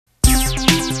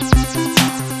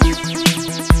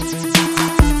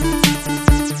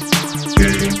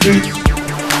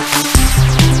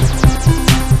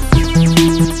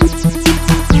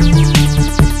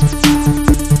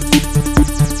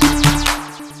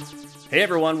Hey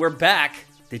everyone, we're back.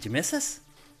 Did you miss us?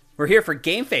 We're here for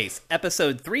GameFace,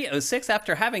 episode 306,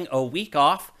 after having a week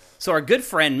off, so our good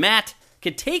friend Matt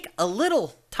could take a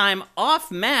little time off.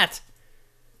 Matt,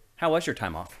 how was your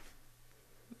time off?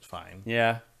 It's fine.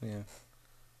 Yeah.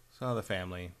 Saw the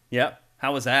family. Yep.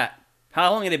 How was that?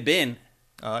 How long had it been?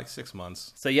 Like 6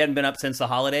 months. So you hadn't been up since the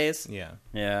holidays? Yeah.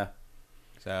 Yeah.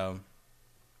 So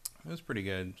it was pretty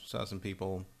good. Saw some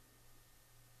people.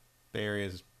 Bay Area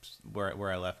is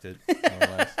where I left it, more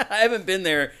or less. I haven't been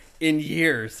there in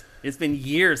years. It's been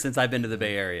years since I've been to the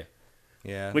Bay Area.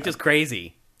 Yeah. Which is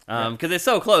crazy. Because it's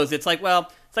so close. It's like,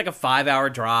 it's like a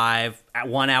 5-hour drive, a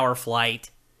 1-hour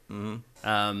flight.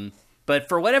 Mm-hmm. But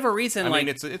for whatever reason, I mean,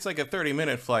 it's like a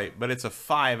 30-minute flight, but it's a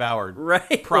 5-hour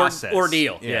process.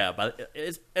 Ordeal. Yeah. But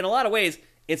it's, in a lot of ways,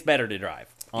 it's better to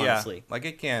drive, honestly. Yeah, like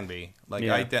it can be. Like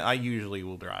I usually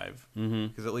will drive.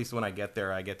 Because at least when I get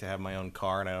there, I get to have my own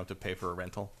car and I don't have to pay for a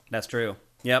rental. That's true.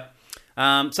 Yep.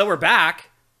 So we're back.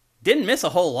 Didn't miss a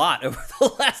whole lot over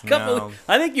the last couple weeks.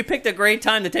 I think you picked a great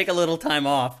time to take a little time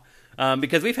off.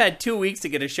 Because we've had 2 weeks to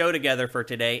get a show together for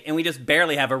today, and we just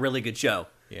barely have a really good show.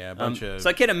 Yeah, a bunch of so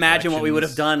I can't imagine what we would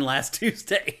have done last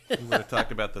Tuesday. We would have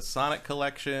talked about the Sonic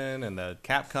collection and the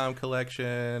Capcom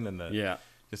collection and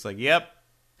just like, yep,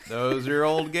 those are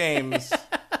old games.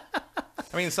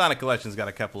 I mean, the Sonic collection's got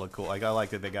a couple of cool, like I like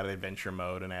that they got an adventure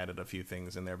mode and added a few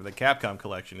things in there, but the Capcom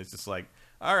collection is just like,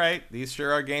 all right, these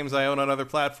sure are games I own on other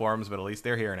platforms, but at least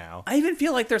they're here now. I even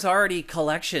feel like there's already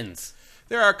collections.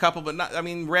 There are a couple, but not. I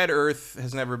mean, Red Earth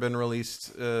has never been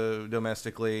released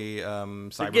domestically.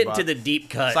 They're getting to the deep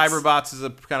cuts. Cyberbots is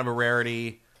a kind of a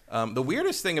rarity. The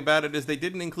weirdest thing about it is they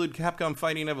didn't include Capcom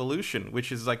Fighting Evolution,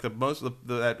 which is like that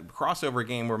crossover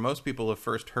game where most people have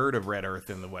first heard of Red Earth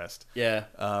in the West. Yeah.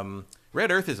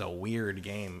 Red Earth is a weird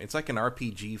game. It's like an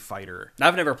RPG fighter.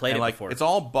 I've never played it before. It's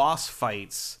all boss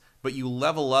fights, but you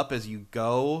level up as you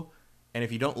go, and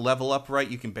if you don't level up right,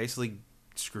 you can basically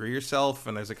screw yourself.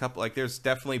 And there's a couple, like, there's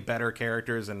definitely better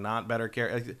characters and not better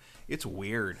characters. It's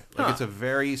weird. Like, it's a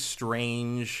very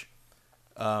strange.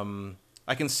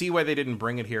 I can see why they didn't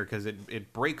bring it here, because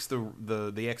it breaks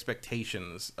the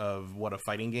expectations of what a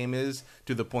fighting game is,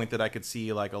 to the point that I could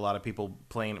see like a lot of people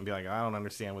playing and be like, I don't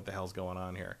understand what the hell's going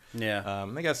on here. Yeah.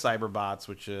 They got Cyberbots,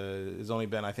 which has only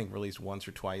been, I think, released once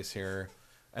or twice here,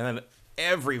 and then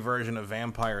every version of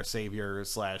Vampire Savior /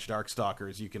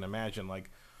 Darkstalkers you can imagine. Like,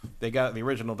 they got the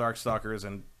original Darkstalkers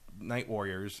and Night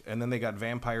Warriors, and then they got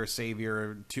Vampire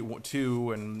Savior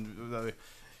 2 and the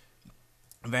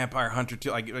Vampire Hunter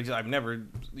 2. I've never,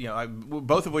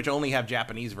 both of which only have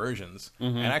Japanese versions.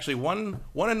 Mm-hmm. And actually, one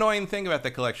annoying thing about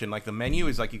the collection, like the menu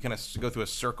is like you kind of go through a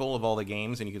circle of all the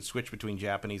games, and you can switch between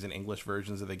Japanese and English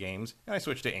versions of the games. And I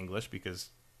switched to English because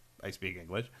I speak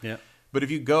English. Yeah. But if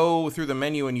you go through the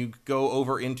menu and you go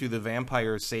over into the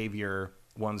Vampire Savior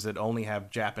ones that only have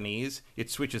Japanese, it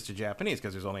switches to Japanese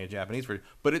because there's only a Japanese version.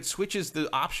 But it switches the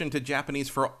option to Japanese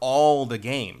for all the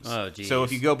games. Oh, geez. So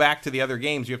if you go back to the other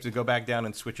games, you have to go back down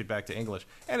and switch it back to English.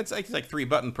 And it's like 3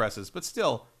 button presses, but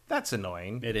still, that's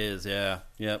annoying. It is, yeah.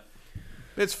 Yep.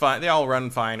 It's fine. They all run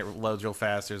fine. It loads real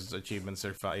fast. There's achievements.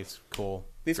 They're fine. It's cool.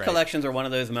 These collections are one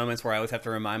of those moments where I always have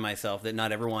to remind myself that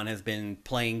not everyone has been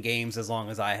playing games as long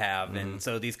as I have. Mm-hmm. And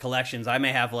so these collections, I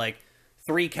may have like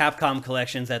 3 Capcom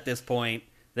collections at this point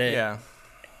that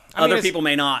other people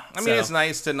may not. I mean, it's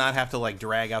nice to not have to like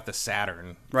drag out the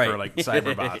Saturn for like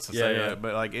Cyberbots.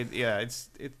 But like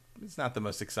it's not the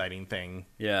most exciting thing.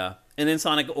 Yeah. And then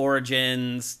Sonic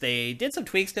Origins, they did some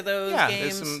tweaks to those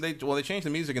games. They changed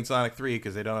the music in Sonic 3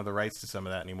 because they don't have the rights to some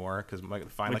of that anymore, because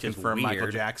finally confirmed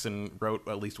Michael Jackson wrote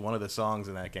at least one of the songs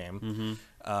in that game.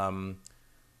 Mm-hmm.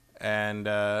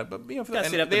 But they have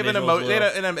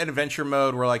an adventure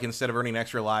mode where, like, instead of earning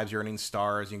extra lives, you're earning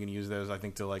stars. You can use those, I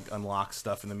think, to like unlock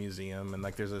stuff in the museum. And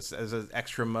like there's an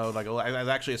extra mode, like there's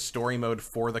actually a story mode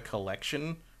for the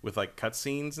collection with like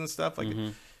cutscenes and stuff. Like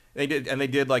they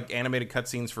did like animated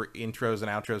cutscenes for intros and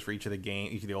outros for each of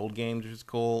the old games, which is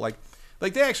cool. Like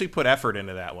they actually put effort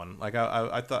into that one. Like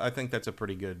I think that's a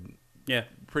pretty good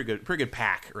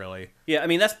pack, really. Yeah, I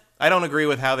mean I don't agree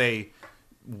with how they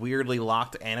weirdly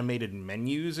locked animated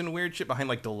menus and weird shit behind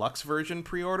like deluxe version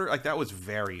pre-order. Like that was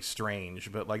very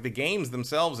strange, but like the games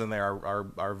themselves in there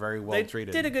are very well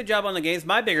treated. They did a good job on the games.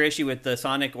 My bigger issue with the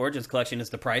Sonic Origins collection is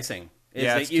the pricing.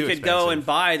 That you could go and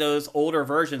buy those older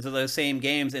versions of those same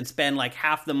games and spend like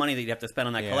half the money that you'd have to spend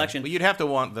on that collection. But you'd have to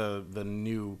want the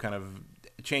new kind of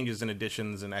changes and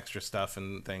additions and extra stuff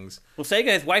and things. Well, Sega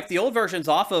has wiped the old versions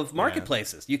off of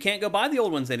marketplaces. You can't go buy the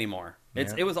old ones anymore.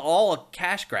 It was all a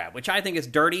cash grab, which I think is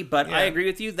dirty, but I agree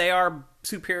with you. They are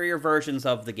superior versions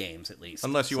of the games, at least.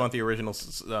 Unless you want the original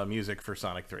music for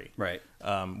Sonic 3. Right.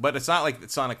 But it's not like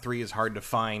Sonic 3 is hard to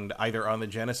find either on the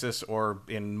Genesis or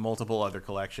in multiple other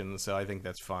collections, so I think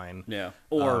that's fine. Yeah.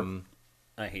 Or,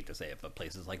 I hate to say it, but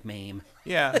places like MAME.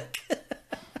 Yeah.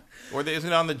 Or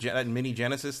isn't it on the mini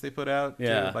Genesis they put out?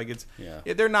 Yeah. Too? Like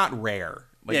they're not rare.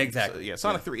 Like, yeah, exactly.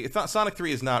 Sonic 3. Sonic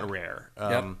 3 is not rare.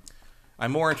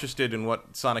 I'm more interested in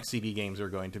what Sonic CD games are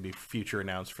going to be future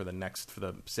announced for the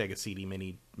Sega CD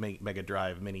Mini Mega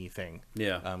Drive Mini thing.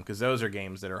 Yeah. Because those are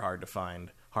games that are hard to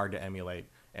find, hard to emulate,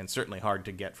 and certainly hard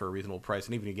to get for a reasonable price.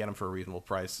 And even if you get them for a reasonable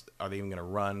price, are they even going to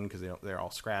run? Because they're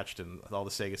all scratched, and all the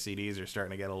Sega CDs are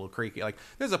starting to get a little creaky. Like,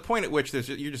 there's a point at which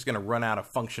you're just going to run out of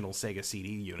functional Sega CD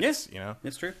units. Yes, you know,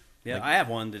 it's true. Yeah, I have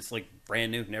one that's like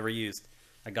brand new, never used.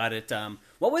 I got it.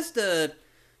 What was the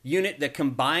unit that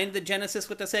combined the Genesis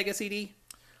with the Sega CD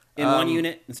in one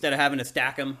unit instead of having to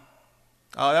stack them?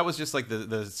 Oh, that was just like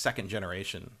the second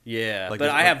generation. Yeah, like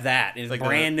I have that. It's like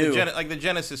brand new. Like the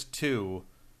Genesis 2,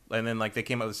 and then like they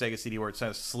came out with the Sega CD where it kind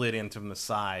of slid in from the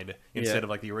side instead of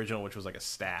like the original, which was like a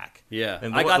stack. Yeah,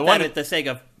 and I got that at the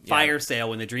Sega Fire Sale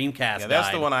when the Dreamcast died. That's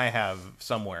the one I have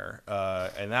somewhere,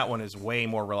 and that one is way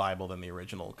more reliable than the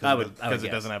original because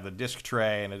it doesn't have the disc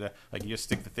tray, and like you just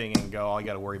stick the thing in and go. All you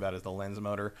got to worry about is the lens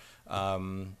motor.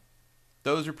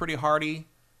 Those are pretty hardy.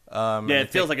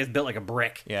 It feels like it's built like a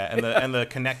brick. Yeah, and the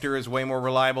connector is way more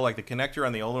reliable. Like the connector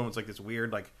on the old one was like this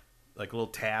weird like little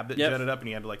tab that jutted up, and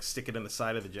you had to like stick it in the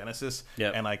side of the Genesis.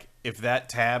 Yep. And like if that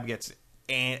tab gets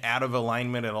out of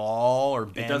alignment at all, or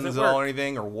bends at all, or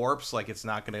anything, or warps, like it's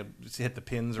not going to hit the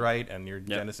pins right, and your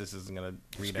Genesis isn't going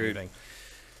to read anything.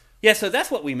 Yeah, so that's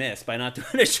what we missed by not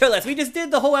doing a show last. We just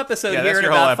did the whole episode here in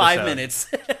about 5 minutes.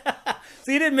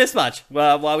 So you didn't miss much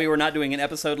while we were not doing an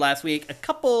episode last week. A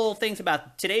couple things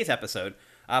about today's episode.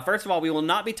 First of all, we will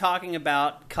not be talking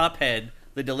about Cuphead,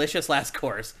 the delicious last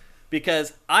course,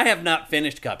 because I have not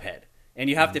finished Cuphead. And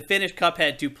you have to finish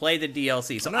Cuphead to play the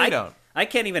DLC. So I don't. I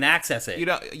can't even access it. You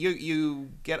don't.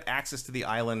 You get access to the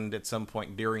island at some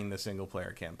point during the single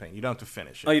player campaign. You don't have to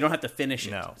finish it. Oh, you don't have to finish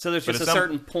it. No. So there's just a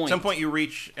certain point. At some point, you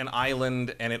reach an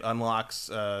island and it unlocks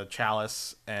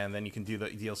Chalice, and then you can do the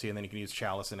DLC, and then you can use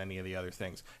Chalice and any of the other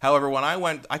things. However, when I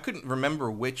went, I couldn't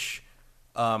remember which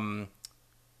platform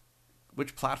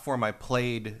I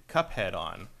played Cuphead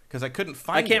on. Because I couldn't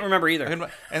find it. I can't remember either. I'm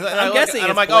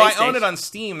like, I own it on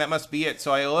Steam. That must be it.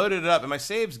 So I loaded it up, and my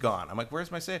save's gone. I'm like, where's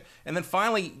my save? And then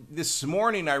finally, this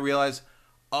morning, I realized,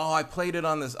 I played it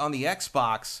on the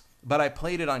Xbox, but I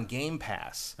played it on Game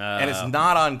Pass. And it's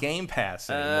not on Game Pass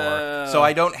anymore. So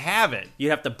I don't have it. You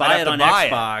have to buy it on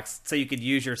Xbox so you could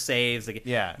use your saves.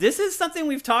 Yeah. This is something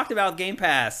we've talked about Game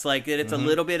Pass. Like, it's a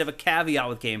little bit of a caveat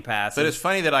with Game Pass. But it's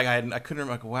funny that I couldn't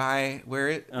remember,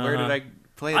 where did I...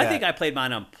 I think I played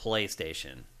mine on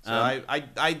PlayStation. So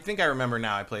I think I remember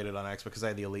now. I played it on Xbox because I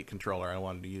had the Elite controller. I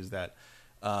wanted to use that.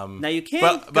 Now you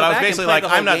can't. But I was basically like,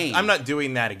 I'm not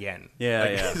doing that again. Yeah,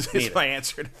 It's my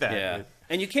answer to that. Yeah.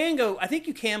 And you can go. I think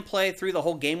you can play through the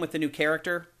whole game with the new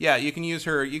character. Yeah, you can use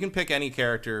her. You can pick any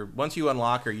character. Once you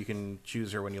unlock her, you can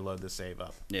choose her when you load the save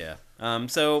up. Yeah.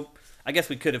 So I guess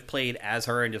we could have played as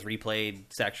her and just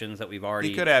replayed sections that we've already.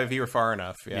 You could have if you were far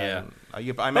enough. Yeah. I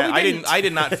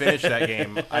did not finish that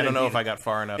game. I don't know if I got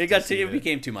far enough. It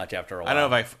became too much after a while. I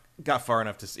don't know if I got far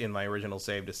enough in my original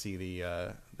save to see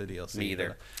the DLC. Me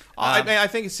either. I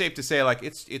think it's safe to say like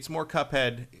it's more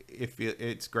Cuphead.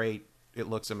 It's great. It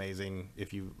looks amazing.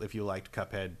 If you liked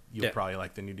Cuphead, you'll probably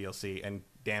like the new DLC. And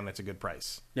damn, it's a good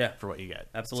price. Yeah. For what you get.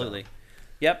 Absolutely. So.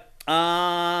 Yep.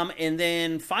 And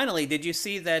then finally, did you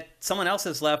see that someone else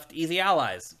has left Easy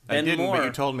Allies? Ben Moore. But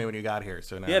you told me when you got here.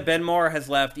 So now. Yeah, Ben Moore has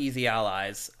left Easy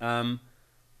Allies.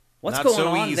 What's Not going so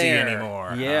on easy there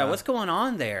anymore? Yeah, what's going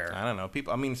on there? I don't know.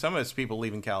 People. I mean, some of it's people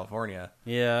leaving California.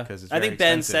 Yeah, because I think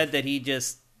Ben said that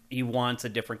he wants a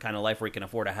different kind of life where he can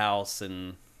afford a house,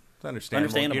 and it's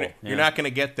understandable. You're not going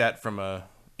to get that from a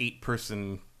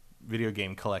 8-person video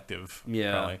game collective.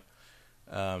 Yeah.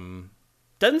 Probably.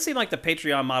 Doesn't seem like the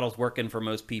Patreon model's working for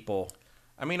most people.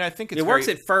 I mean, I think it works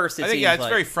at first. It seems it's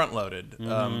very front loaded,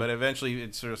 but eventually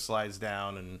it sort of slides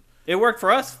down. And it worked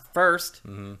for us first,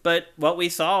 but what we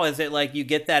saw is that like you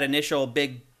get that initial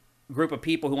big group of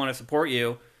people who want to support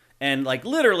you, and like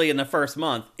literally in the first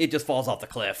month, it just falls off the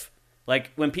cliff. Like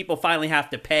when people finally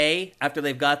have to pay after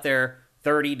they've got their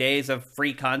 30 days of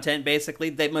free content,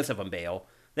 basically, most of them bail.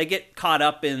 They get caught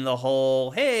up in the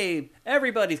whole, hey,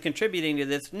 everybody's contributing to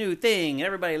this new thing, and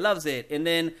everybody loves it. And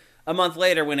then a month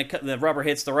later, when the rubber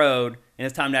hits the road and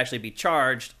it's time to actually be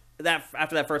charged,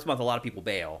 after that first month, a lot of people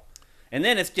bail. And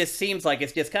then it just seems like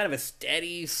it's just kind of a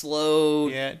steady, slow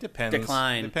it depends.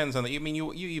 Decline. Depends on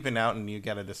you even out, and you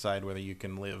got to decide whether you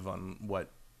can live on what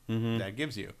that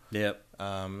gives you. Yep.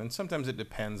 And sometimes it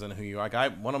depends on who you are.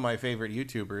 Like one of my favorite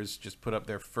YouTubers just put up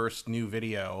their first new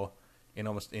video in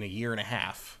a year and a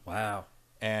half. Wow.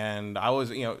 And I was,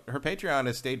 her Patreon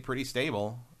has stayed pretty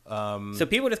stable. So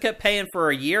people just kept paying for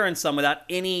a year and some without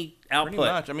any output.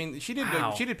 Pretty much. I mean, she did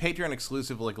Patreon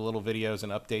exclusive, like little videos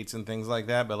and updates and things like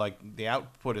that. But like the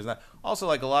output is not. Also,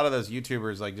 like a lot of those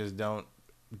YouTubers like just don't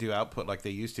do output like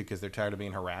they used to because they're tired of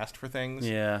being harassed for things.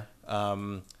 Yeah.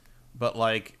 But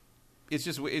like,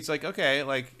 it's like okay,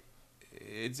 like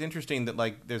it's interesting that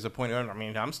like there's a point. I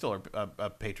mean, I'm still a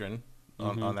patron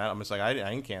on that. I'm just like I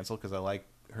didn't cancel because I like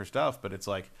her stuff, but it's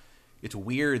like. It's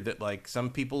weird that like some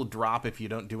people drop if you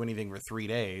don't do anything for 3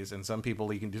 days, and some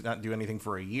people you can not do anything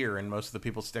for a year, and most of the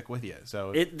people stick with you.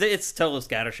 So it's total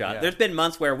scattershot. Yeah. There's been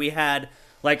months where we had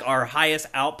like our highest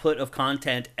output of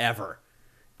content ever,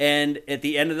 and at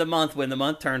the end of the month, when the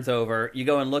month turns over, you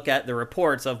go and look at the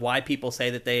reports of why people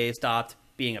say that they stopped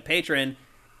being a patron,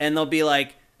 and they'll be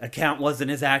like, account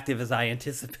wasn't as active as I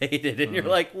anticipated, and you're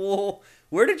like, well.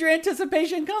 Where did your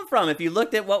anticipation come from? If you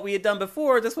looked at what we had done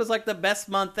before, this was like the best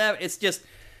month ever.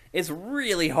 It's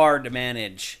really hard to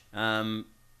manage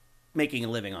making a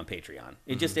living on Patreon.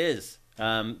 It just is.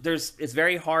 It's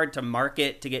very hard to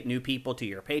market to get new people to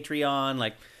your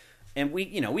Patreon. And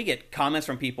we get comments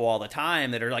from people all the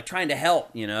time that are like trying to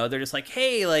help. They're just like,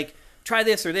 hey, like try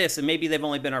this or this, and maybe they've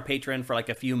only been our patron for like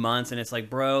a few months, and it's like,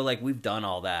 bro, like we've done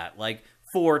all that, like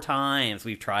 4 times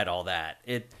we've tried all that.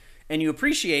 And you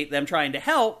appreciate them trying to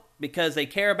help because they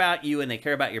care about you and they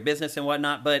care about your business and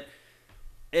whatnot. But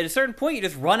at a certain point, you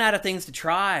just run out of things to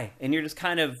try, and you're just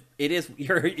kind of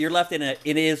you're left in a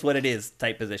it is what it is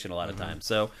type position a lot of times.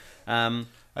 So I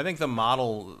think the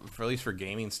model, at least for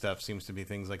gaming stuff, seems to be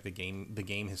things like the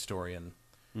game historian,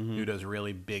 who does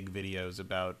really big videos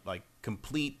about like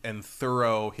complete and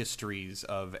thorough histories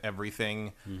of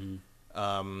everything.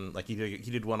 Like he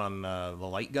did one on the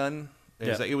light gun.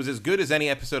 It was as good as any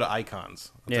episode of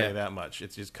Icons. I'll tell you that much.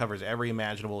 It just covers every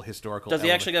imaginable historical. Does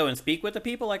he actually go and speak with the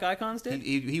people like Icons did?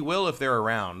 He will if they're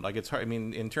around. Like it's hard. I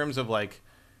mean, in terms of like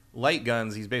light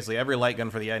guns, he's basically every light gun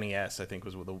for the NES. I think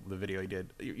was the video he did.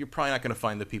 You're probably not going to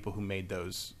find the people who made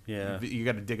those. Yeah, you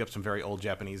got to dig up some very old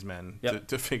Japanese men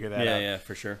to figure that out. Yeah,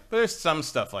 for sure. But there's some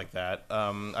stuff like that.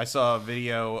 I saw a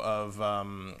video of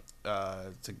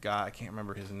it's a guy. I can't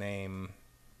remember his name.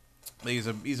 He's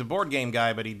a board game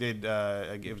guy, but he did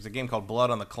it was a game called Blood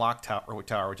on the Clock Tower,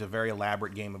 which is a very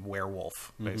elaborate game of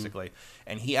werewolf, basically.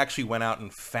 And he actually went out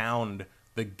and found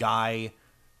the guy.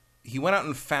 He went out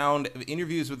and found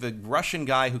interviews with the Russian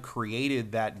guy who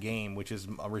created that game, which is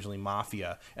originally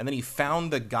Mafia, and then he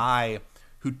found the guy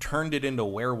who turned it into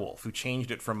werewolf, who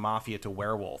changed it from Mafia to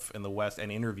werewolf in the West,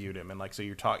 and interviewed him. And like, so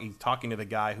he's talking to the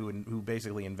guy who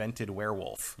basically invented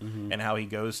werewolf, and how he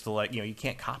goes to like, you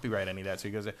can't copyright any of that. So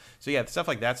he goes, stuff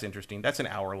like that's interesting. That's an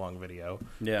hour-long video.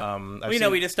 Yeah.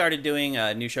 We just started doing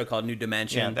a new show called New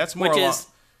Dimension. Yeah, that's more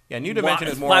New Dimension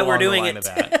is more why we're doing it.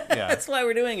 That. Yeah. That's why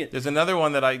we're doing it. There's another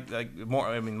one that I like more.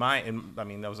 I mean,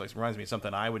 that was like reminds me of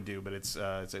something I would do, but it's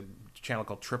a channel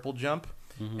called Triple Jump,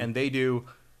 and they do.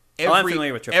 I'm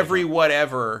familiar with every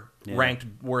whatever ranked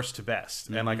worst to best,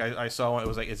 and like I saw one,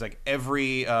 it's like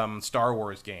every Star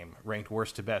Wars game ranked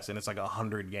worst to best, and it's like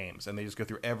 100 games, and they just go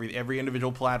through every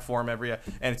individual platform, and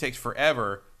it takes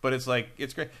forever, but it's like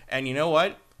it's great. And you know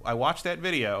what? I watched that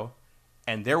video,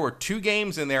 and there were 2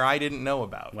 games in there I didn't know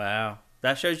about. Wow.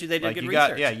 That shows you they did good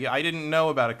research. I didn't know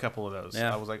about a couple of those.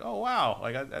 Yeah. I was like, oh, wow.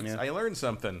 Like I learned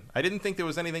something. I didn't think there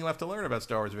was anything left to learn about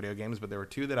Star Wars video games, but there were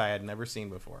 2 that I had never seen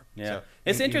before. Yeah. So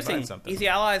it's interesting. Easy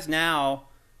Allies now,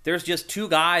 there's just 2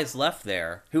 guys left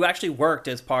there who actually worked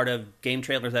as part of Game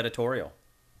Trailer's editorial.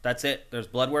 That's it. There's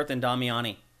Bloodworth and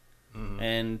Damiani.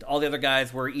 And all the other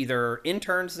guys were either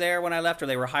interns there when I left, or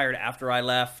they were hired after I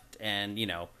left. And,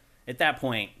 at that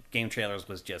point, Game Trailers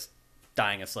was just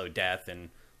dying a slow death and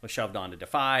was shoved on to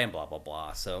Defy and blah, blah,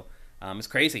 blah. So it's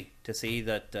crazy to see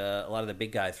that a lot of the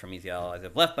big guys from Easy Allies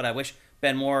have left, but I wish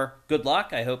Ben Moore good luck.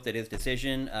 I hope that his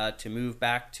decision to move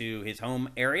back to his home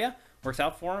area works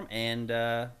out for him,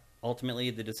 and ultimately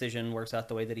the decision works out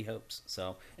the way that he hopes.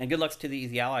 So, and good luck to the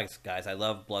Easy Allies guys. I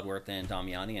love Bloodworth and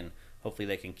Damiani, and hopefully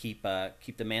they can keep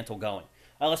the mantle going.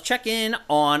 Let's check in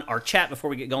on our chat before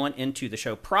we get going into the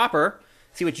show proper,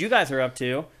 see what you guys are up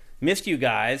to. Missed you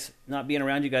guys. Not being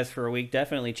around you guys for a week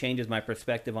definitely changes my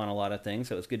perspective on a lot of things.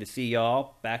 So it's good to see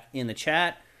y'all back in the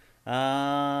chat.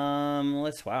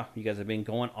 Wow, you guys have been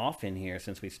going off in here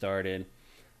since we started.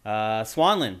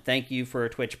 Swanland, thank you for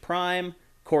Twitch Prime.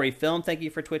 Corey Film, thank you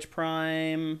for Twitch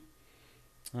Prime.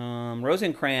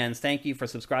 Rosencrans, thank you for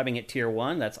subscribing at Tier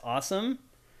 1. That's awesome.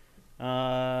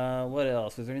 What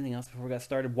else? Was there anything else before we got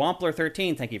started?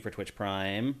 Wampler13, thank you for Twitch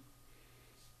Prime.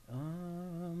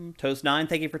 Toast9,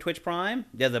 thank you for Twitch Prime.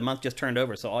 Yeah, the month just turned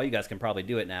over, so all you guys can probably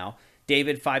do it now.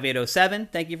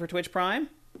 David5807, thank you for Twitch Prime.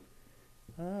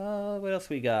 What else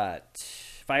we got?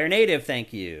 Fire Native,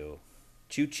 thank you.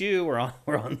 Choo choo, we're on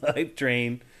the hype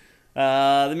train.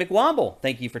 The McWomble,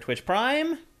 thank you for Twitch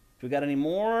Prime. Do we got any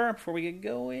more before we get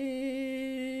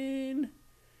going?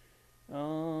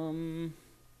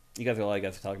 You guys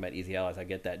are talking about Easy Allies. I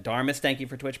get that. Darmus, thank you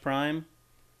for Twitch Prime.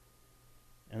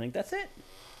 I think that's it.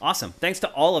 Awesome. Thanks to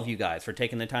all of you guys for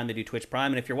taking the time to do Twitch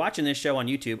Prime. And if you're watching this show on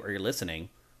YouTube or you're listening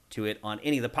to it on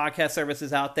any of the podcast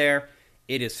services out there,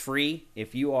 it is free.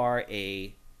 If you are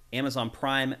a Amazon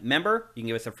Prime member, you can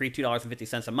give us a free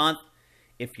 $2.50 a month.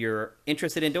 If you're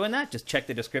interested in doing that, just check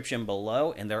the description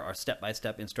below, and there are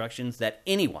step-by-step instructions that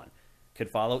anyone could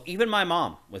follow. Even my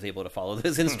mom was able to follow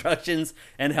those instructions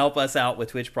and help us out with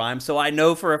Twitch Prime. So I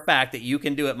know for a fact that you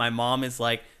can do it. My mom is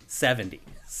like 70.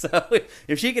 So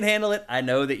if she can handle it, I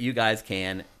know that you guys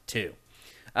can too.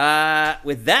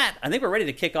 With that, I think we're ready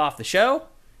to kick off the show.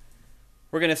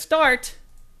 We're going to start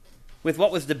with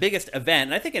what was the biggest event.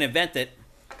 And I think an event that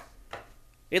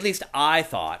at least I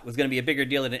thought was going to be a bigger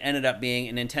deal than it ended up being.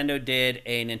 And Nintendo did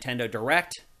a Nintendo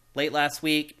Direct late last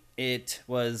week. It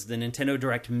was the Nintendo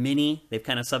Direct Mini. They've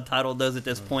kind of subtitled those at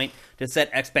this point to set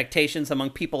expectations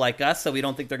among people like us, so we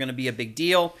don't think they're going to be a big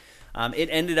deal. It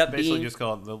ended up basically being... just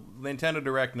called the Nintendo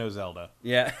Direct No Zelda.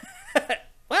 Yeah.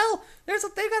 Well, they've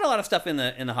got a lot of stuff in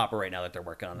the hopper right now that they're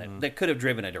working on that could have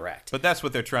driven a Direct. But that's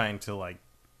what they're trying to, like,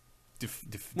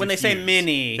 when they say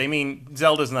mini, they mean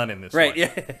Zelda's not in this right? one.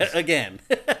 Yeah, again.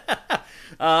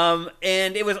 And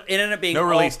it ended up being no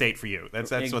release date for you.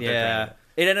 That's what they're trying to do.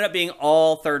 It ended up being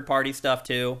all third-party stuff,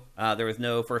 too. There was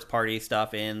no first-party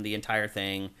stuff in the entire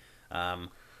thing.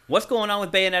 What's going on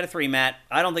with Bayonetta 3, Matt?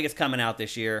 I don't think it's coming out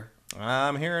this year.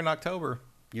 I'm hearing October.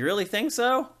 You really think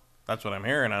so? That's what I'm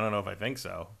hearing. I don't know if I think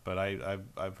so, but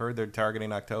I've heard they're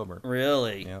targeting October.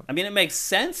 Really? Yep. I mean, it makes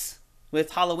sense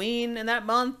with Halloween in that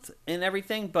month and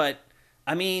everything, but,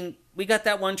 I mean, we got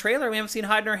that one trailer. We haven't seen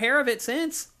hide nor hair of it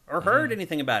since, or heard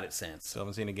anything about it since. Still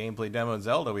haven't seen a gameplay demo of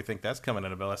Zelda. We think that's coming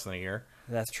in about less than a year.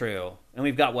 That's true. And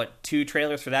we've got, 2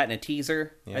 trailers for that and a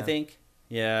teaser, I think?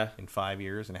 Yeah. In 5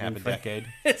 years and half a decade.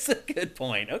 It's a good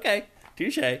point. Okay.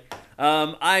 Touche.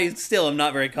 I still am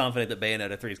not very confident that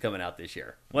Bayonetta 3 is coming out this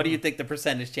year. What do you think the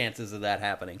percentage chances of that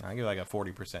happening? I give like a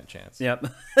 40% chance. Yep.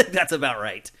 That's about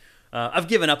right. I've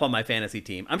given up on my fantasy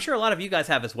team. I'm sure a lot of you guys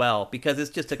have as well, because it's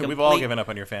just a complete... We've all given up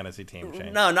on your fantasy team,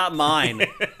 Shane. No, not mine.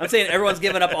 I'm saying everyone's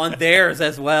given up on theirs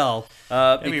as well.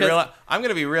 I'm going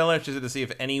to be real interested to see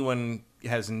if anyone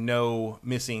has no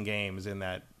missing games in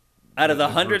that. Out of the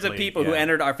hundreds of people who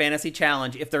entered our fantasy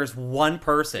challenge, if there's one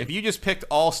person... If you just picked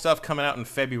all stuff coming out in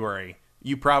February,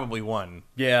 you probably won.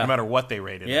 Yeah. No matter what they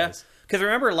rated it as. Because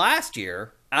remember last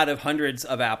year, out of hundreds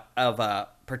of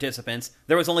participants,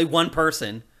 there was only one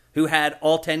person who had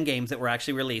all 10 games that were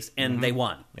actually released, and they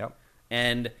won. Yep.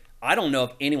 And I don't know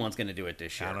if anyone's going to do it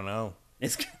this year. I don't know.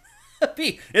 It's going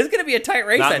to be a tight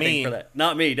race, I think, for that.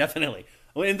 Not me, definitely.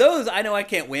 Well, in those, I know I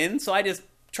can't win, so I just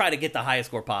try to get the highest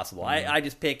score possible. I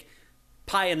just pick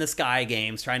pie-in-the-sky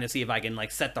games, trying to see if I can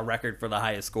set the record for the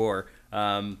highest score.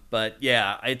 But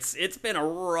yeah, it's been a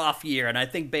rough year, and I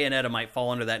think Bayonetta might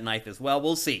fall under that knife as well.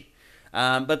 We'll see.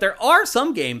 But there are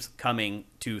some games coming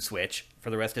to Switch for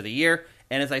the rest of the year,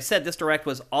 and as I said, this Direct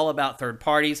was all about third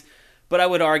parties. But I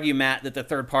would argue, Matt, that the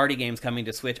third-party games coming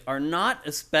to Switch are not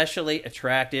especially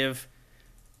attractive.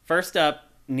 First up,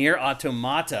 Nier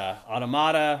Automata.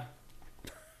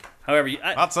 However,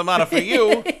 Automata for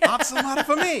you, Automata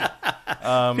for me.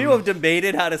 People have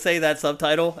debated how to say that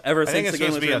subtitle ever since the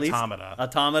game was released. Automata.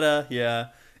 Automata, yeah.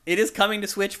 It is coming to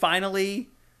Switch finally.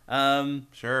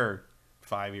 Sure,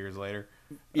 5 years later.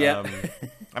 Yeah.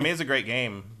 I mean, it's a great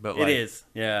game, but it is,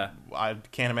 yeah. I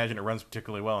can't imagine it runs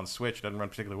particularly well on Switch. It doesn't run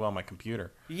particularly well on my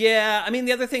computer. Yeah, I mean,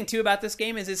 the other thing, too, about this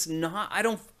game is it's not... I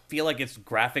don't feel like it's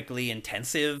graphically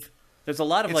intensive. There's a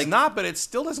lot of, It's not, but it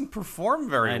still doesn't perform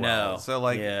very well. I know. So,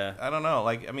 I don't know.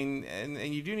 I mean, and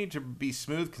you do need to be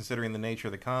smooth considering the nature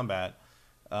of the combat.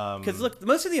 Because, look,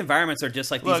 most of the environments are just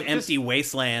these empty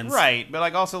wastelands. Right,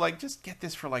 but also just get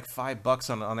this for $5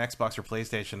 on Xbox or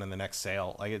PlayStation in the next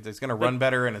sale. It's going to run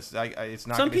better, and it's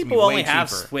not. Some people only have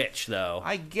cheaper. Switch, though.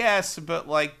 I guess, but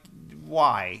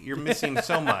why. You're missing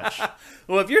so much.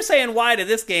 Well, if you're saying why to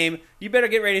this game, you better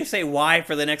get ready to say why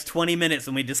for the next 20 minutes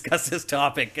when we discuss this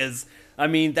topic, because, I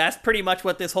mean, that's pretty much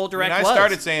what this whole direct was. I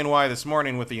started saying why this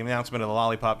morning with the announcement of the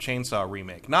Lollipop Chainsaw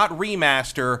remake. Not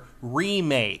remaster,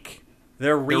 remake.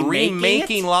 They're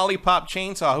remaking Lollipop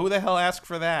Chainsaw. Who the hell asked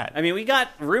for that? I mean, we got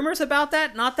rumors about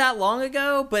that not that long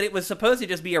ago, but it was supposed to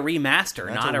just be a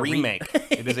remaster, not a remake.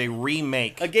 It is a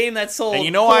remake. A game that sold And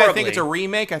you know horribly. why I think it's a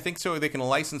remake? I think so they can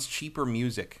license cheaper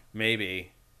music.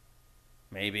 Maybe.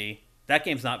 That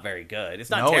game's not very good. It's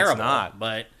not No, terrible, it's not.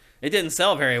 But it didn't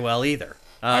sell very well either.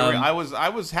 I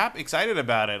was excited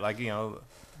about it. Like, you know,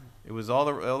 it was all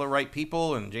the right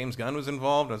people, and James Gunn was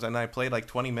involved. And I played like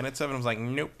 20 minutes of it, and I was like,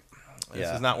 nope. This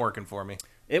is not working for me.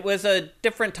 It was a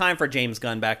different time for James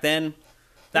Gunn back then.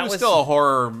 That was still a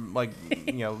horror, like,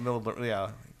 you know, yeah.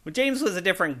 Well, James was a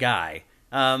different guy.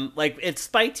 Like, at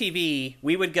Spike TV,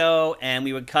 we would go and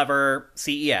we would cover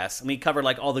CES. And we'd cover,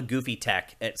 like, all the goofy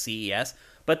tech at CES.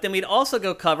 But then we'd also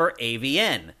go cover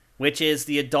AVN, which is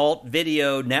the Adult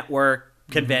Video Network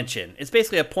Convention. It's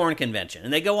basically a porn convention.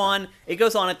 And it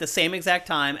goes on at the same exact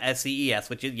time as CES,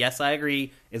 which, yes, I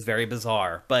agree, is very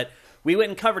bizarre. But we went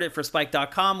and covered it for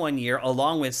Spike.com one year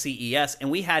along with CES, and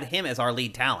we had him as our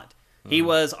lead talent. He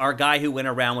was our guy who went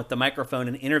around with the microphone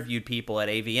and interviewed people at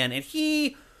AVN, and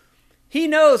he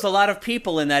knows a lot of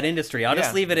people in that industry. I'll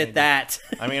just leave it at that.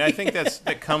 I mean, I think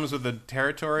that comes with the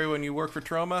territory when you work for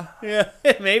Troma. Yeah,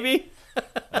 maybe.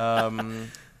 He's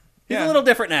a little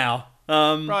different now.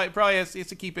 Probably has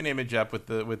to keep an image up with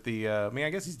the. I mean, I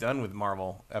guess he's done with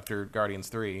Marvel after Guardians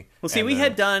 3. Well, see, we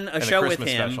had done a show with him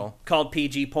special called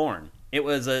PG Porn. It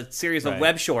was a series of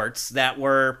web shorts that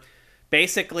were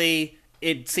basically,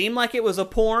 it seemed like it was a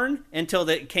porn until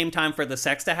it came time for the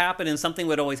sex to happen, and something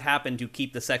would always happen to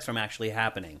keep the sex from actually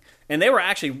happening. And they were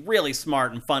actually really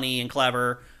smart and funny and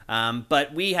clever.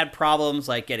 But we had problems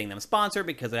like getting them sponsored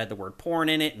because it had the word porn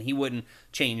in it, and he wouldn't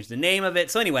change the name of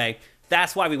it. So anyway,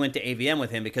 that's why we went to AVM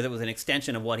with him, because it was an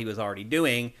extension of what he was already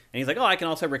doing. And he's like, oh, I can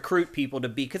also recruit people to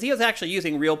be... Because he was actually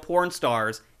using real porn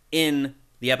stars in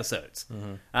the episodes.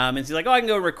 And he's like, oh, I can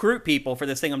go recruit people for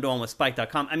this thing I'm doing with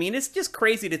Spike.com. I mean, it's just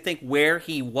crazy to think where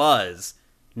he was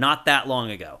not that long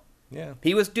ago. Yeah.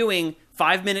 He was doing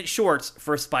 5-minute shorts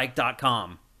for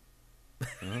Spike.com.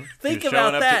 Think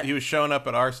about that. He was showing up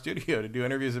at our studio to do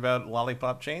interviews about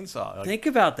Lollipop Chainsaw. Like, think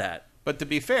about that. But to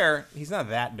be fair, he's not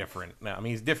that different now. I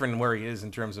mean, he's different where he is in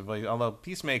terms of, like, although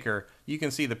Peacemaker, you can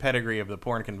see the pedigree of the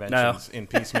porn conventions in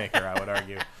Peacemaker, I would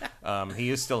argue. He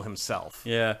is still himself.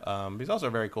 Yeah. He's also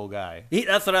a very cool guy.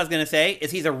 That's what I was going to say, is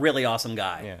he's a really awesome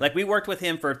guy. Yeah. Like, we worked with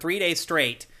him for 3 days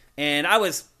straight, and I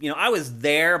was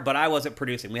there, but I wasn't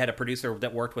producing. We had a producer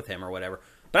that worked with him or whatever.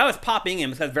 But I was popping in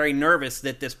because I was very nervous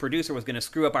that this producer was going to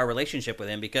screw up our relationship with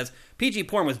him, because PG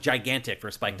Porn was gigantic for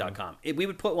Spike.com. We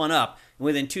would put one up, and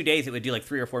within 2 days it would do like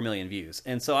 3 or 4 million views.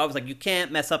 And so I was like, you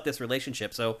can't mess up this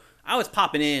relationship. So I was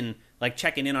popping in, like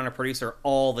checking in on a producer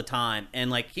all the time. And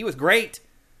like, he was great.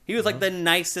 He was like the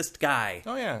nicest guy.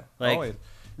 Oh, yeah. Like, always.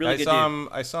 Really good dude.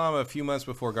 I saw him a few months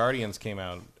before Guardians came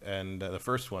out, and the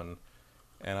first one.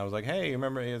 And I was like, "Hey, you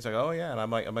remember?" It's like, "Oh yeah." And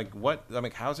I'm like, "What?" I'm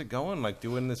like, "How's it going? Like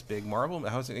doing this big Marvel?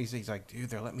 How's it?" He's like,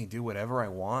 "Dude, they're letting me do whatever I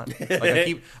want.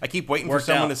 Like I keep waiting for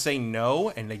someone to say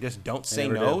no, and they just don't say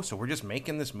no. So we're just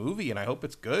making this movie, and I hope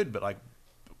it's good. But like,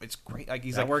 it's great. Like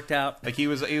he's that like worked out. Like he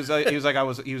was like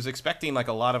he was expecting like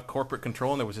a lot of corporate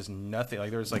control, and there was just nothing.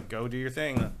 Like there was like, go do your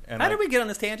thing. And how did we get on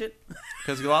this tangent?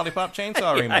 Because the Lollipop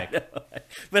Chainsaw remake.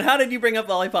 But how did you bring up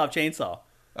Lollipop Chainsaw?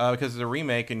 Because it's a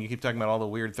remake, and you keep talking about all the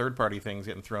weird third-party things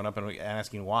getting thrown up and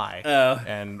asking why. Oh.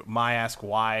 And my asking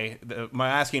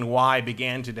why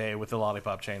began today with the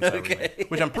Lollipop Chainsaw remake,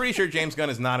 which I'm pretty sure James Gunn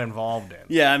is not involved in.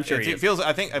 Yeah, I'm sure it feels.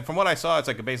 I think from what I saw, it's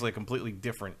like basically a completely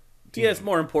different team. He has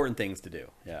more important things to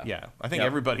do. Yeah. Yeah. I think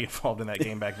everybody involved in that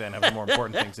game back then has more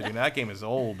important things to do. Now, that game is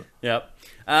old. Yep.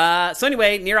 So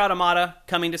anyway, Nier Automata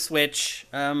coming to Switch.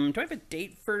 Do I have a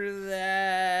date for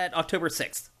that? October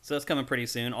 6th. So it's coming pretty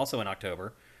soon. Also in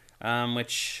October.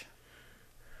 Which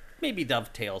maybe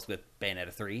dovetails with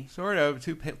Bayonetta 3. Sort of.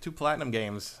 Two Platinum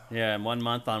games. Yeah, in 1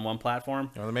 month on one platform.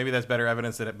 Or maybe that's better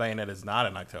evidence that Bayonetta is not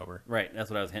in October. Right. That's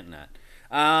what I was hinting at.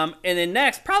 And then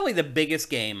next, probably the biggest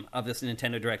game of this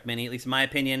Nintendo Direct Mini, at least in my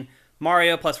opinion,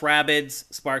 Mario plus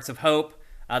Rabbids Sparks of Hope.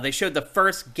 They showed the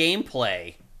first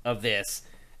gameplay of this.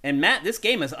 And Matt, this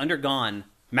game has undergone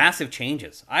massive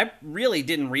changes. I really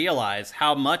didn't realize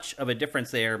how much of a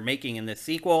difference they are making in this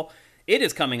sequel. It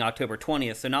is coming October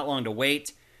 20th, so not long to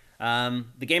wait.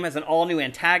 The game has an all-new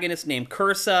antagonist named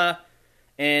Cursa.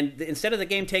 And instead of the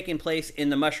game taking place in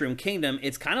the Mushroom Kingdom,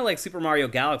 it's kind of like Super Mario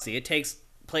Galaxy. It takes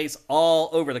place all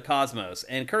over the cosmos.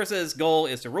 And Cursa's goal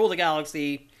is to rule the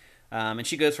galaxy. And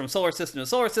she goes from solar system to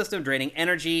solar system, draining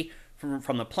energy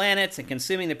from the planets and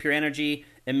consuming the pure energy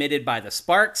emitted by the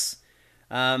sparks.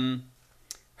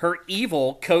 Her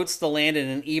evil coats the land in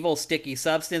an evil, sticky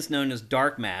substance known as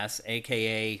dark mass,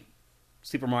 a.k.a.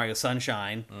 Super Mario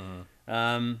Sunshine.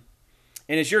 And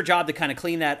it's your job to kind of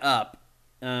clean that up.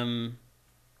 The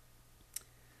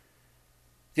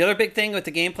other big thing with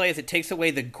the gameplay is it takes away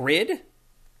the grid,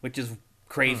 which is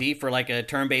crazy for like a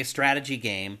turn-based strategy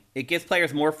game. It gives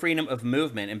players more freedom of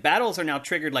movement, and battles are now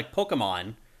triggered like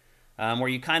Pokemon, where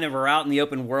you kind of are out in the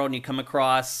open world and you come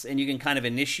across and you can kind of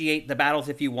initiate the battles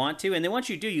if you want to, and then once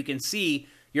you do, you can see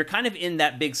you're kind of in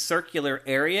that big circular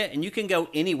area, and you can go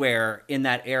anywhere in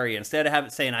that area instead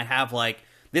of saying I have like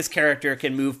this character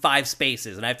can move 5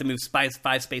 spaces and I have to move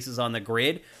 5 spaces on the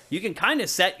grid. You can kind of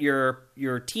set your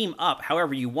team up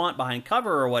however you want behind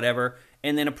cover or whatever,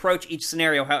 and then approach each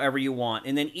scenario however you want.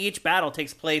 And then each battle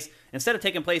takes place, instead of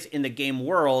taking place in the game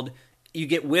world, you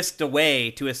get whisked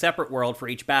away to a separate world for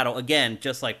each battle, again,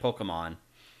 just like Pokemon.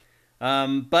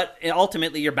 But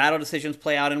ultimately, your battle decisions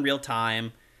play out in real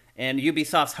time, and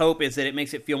Ubisoft's hope is that it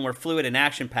makes it feel more fluid and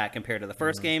action-packed compared to the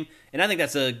first game, and I think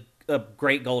that's a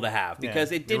great goal to have,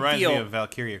 because it did reminds feel... me of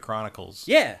Valkyria Chronicles.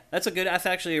 Yeah, that's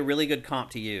actually a really good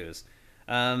comp to use.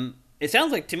 It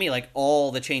sounds like to me like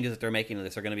all the changes that they're making to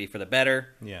this are going to be for the better.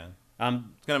 Yeah.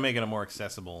 It's going to make it a more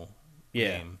accessible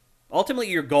game. Ultimately,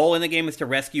 your goal in the game is to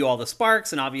rescue all the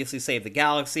sparks and obviously save the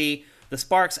galaxy. The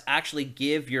sparks actually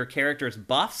give your characters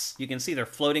buffs. You can see they're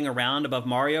floating around above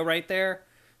Mario right there.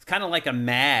 It's kind of like a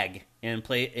mag in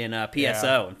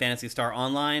PSO and Phantasy Star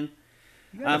Online.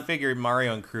 You gotta figure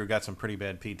Mario and crew got some pretty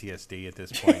bad PTSD at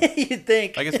this point. You'd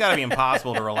think. Like, it's gotta be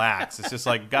impossible to relax. It's just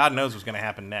like, God knows what's gonna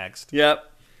happen next. Yep.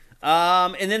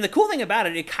 And then the cool thing about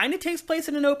it, it kind of takes place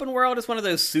in an open world. It's one of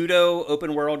those pseudo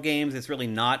open world games. It's really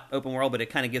not open world, but it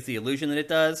kind of gives the illusion that it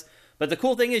does. But the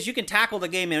cool thing is you can tackle the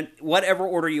game in whatever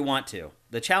order you want to.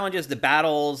 The challenges, the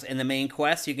battles, and the main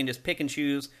quests, you can just pick and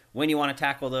choose when you want to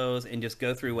tackle those and just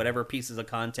go through whatever pieces of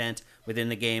content within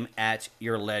the game at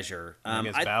your leisure. I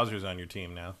guess Bowser's on your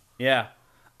team now. Yeah.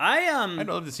 I'd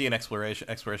love to see an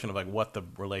exploration of like what the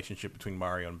relationship between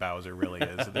Mario and Bowser really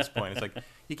is at this point. It's like,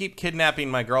 you keep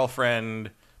kidnapping my girlfriend,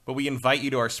 but we invite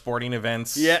you to our sporting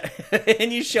events. Yeah,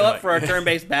 and you show up for our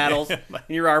turn-based battles. And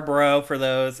you're our bro for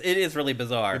those. It is really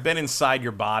bizarre. We've been inside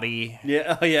your body.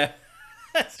 Yeah, oh yeah,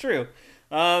 that's true.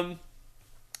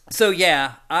 So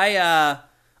yeah,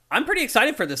 I'm pretty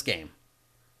excited for this game.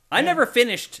 I never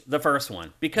finished the first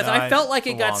one because I felt like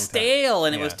it got stale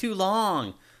and it was too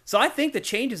long. So I think the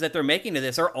changes that they're making to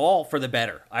this are all for the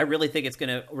better. I really think it's going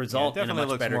to result in a much better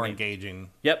game. Definitely looks more engaging.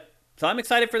 Yep. So I'm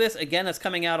excited for this. Again, that's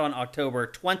coming out on October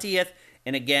 20th.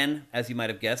 And again, as you might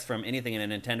have guessed from anything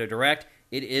in a Nintendo Direct,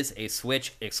 it is a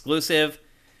Switch exclusive.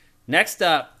 Next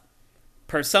up,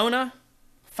 Persona,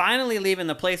 finally leaving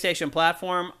the PlayStation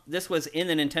platform. This was in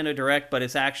the Nintendo Direct, but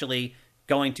it's actually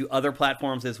going to other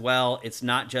platforms as well. It's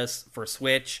not just for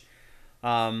Switch.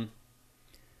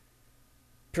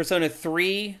 Persona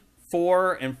 3,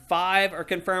 4, and 5 are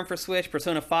confirmed for Switch.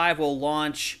 Persona 5 will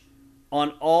launch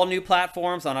on all new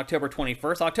platforms on October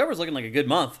 21st. October's looking like a good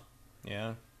month.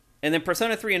 Yeah. And then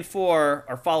Persona 3 and 4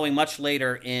 are following much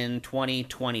later in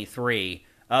 2023.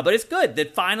 But it's good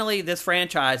that finally this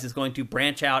franchise is going to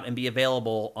branch out and be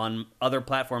available on other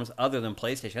platforms other than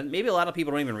PlayStation. Maybe a lot of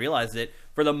people don't even realize that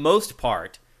for the most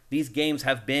part, these games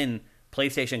have been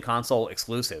PlayStation console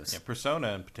exclusives. Yeah,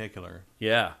 Persona in particular.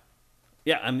 Yeah.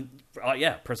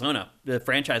 Yeah, Persona, the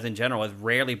franchise in general, has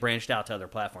rarely branched out to other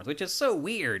platforms, which is so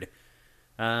weird.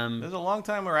 There's a long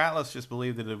time where Atlas just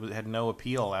believed that it had no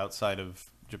appeal outside of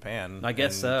Japan. I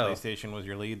guess so. PlayStation was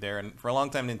your lead there, and for a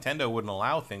long time, Nintendo wouldn't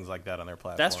allow things like that on their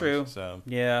platform. That's true. So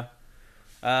yeah,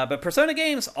 but Persona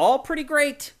games all pretty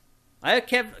great. I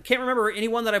can't remember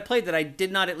anyone that I played that I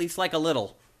did not at least like a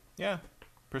little. Yeah,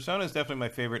 Persona is definitely my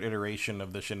favorite iteration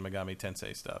of the Shin Megami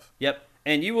Tensei stuff. Yep.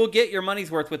 And you will get your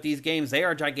money's worth with these games. They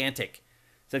are gigantic.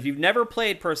 So if you've never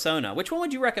played Persona, which one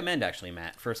would you recommend, actually,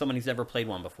 Matt, for someone who's never played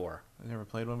one before? I've never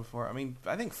played one before. I mean,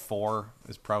 I think 4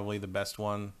 is probably the best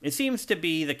one. It seems to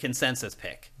be the consensus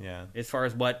pick. Yeah. As far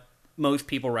as what most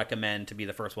people recommend to be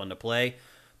the first one to play.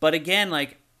 But again,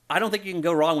 like, I don't think you can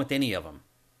go wrong with any of them.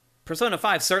 Persona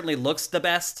 5 certainly looks the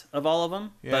best of all of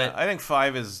them. Yeah, but I think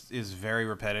 5 is very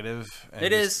repetitive.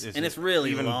 It is, and it's really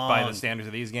even long. by the standards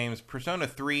of these games. Persona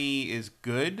 3 is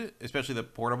good, especially the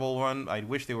portable one. I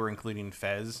wish they were including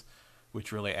Fez,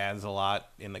 which really adds a lot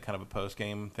in the kind of a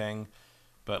post-game thing.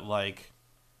 But, like,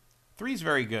 3's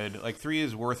very good. Like 3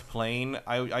 is worth playing.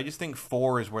 I just think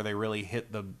 4 is where they really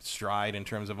hit the stride in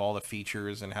terms of all the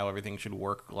features and how everything should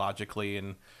work logically.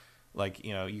 And like,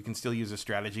 you know, you can still use a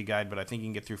strategy guide, but I think you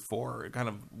can get through 4 kind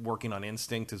of working on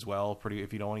instinct as well.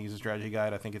 If you don't want to use a strategy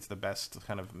guide, I think it's the best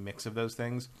kind of mix of those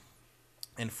things.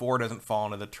 And 4 doesn't fall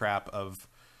into the trap of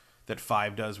that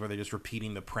 5 does, where they're just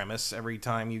repeating the premise every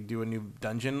time you do a new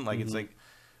dungeon. Like it's like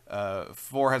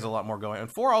 4 has a lot more going,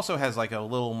 and 4 also has like a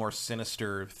little more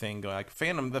sinister thing going. Like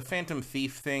the Phantom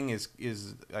Thief thing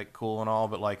is like cool and all,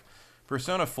 but like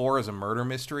Persona 4 is a murder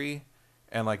mystery,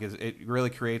 and like it really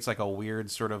creates like a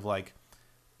weird sort of like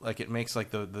it makes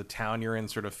like the town you're in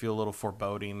sort of feel a little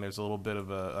foreboding. There's a little bit of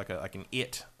like an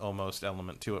It almost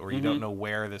element to it, where you don't know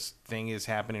where this thing is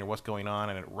happening or what's going on,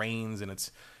 and it rains, and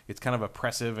it's kind of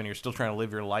oppressive, and you're still trying to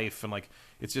live your life, and like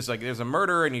it's just like there's a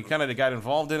murder, and you kind of got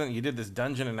involved in it, and you did this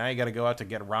dungeon, and now you got to go out to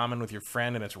get ramen with your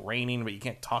friend, and it's raining, but you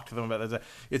can't talk to them about that.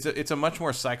 It's a much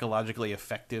more psychologically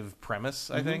effective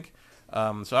premise, I think.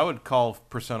 So I would call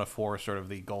Persona 4 sort of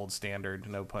the gold standard,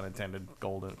 no pun intended,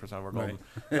 golden, Persona 4 golden.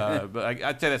 Right. But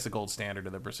I'd say that's the gold standard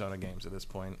of the Persona games at this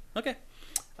point. Okay.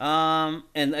 And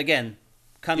again,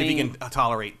 coming... If you can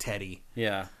tolerate Teddy.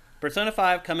 Yeah. Persona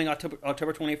 5 coming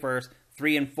October 21st,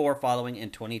 3 and 4 following in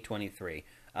 2023.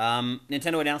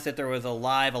 Nintendo announced that there was a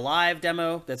Alive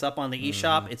demo that's up on the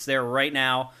eShop. It's there right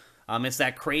now. It's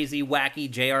that crazy,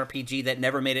 wacky JRPG that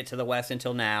never made it to the West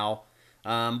until now.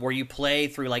 Where you play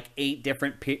through like 8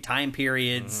 different time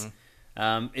periods.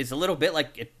 It's a little bit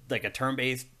like a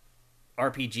turn-based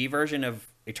RPG version of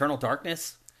Eternal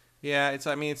Darkness. Yeah, it's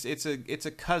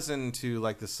a cousin to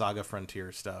like the Saga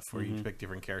Frontier stuff, where you pick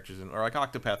different characters, or like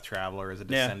Octopath Traveler is a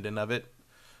descendant of it.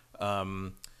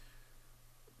 I'm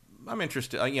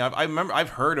interested. I remember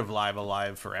I've heard of Live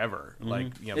Alive forever.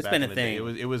 Like, it's back been in a the thing.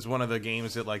 Day. It was one of the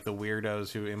games that like the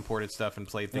weirdos who imported stuff and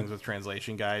played things with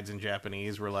translation guides in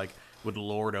Japanese were like would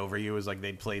lord over you as like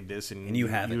they'd played this and you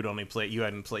hadn't. You'd only played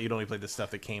the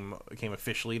stuff that came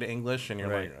officially to English, and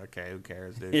you're like, okay, who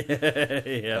cares, dude?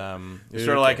 Yeah. It's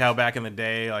sort of like how back in the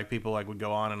day, like people like would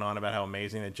go on and on about how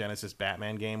amazing the Genesis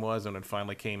Batman game was, and it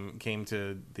finally came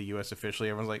to the US officially.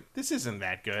 Everyone's like, this isn't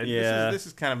that good. Yeah. This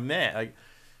is kind of meh. Like,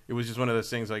 it was just one of those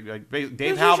things. Like Dave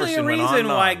There's Halverson usually a went on reason and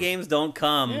why on. games don't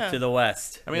come to the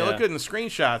West. I mean, it looked good in the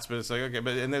screenshots, but it's like,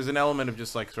 okay, and there's an element of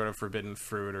just like sort of forbidden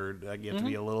fruit, or like, you have to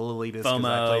be a little elitist because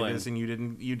I played this and you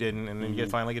didn't, and then you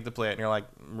finally get to play it, and you're like,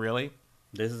 really?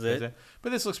 This is it?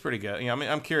 But this looks pretty good. I mean,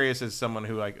 I'm curious as someone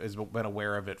who like has been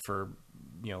aware of it for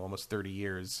almost 30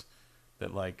 years.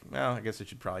 That like, well, I guess it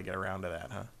should probably get around to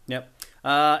that, huh? Yep.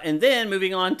 And then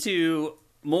moving on to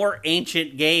more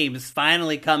ancient games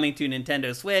finally coming to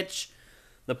Nintendo Switch.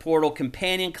 The Portal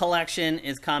Companion Collection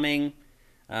is coming.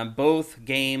 Both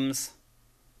games,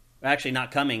 actually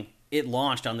not coming. It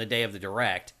launched on the day of the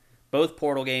Direct. Both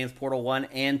Portal games, Portal 1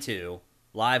 and 2,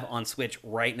 live on Switch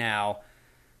right now.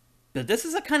 But this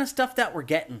is the kind of stuff that we're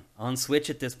getting on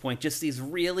Switch at this point. Just these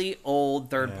really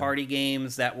old third-party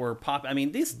games that were pop. I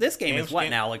mean, this game is what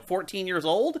now? Like 14 years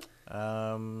old?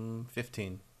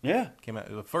 15. Yeah.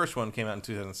 The first one came out in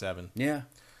 2007. Yeah.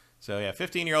 So yeah,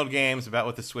 15-year-old games about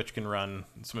what the Switch can run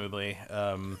smoothly.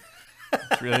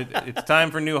 It's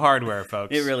time for new hardware,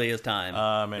 folks. It really is time.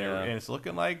 And it's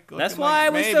looking like that's why I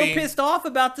was so pissed off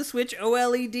about the Switch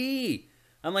OLED.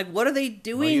 I'm like, what are they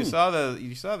doing? Well,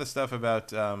 you saw the stuff about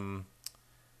the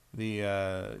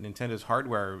Nintendo's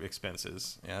hardware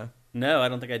expenses. Yeah. No, I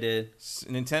don't think I did.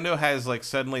 Nintendo has like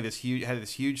suddenly this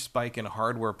huge spike in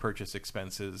hardware purchase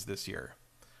expenses this year.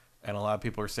 And a lot of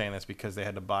people are saying that's because they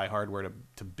had to buy hardware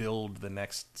to build the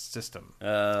next system.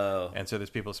 Oh. And so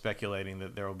there's people speculating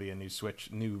that there will be a new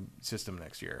system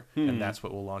next year. And that's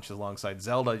what will launch alongside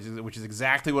Zelda, which is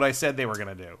exactly what I said they were going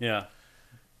to do. Yeah.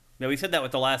 No, we said that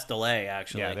with the last delay,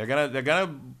 actually. Yeah, they're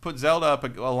gonna put Zelda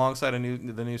up alongside the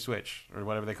new Switch, or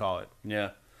whatever they call it. Yeah.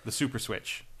 The Super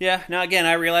Switch. Yeah. Now, again,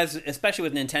 I realize, especially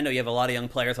with Nintendo, you have a lot of young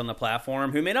players on the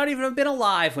platform who may not even have been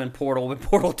alive when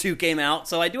Portal 2 came out.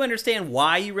 So I do understand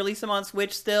why you release them on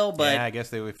Switch still, but... Yeah, I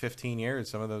guess they were 15 years,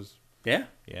 some of those... Yeah?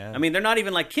 Yeah. I mean, they're not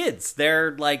even like kids.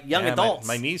 They're like young adults.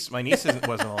 My niece wasn't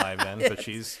alive then, but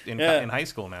she's in high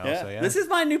school now, so yeah. This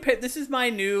is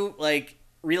my new, like,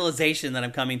 realization that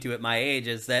I'm coming to at my age,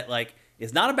 is that, like,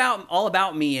 it's not all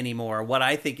about me anymore, what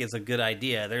I think is a good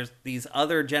idea. There's these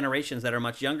other generations that are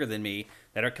much younger than me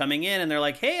that are coming in, and they're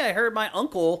like, hey, I heard my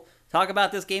uncle talk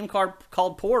about this game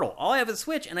called Portal. All I have is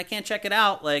Switch, and I can't check it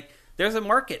out. Like, there's a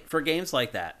market for games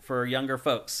like that for younger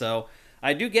folks. So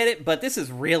I do get it, but this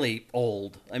is really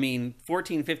old. I mean,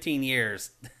 14, 15 years.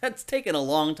 That's taken a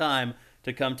long time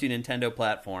to come to Nintendo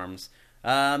platforms.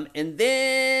 And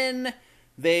then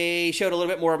They showed a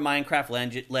little bit more of Minecraft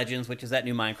Legends, which is that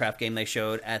new Minecraft game they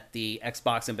showed at the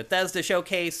Xbox and Bethesda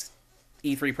showcase,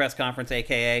 E3 press conference,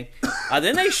 aka.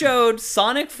 Then they showed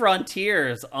Sonic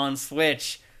Frontiers on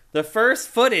Switch. The first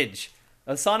footage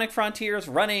of Sonic Frontiers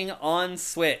running on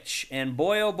Switch. And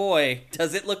boy, oh boy,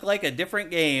 does it look like a different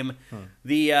game.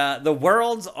 The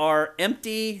worlds are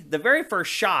empty. The very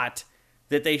first shot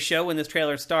that they show when this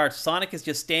trailer starts, Sonic is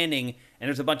just standing, and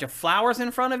there's a bunch of flowers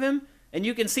in front of him. And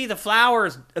you can see the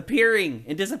flowers appearing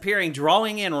and disappearing,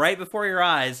 drawing in right before your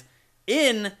eyes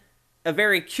in a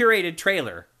very curated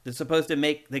trailer that's supposed to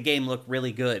make the game look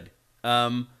really good.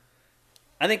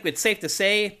 I think it's safe to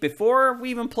say, before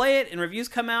we even play it and reviews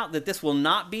come out, that this will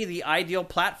not be the ideal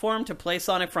platform to play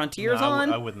Sonic Frontiers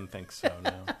on. I wouldn't think so,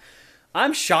 no.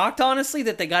 I'm shocked, honestly,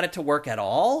 that they got it to work at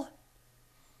all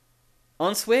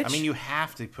on Switch. I mean, you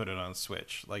have to put it on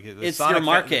Switch. Like, it's Sonic your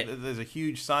market. There's a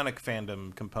huge Sonic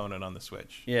fandom component on the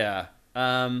Switch. Yeah.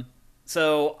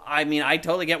 So, I mean, I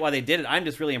totally get why they did it. I'm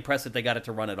just really impressed that they got it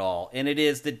to run at all. And it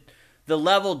is the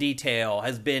level detail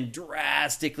has been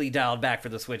drastically dialed back for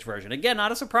the Switch version. Again,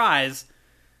 not a surprise,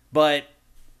 but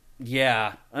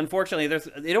yeah, unfortunately,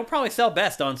 it'll probably sell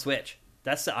best on Switch.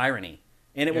 That's the irony.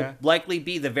 And it will likely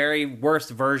be the very worst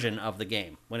version of the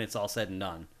game when it's all said and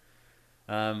done.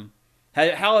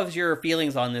 How have your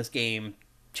feelings on this game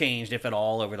changed, if at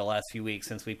all, over the last few weeks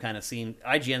since we've kind of seen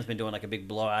IGN's been doing like a big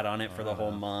blowout on it for the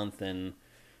whole month? And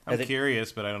I'm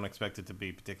curious, but I don't expect it to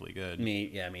be particularly good.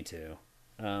 Me too.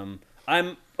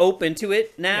 I'm open to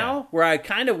it now, where I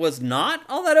kind of was not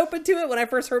all that open to it when I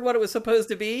first heard what it was supposed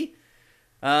to be.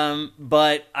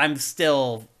 But I'm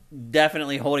still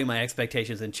definitely holding my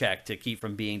expectations in check to keep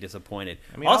from being disappointed.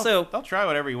 I mean, also, I'll try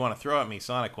whatever you want to throw at me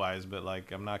Sonic-wise, but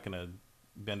like I'm not going to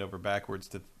bend over backwards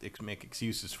to make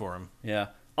excuses for him. Yeah.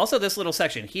 Also, this little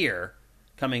section here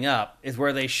coming up is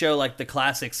where they show like the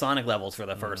classic Sonic levels for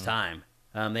the first time.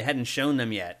 They hadn't shown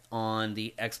them yet on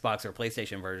the Xbox or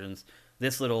PlayStation versions.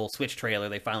 This little Switch trailer,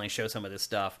 they finally show some of this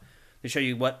stuff to show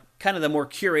you what kind of the more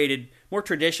curated, more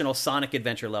traditional Sonic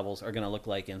adventure levels are going to look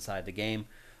like inside the game.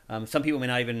 Some people may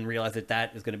not even realize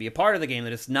that is going to be a part of the game,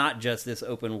 that it's not just this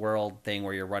open world thing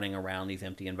where you're running around these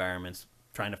empty environments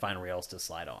trying to find rails to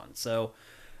slide on. So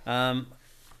I'm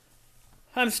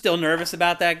still nervous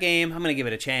about that game. I'm going to give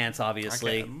it a chance,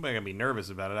 obviously. I'm not going to be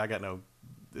nervous about it.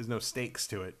 There's no stakes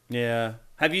to it. Yeah.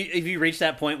 Have you reached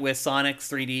that point with Sonic's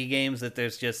 3D games that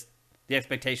there's just the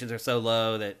expectations are so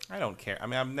low that I don't care? I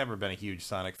mean, I've never been a huge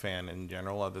Sonic fan in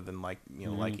general, other than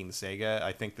liking Sega.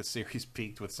 I think the series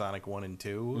peaked with Sonic 1 and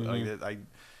 2.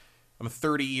 I'm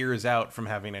 30 years out from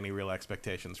having any real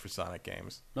expectations for Sonic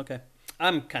games. Okay.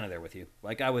 I'm kind of there with you.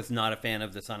 Like, I was not a fan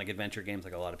of the Sonic Adventure games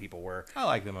like a lot of people were. I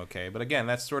like them okay, but again,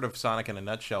 that's sort of Sonic in a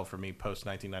nutshell for me post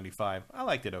 1995. I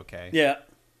liked it okay.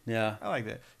 Yeah. I liked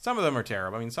it. Some of them are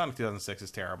terrible. I mean, Sonic 2006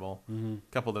 is terrible.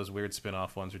 A couple of those weird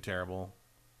spin-off ones are terrible.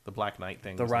 The Black Knight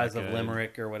thing. The Rise of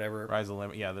Limerick or whatever. Rise of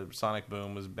Limerick. Yeah, the Sonic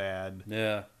Boom was bad.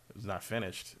 Yeah. It was not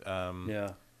finished.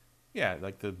 Yeah,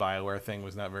 like the BioWare thing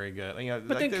was not very good.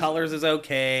 But then Colors is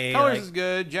okay. Colors is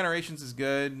good. Generations is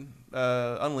good.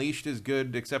 Unleashed is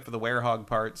good, except for the Werehog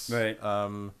parts. Right.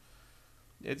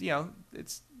 It's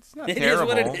not it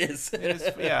terrible. It is what it is. It is,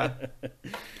 yeah.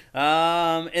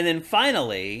 And then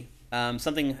finally,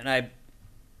 something, and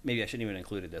maybe I shouldn't even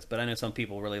included this, but I know some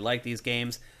people really like these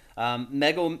games.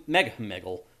 Mega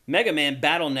Man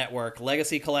Battle Network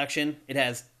Legacy Collection. It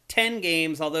has 10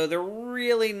 games, although they're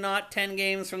really not 10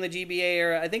 games from the GBA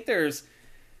era. I think there's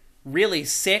really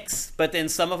 6, but then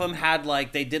some of them had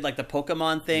they did the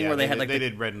Pokemon thing where they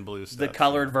did red and blue stuff, the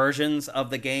colored versions of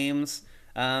the games.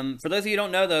 For those of you who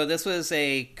don't know, though, this is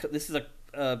a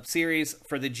series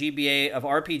for the GBA of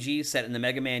RPGs set in the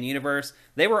Mega Man universe.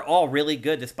 They were all really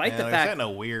good, despite the fact set in a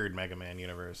weird Mega Man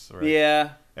universe.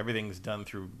 Everything's done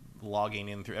through logging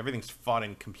in through. Everything's fought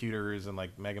in computers, and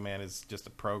Mega Man is just a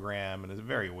program, and it's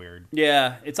very weird.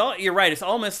 Yeah, you're right. It's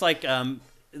almost like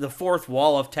the fourth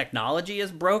wall of technology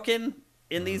is broken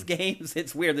in these games.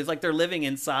 It's weird. It's like they're living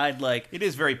inside It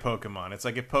is very Pokemon. It's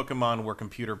like if Pokemon were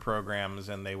computer programs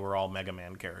and they were all Mega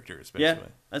Man characters, basically.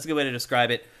 Yeah, that's a good way to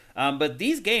describe it. But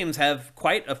these games have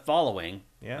quite a following.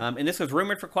 Yeah. And this was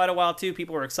rumored for quite a while, too.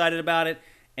 People were excited about it.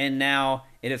 And now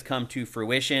it has come to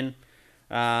fruition.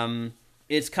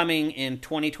 It's coming in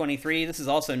 2023. This is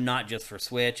also not just for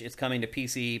Switch. It's coming to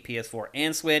PC, PS4,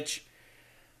 and Switch.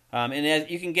 And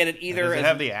you can get it either... Does it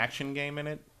have the action game in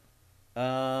it?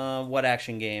 What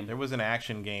action game? There was an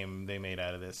action game they made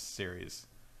out of this series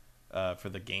for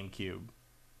the GameCube.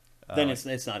 Then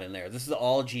it's not in there. This is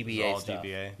all GBA all stuff.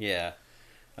 GBA. Yeah.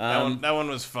 That one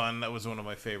was fun. That was one of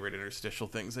my favorite interstitial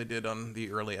things I did on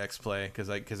the early X-Play because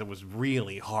it was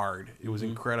really hard. It was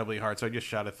incredibly hard. So I just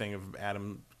shot a thing of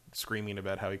Adam screaming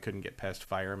about how he couldn't get past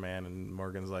Fireman, and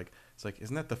Morgan's like, "It's like,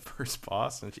 isn't that the first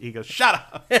boss?" And he goes, "Shut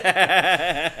up,"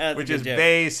 which is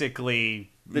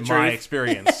basically my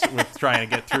experience with trying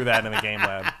to get through that in the game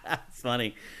lab. It's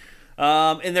funny.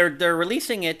 And they're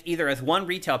releasing it either as one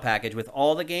retail package with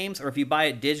all the games, or if you buy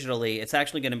it digitally, it's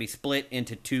actually going to be split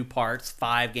into 2 parts,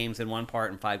 5 games in one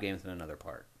part and 5 games in another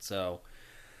part. So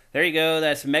there you go.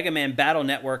 That's Mega Man Battle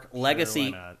Network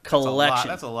Legacy Collection.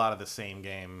 That's a lot of the same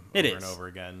game and over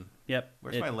again. Yep.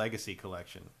 Where's my Legacy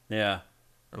Collection? Yeah.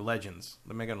 Or Legends.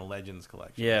 The Mega Man Legends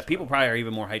Collection. Yeah, people probably are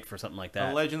even more hyped for something like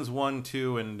that. Legends 1,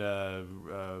 2,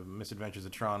 and Misadventures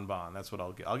of Tron Bonne. That's what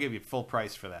I'll give you full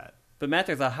price for that. But Matt,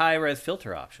 there's a high-res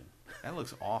filter option. That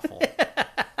looks awful.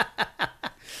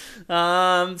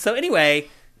 So anyway,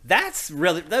 those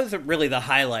are really the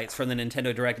highlights from the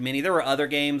Nintendo Direct Mini. There were other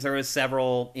games. There was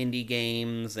several indie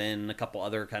games and a couple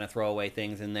other kind of throwaway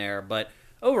things in there. But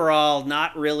overall,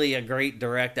 not really a great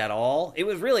Direct at all. It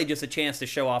was really just a chance to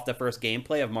show off the first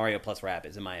gameplay of Mario plus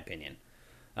Rabbids, in my opinion.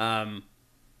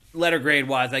 Letter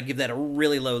grade-wise, I give that a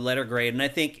really low letter grade. And I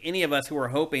think any of us who were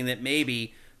hoping that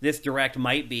maybe this Direct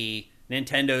might be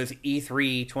Nintendo's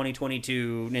E3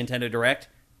 2022 Nintendo Direct,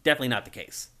 definitely not the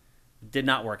case. Did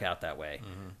not work out that way.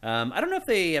 I don't know if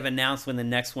they have announced when the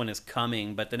next one is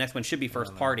coming, but the next one should be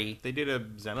first party. They did a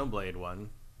Xenoblade one.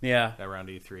 Yeah. Around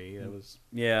E3. That was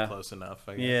close enough,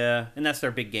 I guess. Yeah, and that's their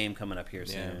big game coming up here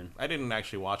soon. I didn't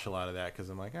actually watch a lot of that because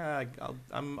I'm like,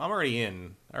 I'm already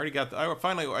in. I already got. I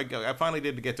finally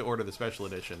did get to order the special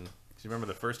edition. Because you remember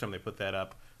the first time they put that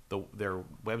up, their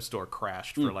web store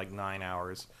crashed for like 9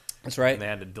 hours. That's right. And they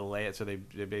had to delay it, so they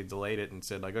delayed it and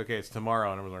said like, okay, it's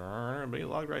tomorrow, and I was like, but you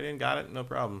logged right in, got it, no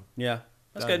problem. Yeah,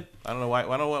 that's good. I don't know why.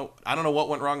 I don't know what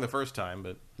went wrong the first time,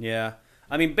 but yeah.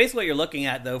 I mean, basically what you're looking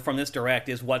at, though, from this Direct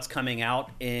is what's coming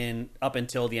out up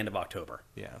until the end of October.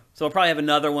 Yeah. So we'll probably have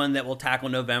another one that will tackle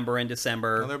November and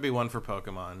December. Well, there'll be one for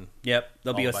Pokemon. Yep.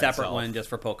 There'll be a separate one just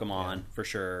for Pokemon, for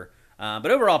sure.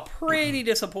 But overall, pretty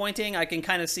disappointing. I can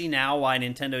kind of see now why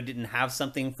Nintendo didn't have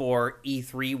something for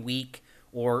E3 week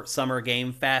or Summer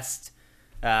Game Fest,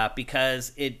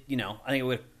 because I think it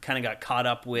would kind of got caught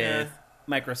up with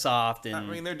Microsoft. And I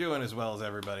mean, they're doing as well as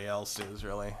everybody else is,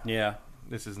 really. Yeah.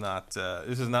 This is not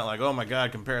like, oh my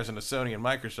god, comparison to Sony and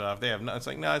Microsoft. They have no. It's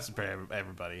like, no, it's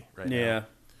everybody right now. Yeah.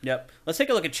 Yep. Let's take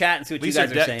a look at chat and see what you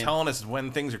guys are saying. Telling us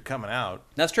when things are coming out.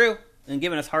 That's true, and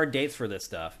giving us hard dates for this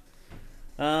stuff.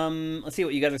 Let's see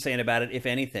what you guys are saying about it, if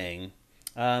anything.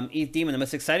 Eth Demon, the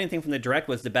most exciting thing from the Direct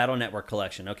was the Battle Network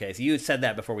collection. Okay, so you said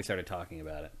that before we started talking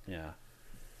about it. Yeah.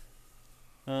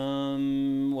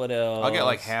 What else? I'll get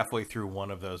like halfway through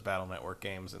one of those Battle Network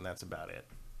games, and that's about it.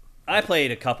 I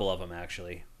played a couple of them,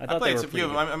 actually. I thought they were pretty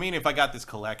good. I mean, if I got this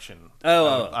collection,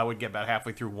 I would get about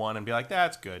halfway through one and be like,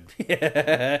 that's good.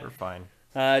 We're fine.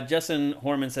 Justin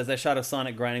Horman says, that shot of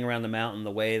Sonic grinding around the mountain,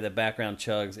 the way the background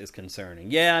chugs is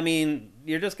concerning. Yeah, I mean,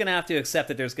 you're just going to have to accept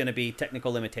that there's going to be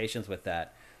technical limitations with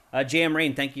that. Jam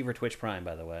Rain, thank you for Twitch Prime,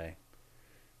 by the way.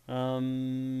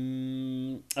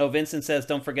 Vincent says,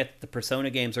 don't forget the Persona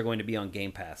games are going to be on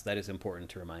Game Pass. That is important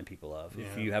to remind people of. Yeah.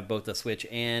 If you have both a Switch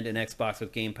and an Xbox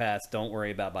with Game Pass, don't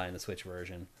worry about buying the Switch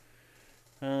version.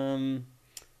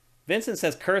 Vincent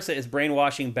says, Cursa is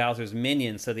brainwashing Bowser's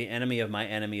minions, so the enemy of my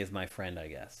enemy is my friend, I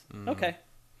guess. Okay.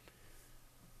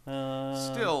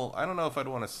 Still, I don't know if I'd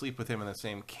want to sleep with him in the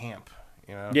same camp.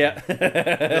 You know? Yeah.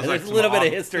 There's like a little bit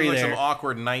of history there. Like some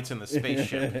awkward nights in the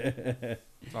spaceship.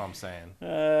 That's all I'm saying.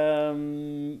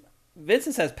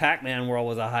 Vincent says Pac-Man World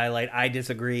was a highlight. I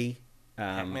disagree.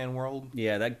 Pac-Man World?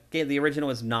 Yeah, that game, the original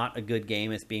was not a good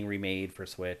game. It's being remade for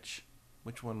Switch.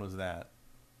 Which one was that?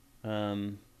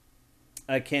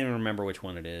 I can't even remember which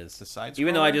one it is. The side scroller?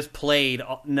 Even though I just played...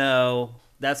 No,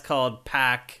 that's called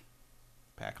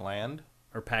Pac-Land?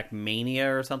 Or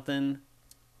Pac-Mania or something.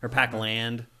 Or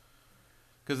Pac-Land.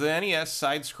 Because the NES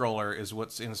side-scroller is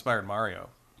what's inspired Mario.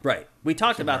 Right. We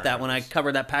talked about that when I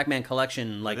covered that Pac-Man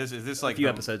collection is this like a few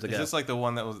episodes ago. Is this like the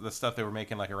one that was the stuff they were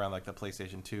making like around like the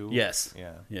PlayStation 2? Yes.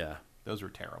 Yeah. Yeah. Those were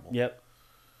terrible. Yep.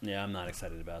 Yeah, I'm not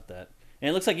excited about that. And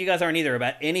it looks like you guys aren't either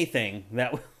about anything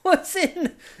that was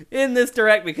in this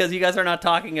Direct because you guys are not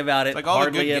talking about it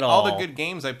hardly at all. All the good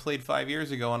games I played 5 years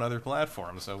ago on other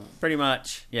platforms. So pretty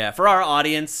much. Yeah. For our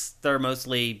audience, they're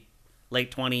mostly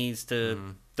late 20s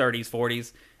to 30s,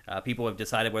 40s. People have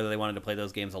decided whether they wanted to play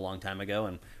those games a long time ago,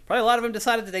 and probably a lot of them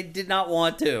decided that they did not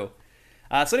want to.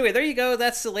 So anyway, there you go.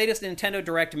 That's the latest Nintendo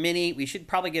Direct Mini. We should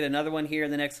probably get another one here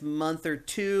in the next month or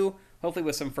two, hopefully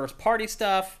with some first-party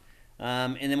stuff.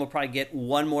 And then we'll probably get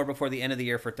one more before the end of the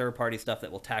year for third-party stuff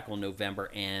that we'll tackle November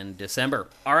and December.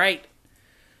 All right.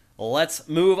 Let's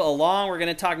move along. We're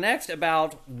going to talk next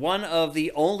about one of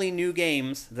the only new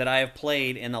games that I have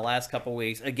played in the last couple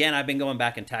weeks. Again, I've been going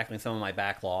back and tackling some of my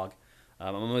backlog.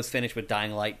 I'm almost finished with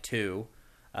Dying Light 2.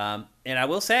 And I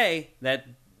will say that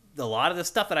a lot of the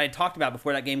stuff that I had talked about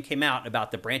before that game came out, about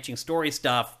the branching story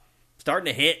stuff,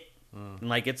 starting to hit. And,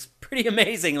 like, it's pretty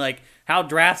amazing, like, how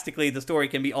drastically the story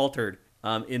can be altered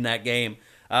in that game.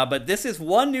 But this is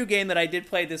one new game that I did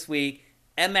play this week.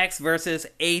 MX versus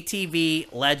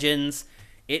ATV Legends.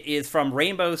 It is from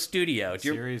Rainbow Studio.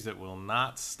 Series that will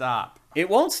not stop. It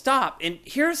won't stop. And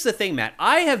here's the thing, Matt.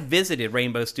 I have visited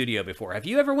Rainbow Studio before. Have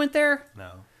you ever went there?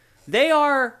 No. They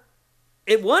are,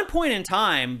 at one point in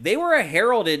time, they were a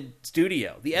heralded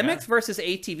studio. The MX versus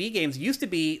ATV games used to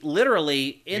be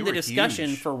literally in the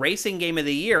discussion for Racing Game of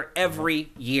the Year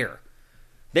every year.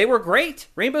 They were great.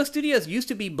 Rainbow Studios used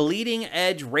to be bleeding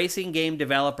edge racing game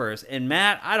developers. And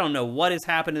Matt, I don't know what has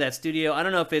happened to that studio. I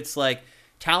don't know if it's like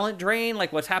talent drain,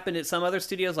 like what's happened at some other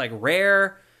studios like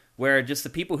Rare, where just the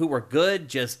people who were good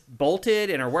just bolted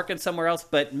and are working somewhere else.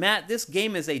 But Matt, this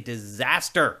game is a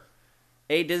disaster.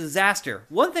 A disaster.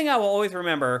 One thing I will always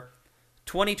remember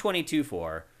 2022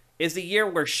 for is the year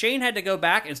where Shane had to go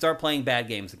back and start playing bad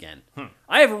games again.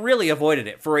 I have really avoided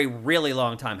it for a really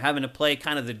long time, having to play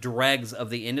kind of the dregs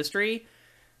of the industry.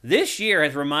 This year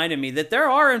has reminded me that there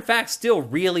are, in fact, still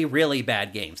really, really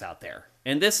bad games out there.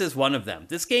 And this is one of them.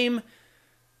 This game,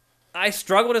 I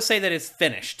struggle to say that it's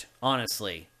finished,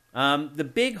 honestly.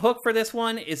 The big hook for this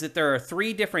one is that there are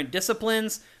 3 different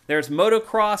disciplines. There's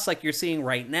motocross, like you're seeing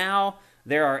right now.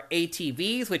 There are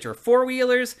ATVs, which are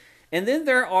 4-wheelers. And then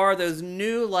there are those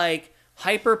new, like,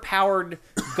 hyper-powered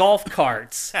golf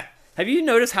carts. Have you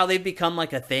noticed how they've become,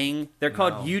 like, a thing? They're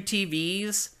called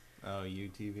UTVs. Oh,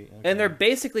 UTV. Okay. And they're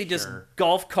basically just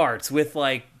golf carts with,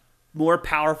 like, more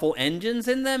powerful engines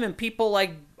in them. And people,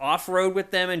 like, off-road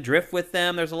with them and drift with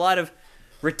them. There's a lot of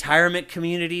retirement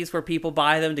communities where people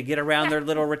buy them to get around their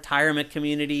little retirement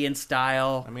community in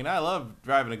style. I mean, I love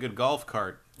driving a good golf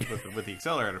cart with the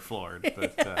accelerator floored,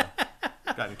 but...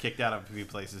 gotten kicked out of a few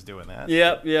places doing that.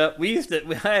 Yep.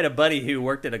 I had a buddy who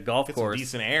worked at a golf course. Some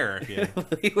decent air. If you...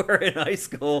 We were in high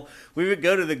school. We would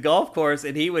go to the golf course,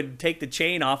 and he would take the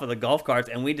chain off of the golf carts,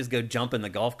 and we'd just go jump in the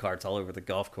golf carts all over the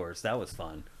golf course. That was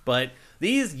fun. But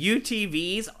these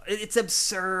UTVs, it's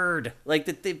absurd. Like,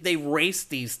 that they race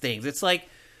these things. It's like,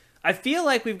 I feel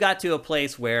like we've got to a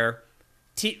place where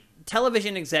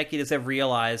television executives have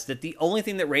realized that the only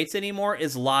thing that rates anymore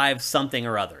is live something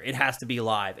or other. It has to be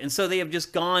live. And so they have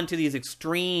just gone to these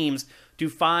extremes to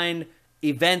find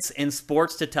events in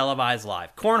sports to televise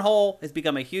live. Cornhole has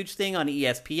become a huge thing on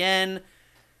ESPN.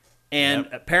 And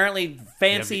apparently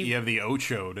fancy... You have the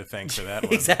Ocho to thank for that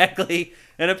one. Exactly.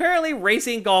 And apparently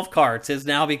racing golf carts has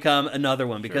now become another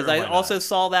one, because I also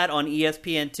saw that on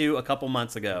ESPN2 a couple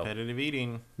months ago. Competitive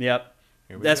eating. Yep.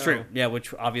 That's true. Yeah,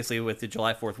 which obviously with the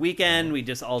July 4th weekend, we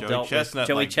just all dealt with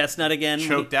Joey Chestnut again.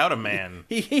 Choked out a man.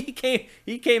 He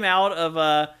came out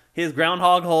of his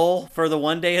groundhog hole for the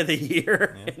one day of the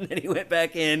year, and then he went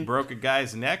back in. Broke a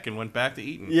guy's neck and went back to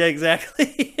eating. Yeah,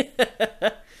 exactly.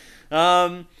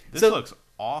 This looks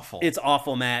awful. It's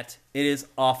awful, Matt. It is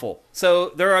awful.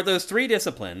 So there are those 3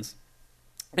 disciplines,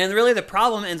 and really the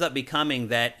problem ends up becoming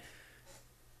that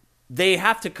they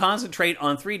have to concentrate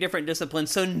on 3 different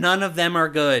disciplines, so none of them are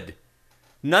good.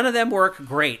 None of them work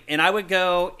great. And I would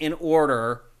go in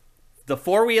order: the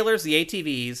 4-wheelers, the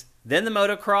ATVs, then the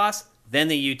motocross, then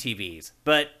the UTVs.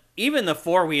 But even the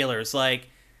 4-wheelers, like,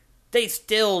 they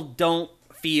still don't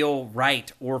feel right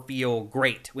or feel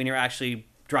great when you're actually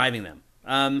driving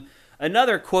them.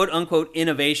 Another quote-unquote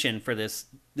innovation for this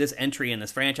entry in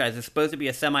this franchise is supposed to be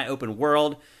a semi-open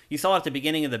world. You saw at the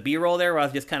beginning of the B-roll there where I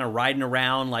was just kind of riding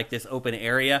around like this open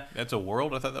area. That's a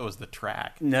world? I thought that was the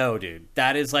track. No, dude.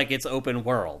 That is like its open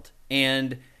world.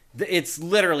 And it's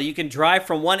literally, you can drive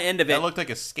from one end of it. That looked like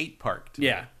a skate park to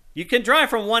me. You can drive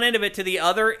from one end of it to the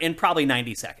other in probably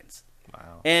 90 seconds.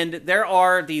 Wow. And there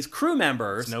are these crew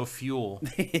members. There's no fuel.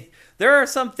 There are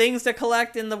some things to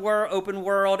collect in the open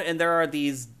world, and there are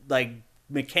these, like,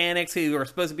 mechanics who are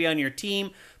supposed to be on your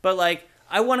team. But, like,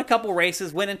 I won a couple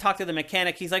races, went and talked to the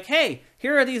mechanic. He's like, hey,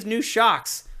 here are these new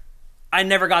shocks. I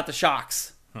never got the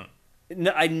shocks.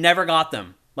 No, I never got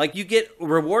them. Like, you get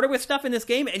rewarded with stuff in this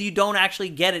game, and you don't actually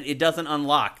get it. It doesn't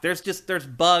unlock. There's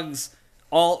bugs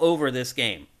all over this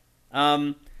game.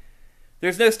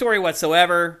 There's no story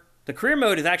whatsoever. The career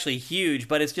mode is actually huge,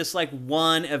 but it's just like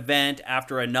one event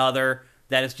after another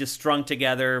that is just strung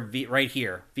together right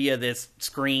here via this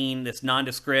screen, this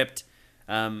nondescript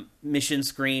mission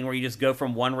screen where you just go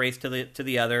from one race to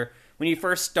the other. When you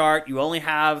first start, you only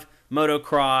have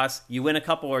motocross. You win a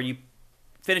couple, or you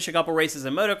finish a couple races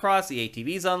in motocross, the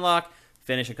ATVs unlock.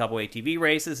 Finish a couple ATV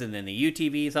races, and then the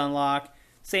UTVs unlock.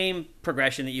 Same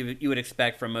progression that you would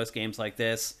expect from most games like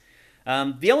this.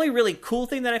 The only really cool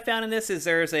thing that I found in this is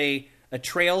there's a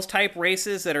trails type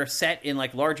races that are set in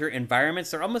like larger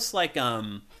environments. They're almost like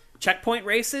checkpoint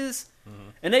races,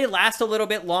 and they last a little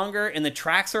bit longer, and the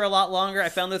tracks are a lot longer. I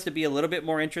found those to be a little bit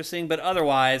more interesting, but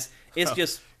otherwise,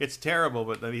 it's terrible.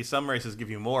 But some races give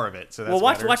you more of it. So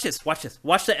that's watch this.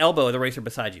 Watch the elbow of the racer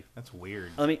beside you. That's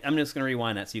weird. I'm just gonna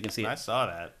rewind that so you can see it. I saw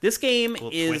that. This game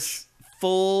is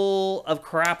full of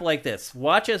crap like this.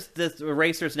 Watch the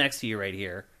racers next to you right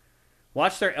here.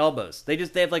 Watch their elbows. They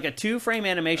have like a 2-frame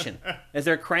animation as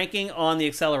they're cranking on the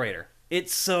accelerator.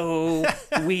 It's so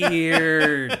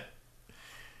weird.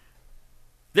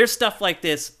 There's stuff like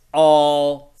this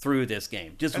all through this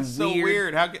game. That's weird. So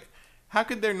weird. How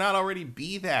could there not already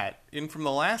be that in from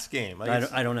the last game?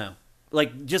 Like, I don't know.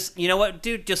 Like, just, you know what,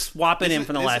 dude? Just swap it in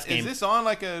from the last game. Is this on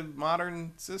like a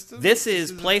modern system? This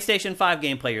is PlayStation 5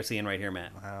 gameplay you're seeing right here,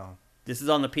 Matt. Wow. This is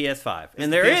on the PS5.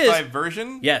 And there is PS5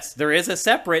 version? Yes, there is a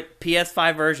separate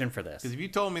PS5 version for this. Because if you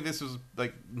told me this was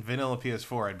like vanilla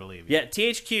PS4, I'd believe you. Yeah,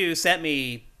 THQ sent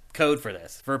me code for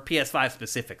this, for PS5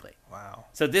 specifically. Wow.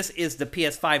 So this is the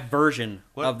PS5 version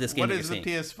of this game. What is the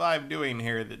PS5 doing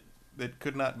here that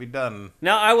could not be done?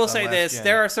 Now, I will say this.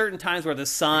 There are certain times where the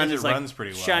sun is like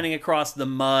shining across the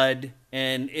mud,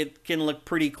 and it can look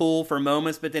pretty cool for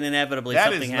moments, but then inevitably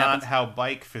something happens. That is not how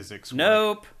bike physics work.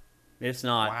 Nope. It's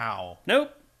not. Wow.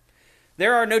 Nope.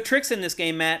 There are no tricks in this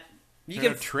game, Matt.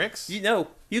 No tricks?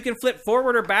 You can flip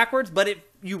forward or backwards, but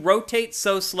you rotate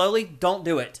so slowly, don't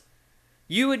do it.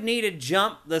 You would need a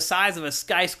jump the size of a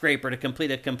skyscraper to complete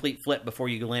a complete flip before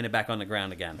you land it back on the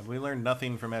ground again. Have we learned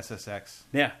nothing from SSX?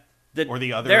 Yeah. Or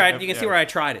the other... you can see where I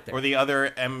tried it there. Or the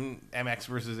other MX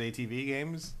versus ATV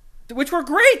games? Which were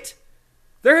great!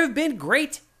 There have been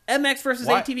great MX versus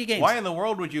ATV games. Why in the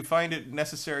world would you find it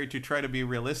necessary to try to be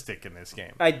realistic in this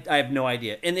game? I have no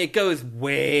idea. And it goes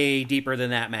way deeper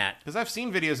than that, Matt. Because I've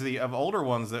seen videos of older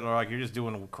ones that are like you're just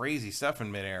doing crazy stuff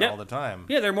in midair all the time.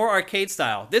 Yeah, they're more arcade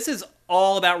style. This is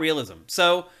all about realism.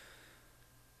 So,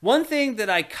 one thing that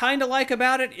I kind of like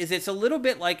about it is it's a little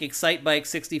bit like Excite Bike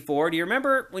 64. Do you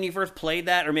remember when you first played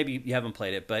that? Or maybe you haven't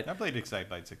played it, but... I played Excite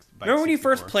Bike 64. Remember when you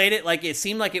first played it, like, it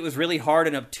seemed like it was really hard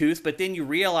and obtuse, but then you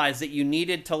realized that you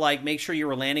needed to, like, make sure you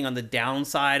were landing on the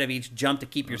downside of each jump to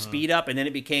keep your speed up, and then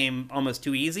it became almost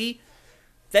too easy?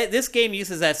 This game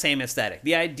uses that same aesthetic.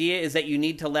 The idea is that you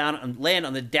need to land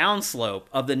on the downslope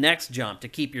of the next jump to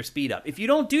keep your speed up. If you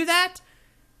don't do that,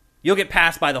 you'll get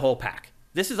passed by the whole pack.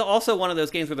 This is also one of those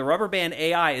games where the rubber band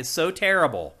AI is so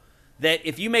terrible that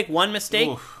if you make one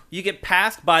mistake, you get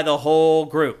passed by the whole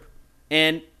group.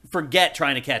 And forget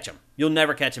trying to catch them. You'll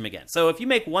never catch them again. So if you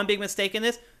make one big mistake in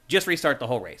this, just restart the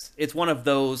whole race. It's one of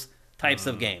those types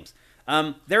of games.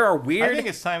 There are weird... I think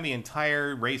it's time the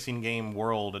entire racing game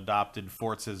world adopted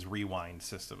Forza's rewind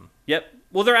system. Yep.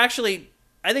 Well,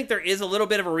 I think there is a little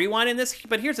bit of a rewind in this,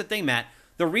 but here's the thing, Matt.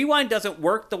 The rewind doesn't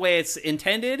work the way it's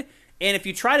intended. And if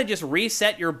you try to just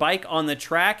reset your bike on the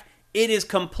track, it is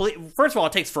complete. First of all,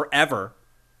 it takes forever.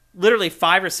 Literally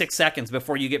 5 or 6 seconds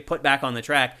before you get put back on the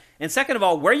track. And second of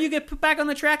all, where you get put back on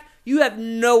the track, you have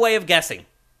no way of guessing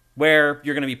where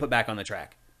you're going to be put back on the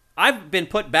track. I've been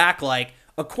put back like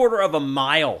a quarter of a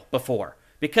mile before.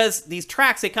 Because these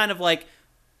tracks, they kind of like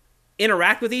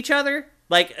interact with each other.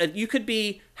 Like you could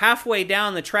be halfway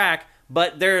down the track,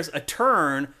 but there's a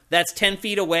turn that's 10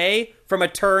 feet away from a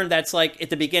turn that's like at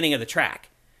the beginning of the track.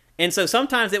 And so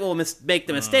sometimes it will make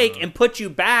the mistake and put you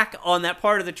back on that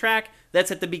part of the track that's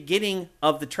at the beginning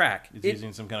of the track. It's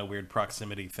using some kind of weird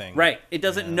proximity thing. Right. It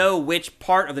doesn't know which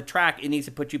part of the track it needs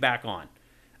to put you back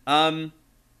on.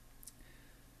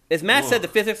 As Matt said, the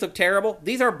physics look terrible.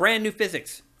 These are brand new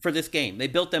physics for this game. They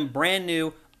built them brand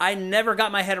new. I never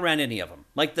got my head around any of them.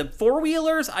 Like the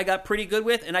four-wheelers I got pretty good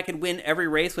with, and I could win every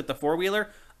race with the four-wheeler.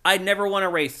 I never won a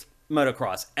race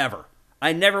motocross, ever.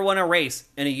 I never won a race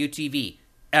in a UTV,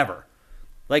 ever.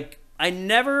 Like, I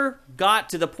never got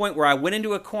to the point where I went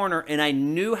into a corner and I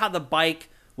knew how the bike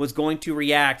was going to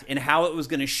react and how it was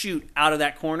going to shoot out of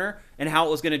that corner and how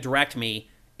it was going to direct me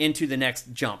into the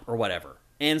next jump or whatever.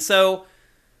 And so,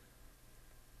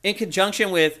 in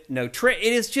conjunction with no trick,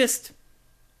 it is just...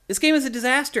 This game is a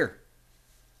disaster.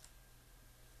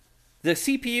 The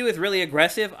CPU is really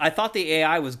aggressive. I thought the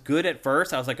AI was good at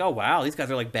first. I was like, oh, wow, these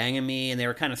guys are like banging me, and they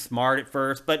were kind of smart at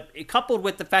first. But coupled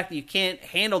with the fact that you can't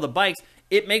handle the bikes,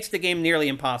 it makes the game nearly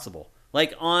impossible.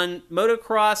 Like on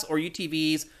motocross or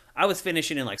UTVs, I was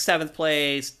finishing in like 7th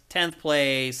place, 10th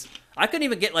place. I couldn't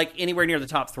even get like anywhere near the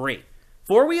top 3.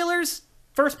 4-wheelers,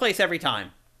 first place every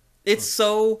time. It's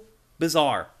so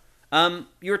bizarre.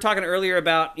 You were talking earlier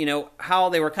about, how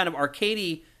they were kind of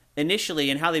arcadey initially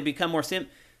and how they become more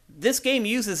This game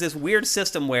uses this weird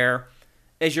system where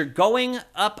as you're going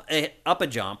up a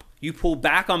jump, you pull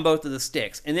back on both of the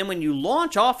sticks. And then when you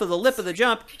launch off of the lip of the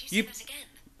jump,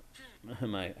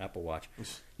 my Apple Watch.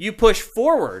 You push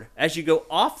forward as you go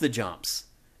off the jumps.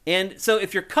 And so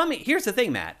if you're coming, here's the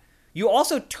thing, Matt. You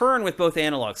also turn with both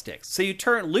analog sticks. So you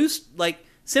turn loose, like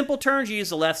simple turns, you use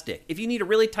the left stick. If you need a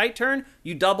really tight turn,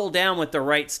 you double down with the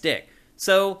right stick.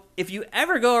 So if you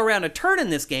ever go around a turn in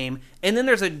this game, and then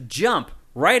there's a jump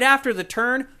right after the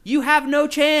turn, you have no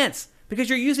chance. Because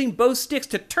you're using both sticks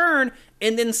to turn,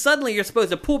 and then suddenly you're supposed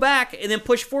to pull back and then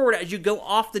push forward as you go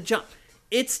off the jump.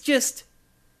 It's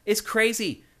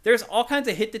crazy. There's all kinds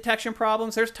of hit detection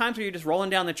problems. There's times where you're just rolling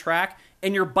down the track,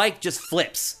 and your bike just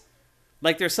flips.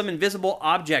 Like there's some invisible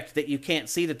object that you can't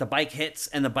see that the bike hits,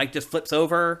 and the bike just flips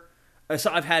over.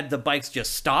 So I've had the bikes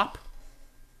just stop.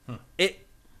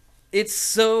 It's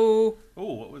so...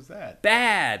 Oh, what was that?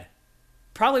 Bad.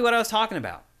 Probably what I was talking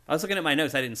about. I was looking at my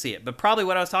notes. I didn't see it, but probably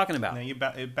what I was talking about. No,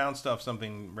 it bounced off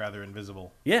something rather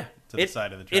invisible. Yeah. To the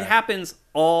side of the track. It happens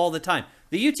all the time.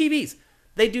 The UTVs,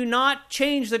 they do not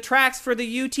change the tracks for the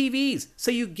UTVs.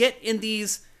 So you get in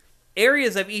these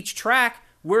areas of each track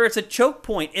where it's a choke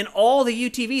point, and all the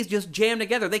UTVs just jam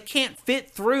together. They can't fit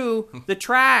through the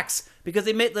tracks because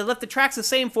they left the tracks the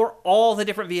same for all the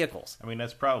different vehicles. I mean,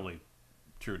 that's probably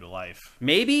true to life.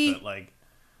 Maybe. But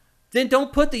then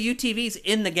don't put the UTVs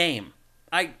in the game.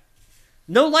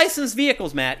 No licensed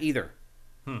vehicles, Matt, either.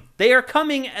 They are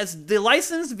coming as... The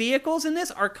licensed vehicles in this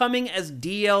are coming as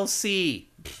DLC.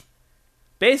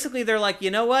 Basically, they're like, you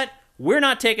know what? We're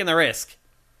not taking the risk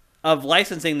of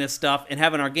licensing this stuff and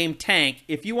having our game tank.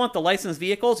 If you want the licensed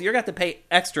vehicles, you're going to have to pay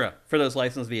extra for those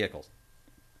licensed vehicles.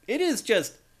 It is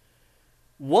just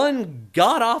one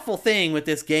god-awful thing with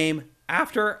this game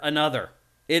after another.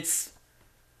 It's...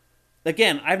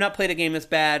 Again, I've not played a game this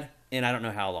bad in I don't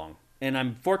know how long. And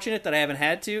I'm fortunate that I haven't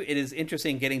had to. It is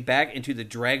interesting getting back into the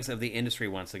dregs of the industry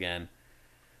once again.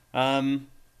 And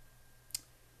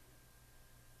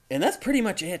that's pretty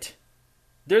much it.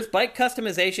 There's bike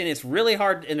customization. It's really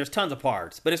hard, and there's tons of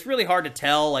parts. But it's really hard to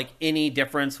tell any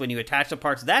difference when you attach the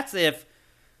parts. That's if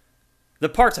the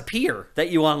parts appear that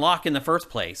you unlock in the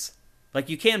first place.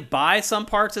 You can buy some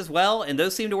parts as well, and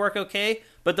those seem to work okay.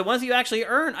 But the ones you actually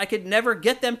earn, I could never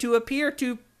get them to appear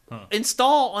to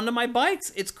install onto my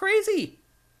bikes. It's crazy.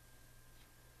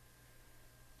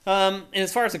 And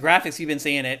as far as the graphics, you've been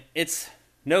seeing it. It's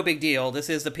no big deal. This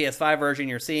is the PS5 version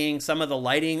you're seeing. Some of the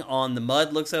lighting on the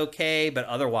mud looks okay, but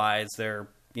otherwise, there's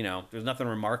nothing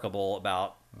remarkable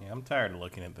about. Yeah, I'm tired of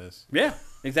looking at this. Yeah,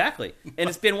 exactly. And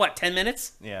it's been, 10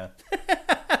 minutes? Yeah.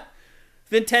 It's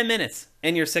been 10 minutes,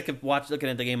 and you're sick of looking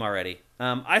at the game already.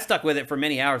 I stuck with it for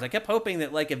many hours. I kept hoping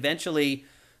that, eventually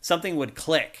something would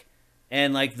click.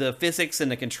 And, the physics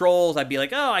and the controls, I'd be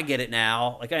like, oh, I get it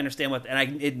now. I understand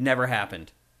it never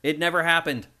happened. It never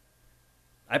happened.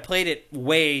 I played it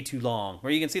way too long.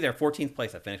 Where you can see there, 14th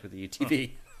place I finished with the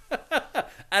UTV.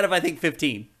 Out of, I think,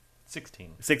 15.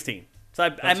 16. So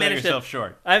I managed yourself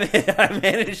short. I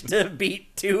managed to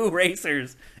beat 2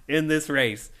 racers in this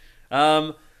race.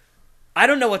 I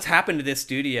don't know what's happened to this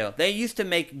studio. They used to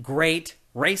make great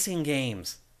racing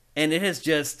games. And it has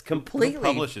just completely...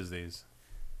 Who publishes these?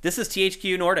 This is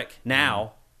THQ Nordic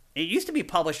now. It used to be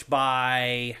published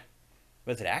by...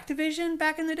 Was it Activision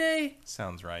back in the day?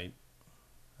 Sounds right.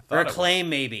 Or Acclaim,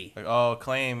 maybe. Oh,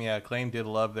 Acclaim. Yeah, Acclaim did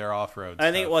love their off-road stuff.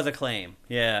 I think it was Acclaim.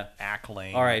 Yeah.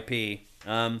 Acclaim. R.I.P.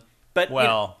 But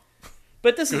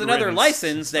this is another riddance,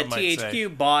 license that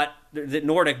THQ bought, that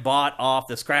Nordic bought off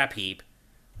the scrap heap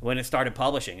when it started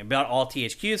publishing. It bought all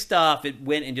THQ stuff. It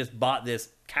went and just bought this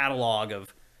catalog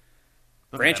of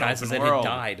franchises that had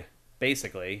died,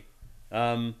 basically.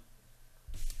 Huge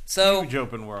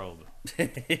open world.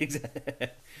 This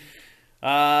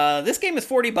game is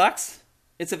 $40.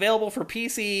 It's available for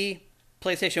PC,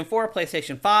 PlayStation 4,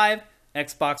 PlayStation 5,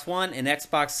 Xbox One, and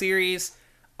Xbox Series.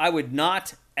 I wouldn't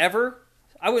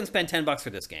spend $10 for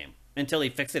this game until he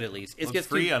fixed it at least. It's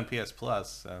free on PS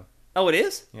Plus. So. Oh, it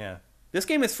is? Yeah. This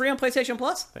game is free on PlayStation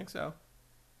Plus? I think so.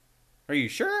 Are you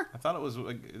sure? I thought it was.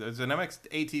 There's an MX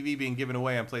ATV being given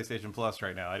away on PlayStation Plus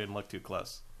right now. I didn't look too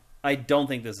close. I don't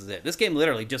think this is it. This game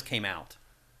literally just came out.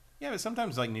 Yeah, but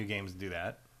sometimes new games do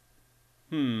that.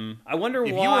 I wonder why...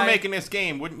 If you were making this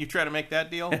game, wouldn't you try to make that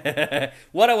deal?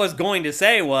 What I was going to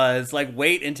say was,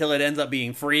 wait until it ends up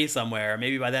being free somewhere.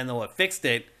 Maybe by then they'll have fixed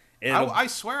it. I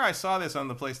swear I saw this on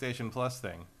the PlayStation Plus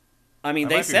thing. I mean,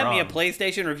 they sent me a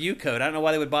PlayStation review code. I don't know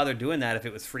why they would bother doing that if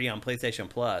it was free on PlayStation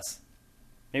Plus.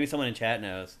 Maybe someone in chat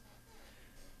knows.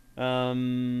 No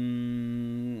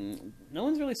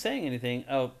one's really saying anything.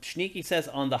 Oh, Sneaky says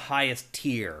on the highest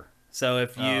tier. So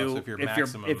if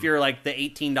you're like the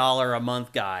 $18 a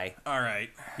month guy, all right,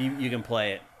 you can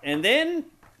play it. And then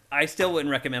I still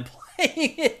wouldn't recommend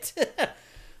playing it.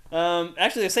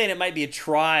 Actually, they're saying it might be a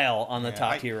trial on the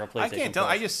top tier of PlayStation. I can't tell.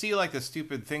 Plus. I just see like the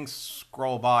stupid things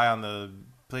scroll by on the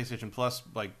PlayStation Plus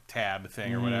like tab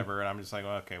thing or whatever, and I'm just like,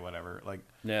 well, okay, whatever. Like,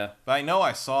 yeah. But I know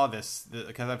I saw this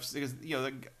because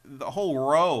the whole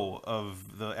row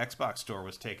of the Xbox store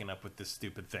was taken up with this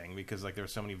stupid thing because like there were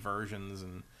so many versions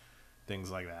and things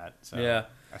like that. So yeah,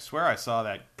 I swear I saw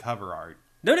that cover art.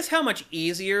 Notice how much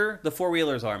easier the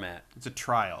four-wheelers are, Matt. It's a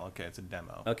trial. Okay, it's a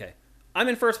demo. Okay. I'm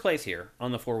in first place here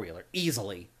on the four-wheeler,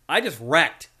 easily. I just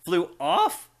wrecked, flew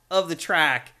off of the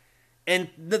track, and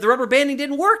the rubber banding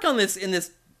didn't work in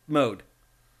this mode.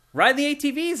 Riding the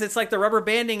ATVs, it's like the rubber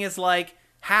banding is like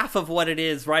half of what it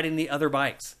is riding the other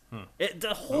bikes.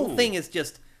 The whole thing is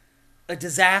just a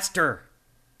disaster.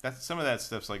 Some of that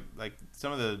stuff's like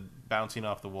some of the bouncing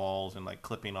off the walls and like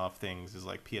clipping off things is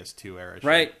like PS2 era shit.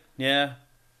 Right, yeah.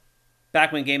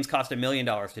 Back when games cost $1 million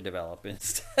to develop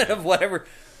instead of whatever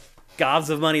gobs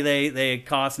of money they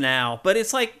cost now. But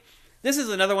it's like, this is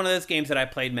another one of those games that I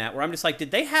played, Matt, where I'm just like,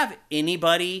 did they have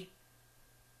anybody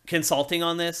consulting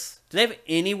on this? Do they have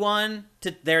anyone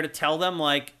there to tell them,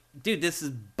 like, dude, this is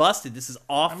busted, this is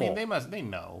awful? I mean, they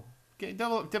know.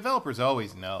 Developers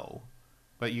always know.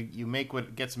 But you make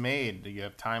what gets made. You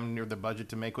have time or the budget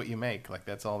to make what you make. Like,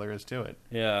 that's all there is to it.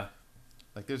 Yeah.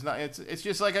 Like, there's not. It's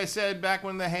just like I said back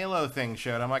when the Halo thing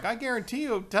showed. I'm like, I guarantee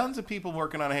you, tons of people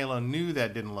working on Halo knew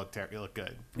that didn't look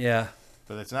good. Yeah.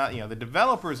 But it's not. The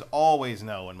developers always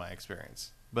know, in my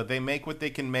experience. But they make what they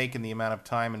can make in the amount of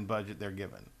time and budget they're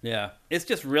given. Yeah. It's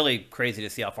just really crazy to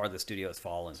see how far the studio has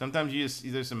fallen. Sometimes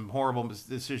there's some horrible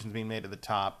decisions being made at the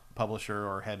top, publisher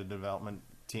or head of development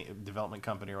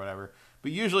company or whatever.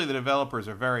 But usually the developers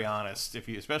are very honest,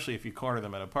 especially if you corner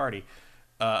them at a party,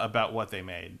 about what they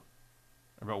made.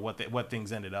 About what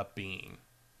things ended up being.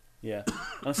 Yeah.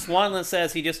 Swanland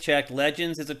says he just checked.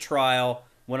 Legends is a trial.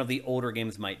 One of the older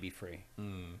games might be free.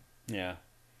 Yeah.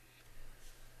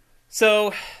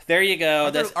 So, there you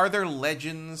go. Are there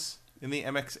legends in the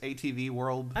MX ATV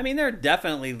world? I mean, there are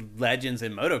definitely legends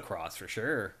in motocross, for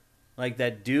sure. Like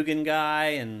that Dugan guy,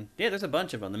 and yeah, there's a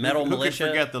bunch of them. The Metal Militia. Who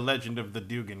could forget the legend of the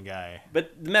Dugan guy?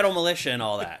 But the Metal Militia and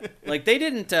all that. Like, they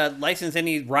didn't license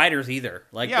any riders either.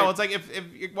 Like, yeah, well, it's like, if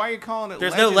why are you calling it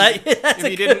there's legend if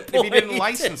you didn't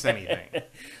license anything?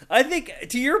 I think,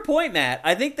 to your point, Matt,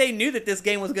 I think they knew that this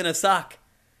game was going to suck.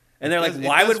 And they're like,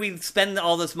 why would we spend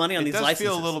all this money on these licenses? It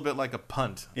does feel a little bit like a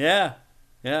punt. Yeah,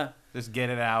 yeah. Just get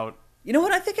it out. You know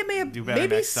what? I think it may have...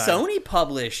 Maybe Sony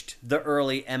published the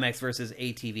early MX versus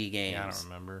ATV games. Yeah, I don't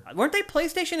remember. Weren't they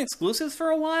PlayStation exclusives for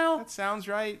a while? That sounds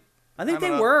right. I think they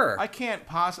were. I can't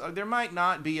possibly... There might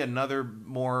not be another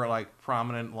more like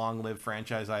prominent, long-lived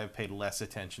franchise I have paid less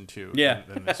attention to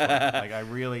than this one. Like,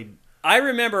 I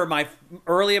remember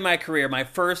early in my career, my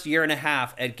first year and a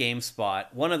half at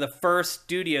GameSpot, one of the first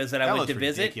studios that I went to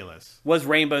visit was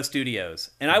Rainbow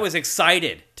Studios. And I was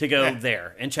excited to go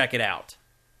there and check it out.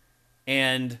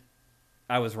 And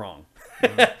I was wrong.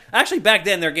 Actually, back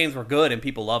then, their games were good and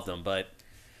people loved them. But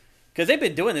because they've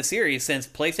been doing the series since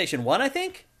PlayStation 1, I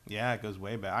think. Yeah, it goes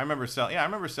way back. I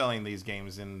remember selling these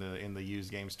games in the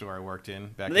used game store I worked in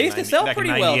back. They used to sell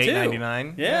pretty well too.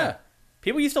 99. Yeah,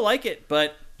 people used to like it,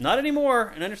 but not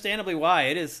anymore, and understandably why.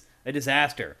 It is a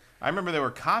disaster. I remember there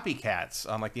were copycats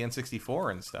on like the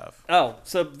N64 and stuff. Oh,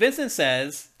 so Vincent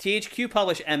says THQ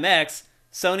published MX,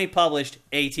 Sony published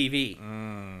ATV.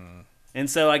 And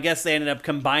so I guess they ended up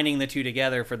combining the two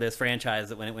together for this franchise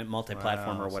that when it went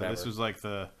multi-platform or whatever. So this was like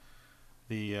the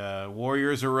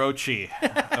Warriors Orochi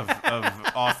of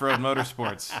off-road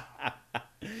motorsports.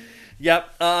 Yep.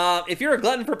 If you're a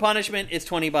glutton for punishment, it's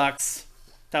 $20.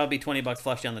 That would be $20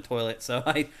 flushed down the toilet. So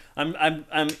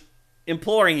I'm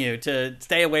imploring you to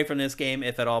stay away from this game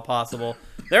if at all possible.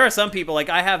 There are some people, like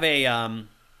I have a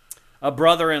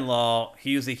brother-in-law.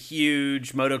 He's a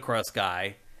huge motocross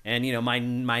guy. And,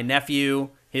 my nephew,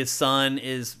 his son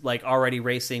is, like, already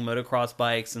racing motocross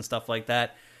bikes and stuff like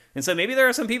that. And so maybe there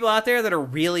are some people out there that are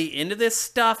really into this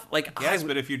stuff. Like, yes,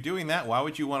 but if you're doing that, why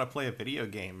would you want to play a video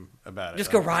game about it?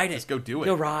 Just go ride it. Just go do it.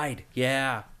 Go ride.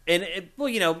 Yeah. And,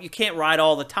 you can't ride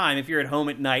all the time. If you're at home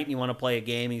at night and you want to play a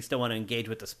game and you still want to engage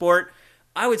with the sport,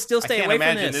 I would still stay away from this. I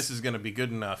can't imagine this is going to be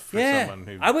good enough for someone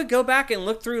who... I would go back and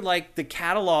look through like the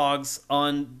catalogs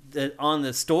on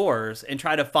the stores and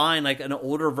try to find like an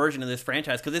older version of this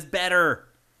franchise because it's better.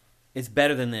 is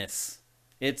better than this.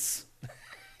 It's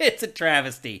it's a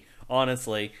travesty,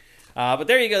 honestly. But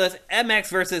there you go. That's MX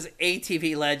versus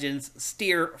ATV Legends.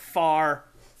 Steer far,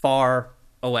 far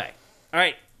away. All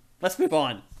right, let's move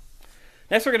on.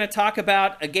 Next, we're going to talk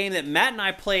about a game that Matt and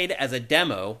I played as a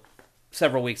demo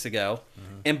several weeks ago,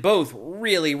 and both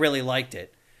really, really liked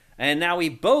it. And now we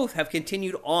both have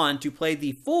continued on to play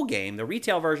the full game, the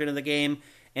retail version of the game,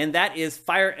 and that is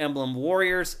Fire Emblem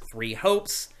Warriors 3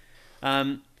 Hopes.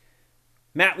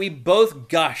 Matt, we both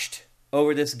gushed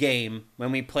over this game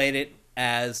when we played it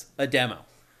as a demo.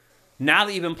 Now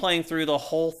that you've been playing through the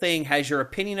whole thing, has your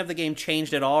opinion of the game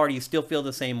changed at all, or do you still feel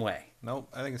the same way? Nope,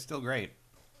 I think it's still great.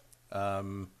 I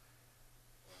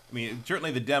mean,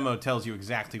 certainly the demo tells you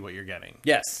exactly what you're getting.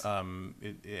 Yes.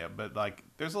 But like,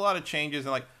 there's a lot of changes,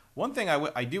 and like one thing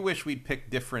I do wish we'd pick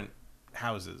different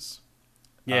houses.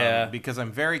 Yeah. Because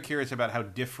I'm very curious about how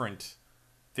different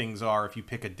things are if you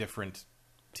pick a different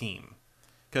team.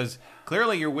 Because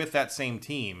clearly you're with that same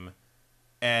team,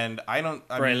 and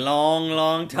for a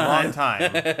long time. Long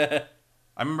time.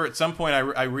 I remember at some point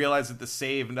I realized that the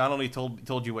save not only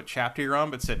told you what chapter you're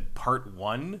on, but said part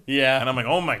 1. Yeah. And I'm like,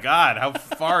 oh my god, how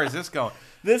far is this going?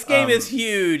 This game is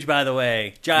huge, by the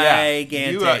way.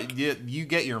 Gigantic. You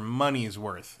get your money's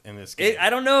worth in this game. I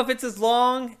don't know if it's as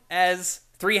long as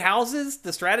Three Houses,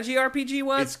 the strategy RPG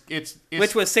was, it's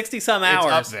which was 60-some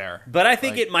hours. It's up there. But I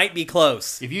think it might be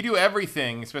close. If you do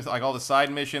everything, especially like all the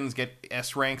side missions, get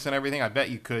S ranks and everything, I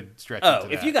bet you could stretch into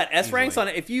that. If you got S ranks on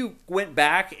it, if you went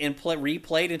back and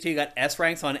replayed until you got S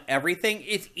ranks on everything,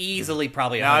 it's easily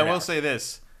probably 100 Now, I will say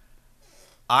this.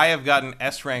 I have gotten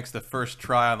S ranks the first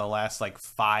try on the last like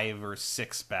 5 or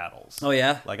 6 battles. Oh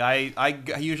yeah, like I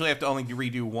usually have to only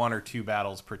redo 1 or 2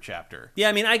 battles per chapter. Yeah,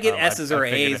 I mean I get S's or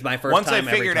A's my first time. Once I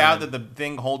figured out that the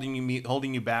thing holding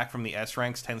you back from the S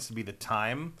ranks tends to be the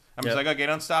time, I'm just like, okay,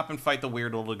 don't stop and fight the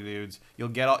weird little dudes. You'll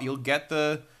get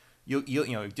the.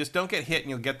 Just don't get hit and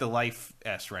you'll get the life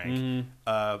S rank.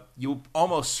 You'll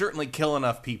almost certainly kill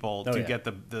enough people to get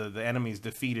the enemy's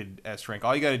defeated S rank.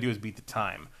 All you got to do is beat the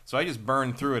time. So I just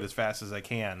burn through it as fast as I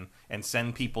can and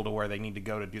send people to where they need to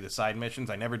go to do the side missions.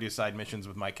 I never do side missions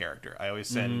with my character. I always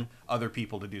send other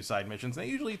people to do side missions. And they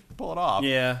usually pull it off.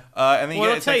 Yeah. And then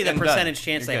it'll tell you the percentage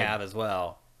chance they have as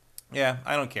well. Yeah,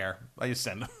 I don't care. I just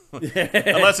send them.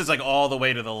 Unless it's like all the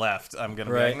way to the left. I'm going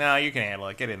to be like, no, you can handle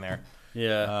it. Get in there.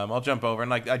 Yeah, I'll jump over,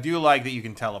 and like I do like that you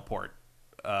can teleport.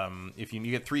 If you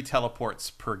get 3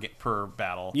 teleports per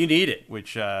battle, you need it.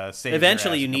 Which saves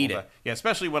eventually you need it. Yeah,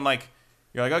 especially when like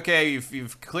you're like, okay,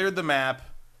 you've cleared the map.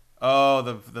 Oh,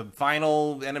 the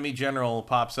final enemy general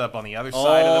pops up on the other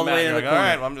side of the map. You're like, all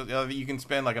right, well, I'm just, you can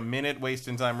spend like a minute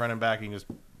wasting time running back, and you can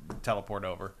just teleport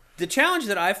over. The challenge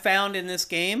that I've found in this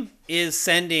game is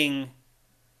sending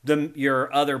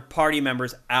your other party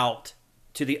members out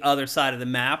to the other side of the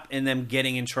map and them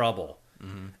getting in trouble.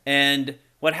 And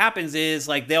what happens is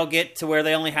like they'll get to where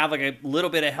they only have like a little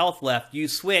bit of health left. You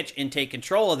switch and take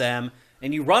control of them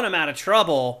and you run them out of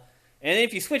trouble. And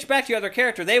if you switch back to your other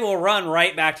character, they will run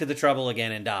right back to the trouble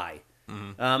again and die.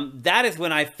 That is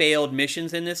when I failed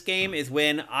missions in this game, is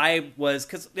when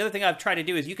because the other thing I've tried to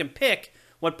do is you can pick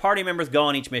what party members go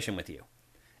on each mission with you.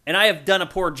 And I have done a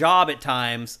poor job at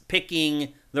times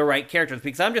picking the right characters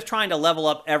because I'm just trying to level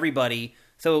up everybody.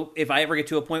 So if I ever get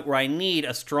to a point where I need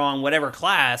a strong whatever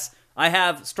class, I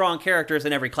have strong characters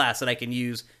in every class that I can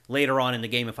use later on in the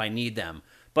game if I need them.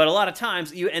 But a lot of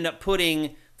times you end up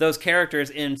putting those characters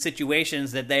in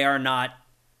situations that they are not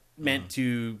meant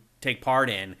to take part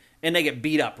in, and they get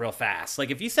beat up real fast.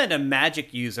 Like if you send a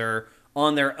magic user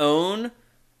on their own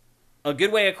a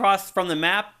good way across from the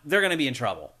map, they're going to be in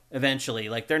trouble eventually.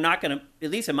 Like they're not going to,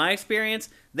 at least in my experience,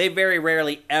 they very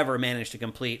rarely ever manage to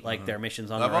complete like their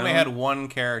missions on their own. I've only had one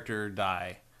character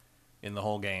die in the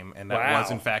whole game, and that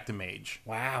was in fact a mage.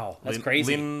 Wow, that's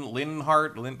crazy.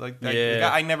 Linhart, the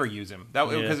guy, I never use him.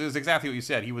 Because it was exactly what you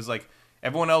said. He was like,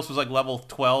 everyone else was like level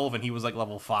 12, and he was like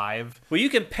level 5. Well, you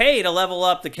can pay to level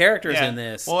up the characters in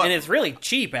this, and it's really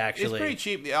cheap, actually. It's pretty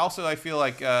cheap. Also, I feel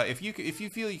like if you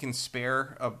feel you can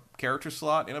spare a character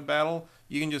slot in a battle,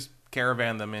 you can just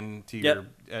caravan them into your,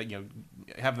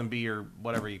 have them be your,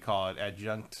 whatever you call it,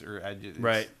 adjunct, or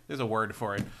right. There's a word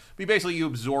for it. But basically, you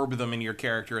absorb them into your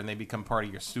character, and they become part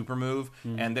of your super move,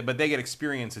 but they get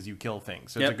experience as you kill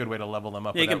things, so it's a good way to level them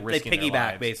up without risking their lives. They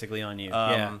piggyback, basically, on you.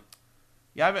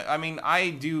 Yeah, I mean,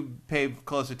 I do pay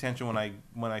close attention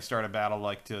when I start a battle,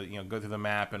 like to go through the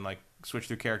map and like switch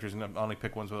through characters and only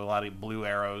pick ones with a lot of blue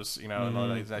arrows. And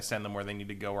I send them where they need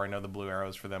to go, where I know the blue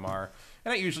arrows for them are,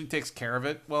 and it usually takes care of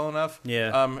it well enough.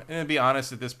 Yeah. And to be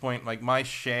honest, at this point, like my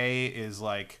Shay is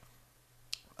like,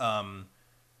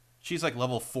 she's like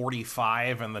level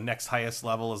 45 and the next highest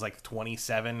level is like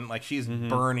 27. Like she's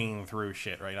burning through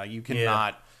shit right now. You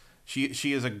cannot.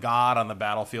 She is a god on the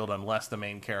battlefield unless the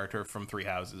main character from Three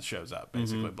Houses shows up,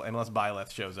 basically, unless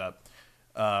Byleth shows up,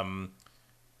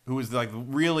 who is like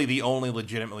really the only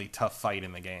legitimately tough fight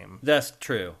in the game. That's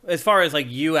true. As far as like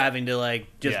you having to like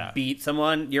just beat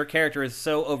someone, your character is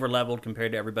so over leveled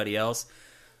compared to everybody else.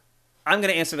 I'm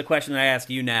going to answer the question that I ask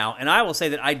you now, and I will say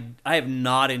that I have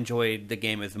not enjoyed the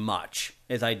game as much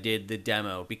as I did the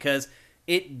demo, because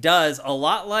it does, a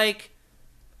lot like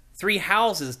Three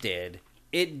Houses did,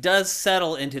 it does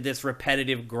settle into this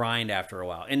repetitive grind after a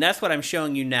while. And that's what I'm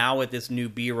showing you now with this new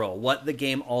B-roll, what the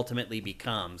game ultimately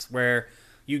becomes, where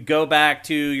you go back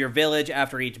to your village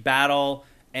after each battle,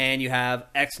 and you have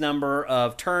X number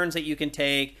of turns that you can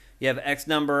take, you have X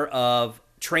number of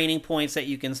training points that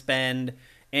you can spend,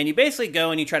 and you basically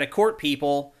go and you try to court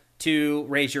people to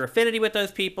raise your affinity with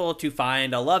those people, to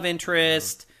find a love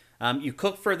interest. You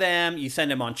cook for them, you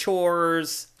send them on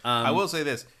chores. I will say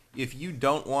this. If you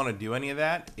don't want to do any of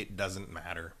that, it doesn't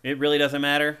matter. It really doesn't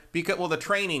matter? Because the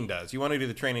training does. You want to do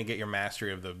the training and get your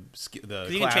mastery of the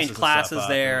classes. You can change classes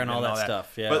there and all that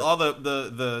stuff. Yeah. But all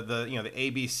the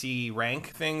ABC rank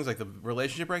things, like the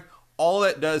relationship rank, all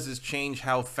that does is change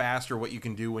how fast or what you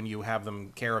can do when you have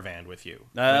them caravanned with you.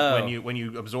 Oh. When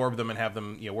you absorb them and have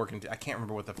them working. I can't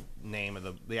remember what the name of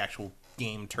the actual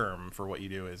game term for what you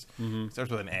do is. It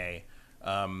starts with an A.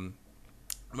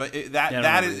 But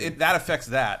that affects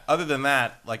that. Other than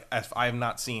that, like I have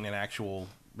not seen an actual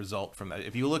result from that.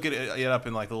 If you look at it up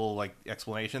in like the little like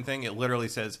explanation thing, it literally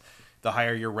says the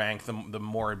higher your rank, the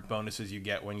more bonuses you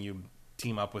get when you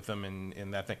team up with them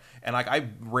in that thing. And like I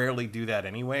rarely do that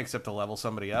anyway, except to level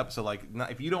somebody up. So like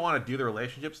if you don't want to do the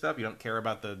relationship stuff, you don't care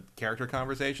about the character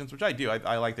conversations, which I do.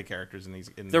 I like the characters in these.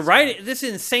 The writing. This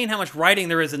is insane how much writing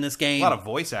there is in this game. A lot of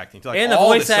voice acting. Like, and the all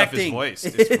voice this acting. Stuff is voiced.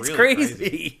 It's really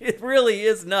crazy. It really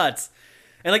is nuts.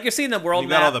 And like you're seeing the world you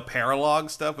map. got all the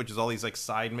paralog stuff, which is all these like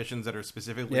side missions that are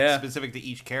specific to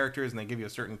each characters, and they give you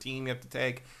a certain team you have to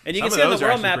take. And you can see on the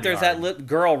world map there's that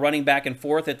girl running back and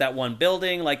forth at that one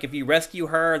building. Like if you rescue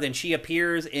her, then she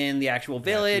appears in the actual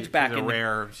village.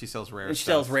 She sells rare. She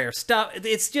sells rare stuff.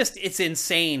 It's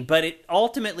insane. But it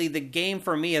ultimately the game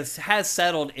for me has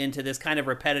settled into this kind of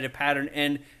repetitive pattern.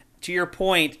 And to your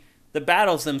point, the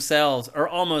battles themselves are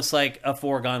almost like a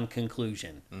foregone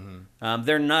conclusion.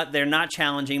 They're not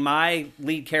challenging. My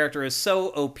lead character is so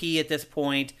OP at this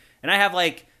point, and I have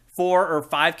like 4 or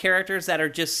 5 characters that are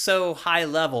just so high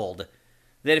leveled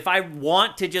that if I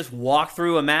want to just walk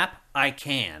through a map, I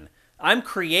can. I'm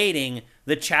creating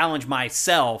the challenge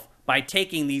myself by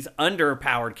taking these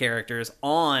underpowered characters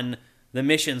on the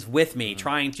missions with me,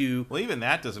 trying to... Well, even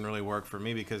that doesn't really work for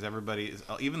me because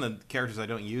even the characters I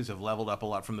don't use have leveled up a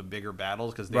lot from the bigger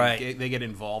battles because they get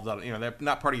involved. They're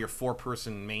not part of your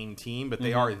 4-person main team, but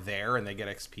they are there and they get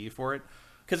XP for it.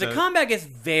 Because the combat gets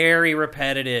very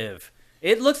repetitive.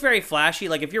 It looks very flashy.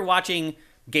 Like if you're watching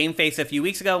GameFace a few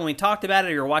weeks ago when we talked about it,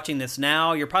 or you're watching this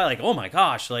now, you're probably like, oh my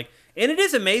gosh. And it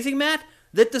is amazing, Matt,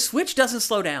 that the Switch doesn't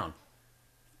slow down.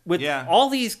 With all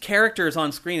these characters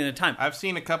on screen at a time. I've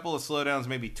seen a couple of slowdowns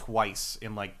maybe twice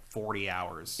in like 40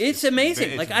 hours. It's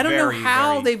amazing. I don't know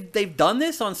how they've done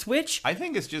this on Switch. I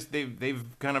think it's just they've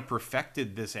kind of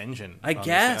perfected this engine. I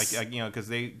guess. Because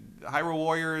Hyrule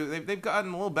Warriors, they've gotten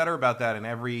a little better about that in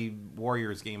every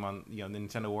Warriors game on the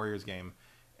Nintendo Warriors game.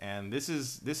 And this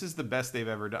is the best they've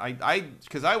ever done.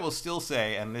 Because I will still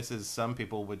say, and some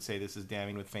people would say this is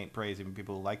damning with faint praise, even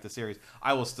people who like the series.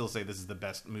 I will still say this is the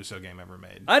best Muso game ever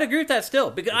made. I'd agree with that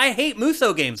still, because I hate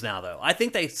Muso games now, though. I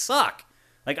think they suck.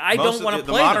 I don't want to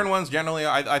play the modern them. ones generally.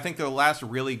 I think the last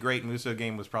really great Muso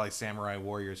game was probably Samurai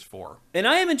Warriors 4. And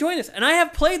I am enjoying this, and I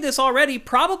have played this already,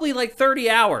 probably like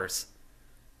 30 hours,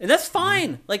 and that's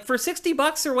fine. For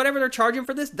 $60 or whatever they're charging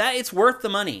for this, it's worth the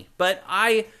money. But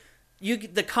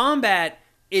the combat,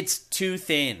 it's too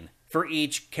thin for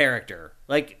each character.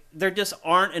 There just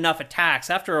aren't enough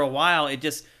attacks. After a while,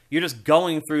 you're just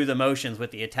going through the motions with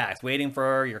the attacks, waiting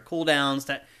for your cooldowns,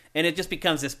 and it just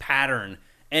becomes this pattern.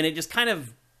 And it just kind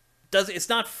of it's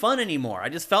not fun anymore. I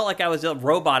just felt like I was a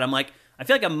robot. I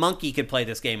feel like a monkey could play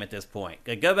this game at this point.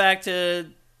 Go back to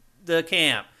the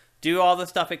camp, do all the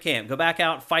stuff at camp, go back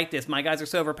out, fight this. My guys are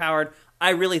so overpowered. I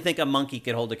really think a monkey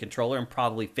could hold a controller and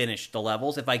probably finish the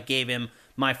levels if I gave him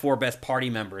my 4 best party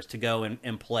members to go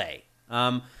and play.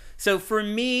 So for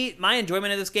me, my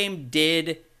enjoyment of this game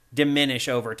did diminish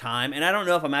over time, and I don't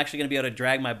know if I'm actually going to be able to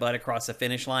drag my butt across the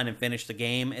finish line and finish the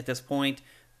game at this point.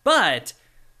 But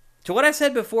to what I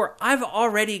said before, I've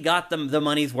already got the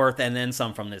money's worth and then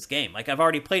some from this game. I've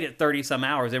already played it 30-some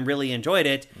hours and really enjoyed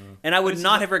it, and I would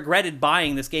not have regretted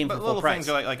buying this game for full little price. Things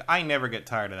are like I never get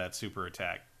tired of that super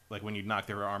attack. Like when you knock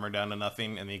their armor down to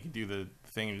nothing, and then you can do the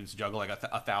thing and just juggle like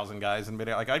 1,000 guys in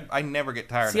midair. Like I never get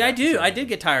tired. See, of that. I did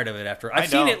get tired of it after. I've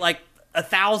seen it like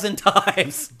 1,000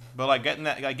 times. But like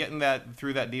getting that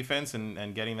through that defense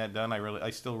and getting that done, I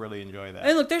still really enjoy that.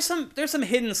 And look, there's some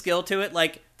hidden skill to it.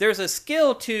 Like there's a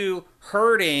skill to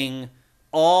hurting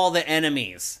all the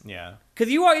enemies. Yeah.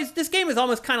 Because this game is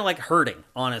almost kind of like hurting,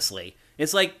 honestly.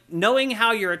 It's like knowing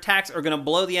how your attacks are going to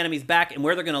blow the enemies back and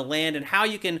where they're going to land and how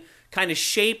you can kind of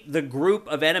shape the group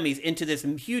of enemies into this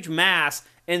huge mass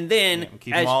and then...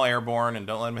 keep them all airborne and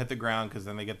don't let them hit the ground because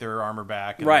then they get their armor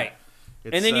back. And right.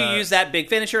 And then you use that big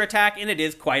finisher attack and it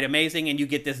is quite amazing and you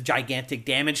get this gigantic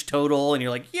damage total and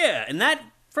you're like, yeah. And that,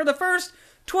 for the first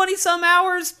 20-some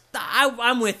hours,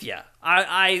 I'm with you.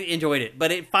 I enjoyed it.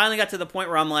 But it finally got to the point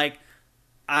where I'm like,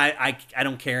 I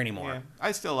don't care anymore. Yeah,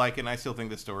 I still like it, and I still think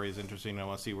the story is interesting, and I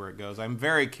want to see where it goes. I'm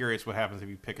very curious what happens if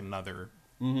you pick another,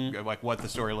 like what the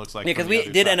story looks like. Yeah, because we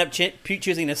did end up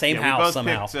choosing the same house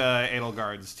somehow. We both picked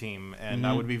Edelgard's team, and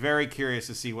I would be very curious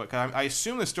to see what... I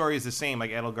assume the story is the same,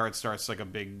 like Edelgard starts like a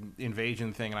big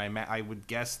invasion thing, and I would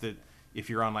guess that if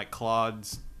you're on like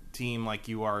Claude's team, like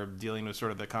you are dealing with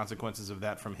sort of the consequences of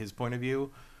that from his point of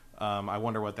view. I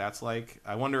wonder what that's like.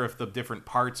 I wonder if the different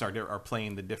parts are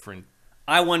playing the different...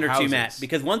 I wonder too, Matt,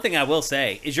 because one thing I will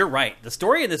say is you're right. The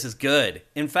story in this is good.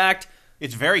 In fact...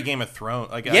 It's very Game of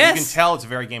Thrones. Like, yes, you can tell it's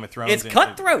very Game of Thrones. It's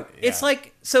cutthroat. It's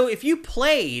like... So if you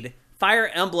played Fire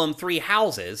Emblem Three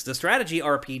Houses, the strategy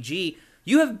RPG,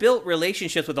 you have built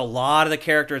relationships with a lot of the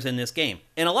characters in this game.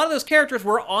 And a lot of those characters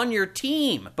were on your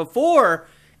team before.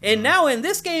 And now in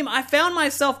this game, I found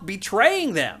myself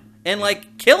betraying them. And,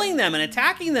 like, killing them and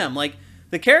attacking them. Like,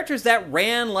 the characters that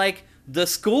ran, like, the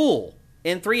school...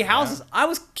 in Three Houses,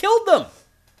 I killed them.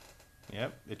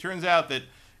 Yep. It turns out that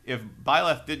if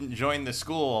Byleth didn't join the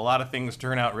school, a lot of things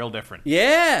turn out real different.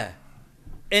 Yeah.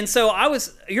 And so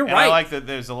you're right. I like that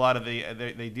there's a lot of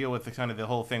they deal with the kind of the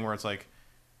whole thing where it's like,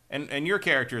 and your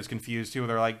character is confused too.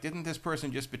 They're like, didn't this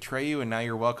person just betray you and now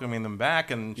you're welcoming them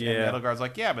back? And Edelgard's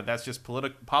like, yeah, but that's just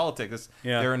politics.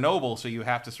 They're noble, so you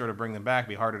have to sort of bring them back. It'd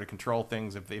be harder to control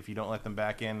things if you don't let them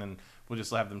back in, and we'll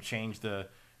just have them change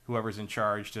whoever's in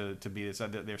charge to be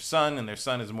their son, and their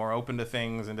son is more open to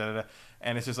things, and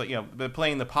and it's just like, they're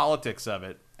playing the politics of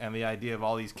it, and the idea of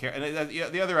all these and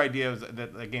the other idea is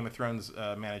that Game of Thrones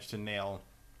managed to nail,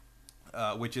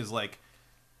 which is like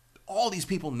all these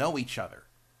people know each other.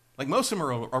 Like most of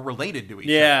them are related to each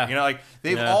other. Like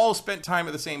they've all spent time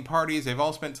at the same parties, they've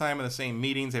all spent time at the same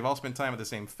meetings, they've all spent time at the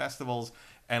same festivals,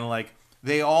 and like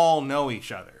they all know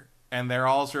each other. And they're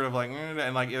all sort of like,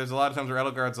 and like there's a lot of times where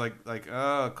Edelgard's like,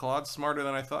 oh, Claude's smarter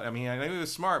than I thought. I mean, I knew he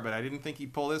was smart, but I didn't think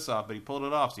he'd pull this off, but he pulled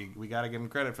it off, so we got to give him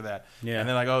credit for that. Yeah. And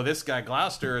then like, oh, this guy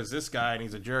Gloucester is this guy, and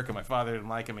he's a jerk, and my father didn't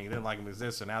like him, and he didn't like him as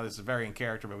this, so now this is very in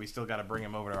character, but we still got to bring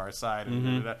him over to our side.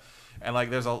 And like,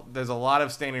 there's a lot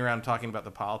of standing around talking about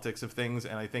the politics of things,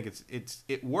 and I think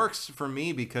it works for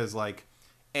me because like,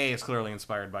 it's clearly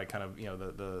inspired by kind of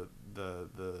the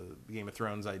Game of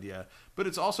Thrones idea, but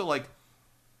it's also like.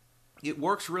 It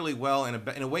works really well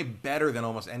in a way better than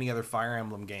almost any other Fire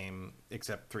Emblem game,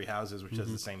 except Three Houses, which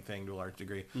does the same thing to a large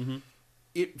degree.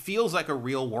 It feels like a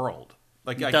real world.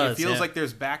 Like it feels like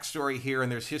there's backstory here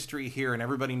and there's history here, and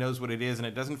everybody knows what it is, and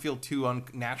it doesn't feel too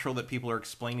unnatural that people are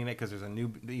explaining it because there's a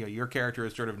new, your character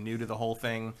is sort of new to the whole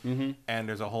thing, and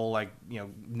there's a whole like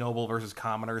noble versus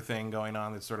commoner thing going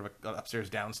on. That's sort of an upstairs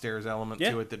downstairs element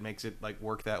to it that makes it like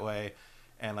work that way.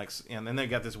 And like, and then they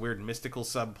got this weird mystical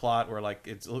subplot where like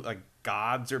it's like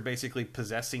gods are basically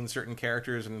possessing certain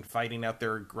characters and fighting out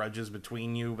their grudges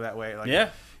between you that way.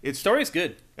 Like, story's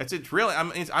good. It's really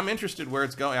I'm interested where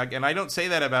it's going, and I don't say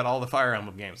that about all the Fire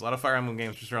Emblem games. A lot of Fire Emblem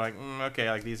games just are like, okay,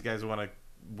 like these guys want to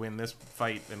win this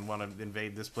fight and want to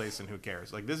invade this place, and who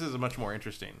cares? Like this is much more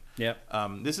interesting.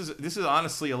 This is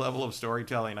honestly a level of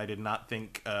storytelling I did not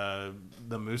think the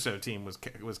Muso team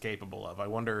was capable of.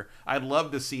 I'd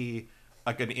love to see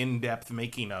like an in-depth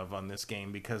making of on this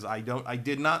game, because I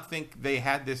did not think they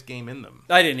had this game in them.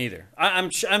 I didn't either. I'm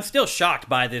still shocked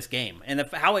by this game and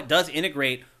how it does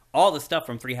integrate all the stuff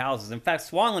from Three Houses. In fact,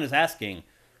 Swanland is asking,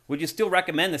 would you still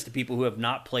recommend this to people who have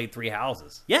not played Three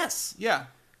Houses? Yes. Yeah.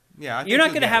 You're not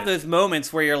going to have those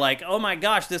moments where you're like, oh my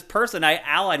gosh, this person I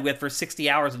allied with for 60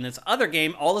 hours in this other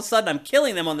game, all of a sudden I'm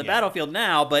killing them on the battlefield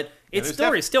now, but its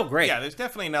story is still great. Yeah, there's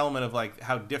definitely an element of like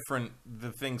how different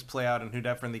the things play out and who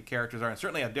different the characters are, and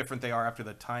certainly how different they are after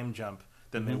the time jump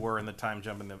than they were in the time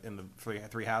jump in the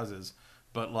Three Houses.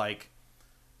 But like,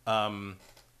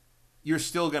 you're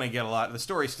still going to get a lot. The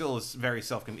story still is very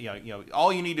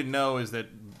all you need to know is that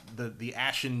the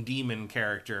Ashen Demon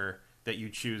character that you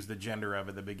choose the gender of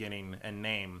at the beginning and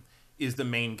name is the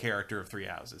main character of Three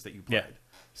Houses that you played. Yeah.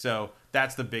 So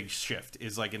that's the big shift.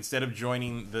 Is like instead of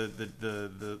joining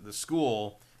the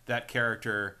school, that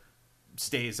character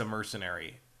stays a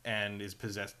mercenary and is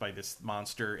possessed by this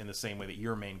monster in the same way that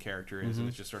your main character is, and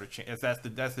it's just sort of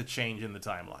that's the change in the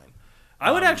timeline.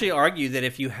 I would actually argue that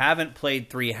if you haven't played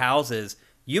Three Houses,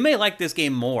 you may like this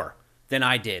game more than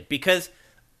I did, because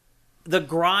the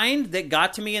grind that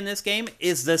got to me in this game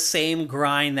is the same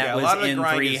grind that was in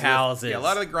Three Houses. A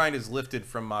lot of the grind is lifted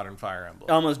from Modern Fire Emblem.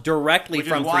 Almost directly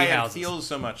from Three Houses. It feels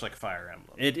so much like Fire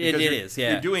Emblem. It is,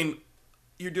 yeah.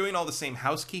 You're doing all the same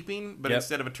housekeeping, but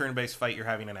instead of a turn-based fight, you're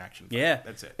having an action fight. Yeah.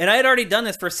 That's it. And I had already done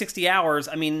this for 60 hours.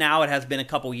 I mean, now it has been a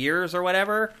couple years or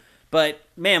whatever. But,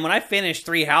 man, when I finished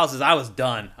Three Houses, I was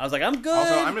done. I was like, I'm good.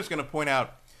 Also, I'm just going to point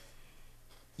out,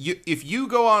 if you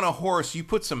go on a horse, you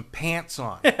put some pants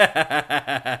on.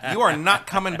 You are not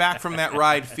coming back from that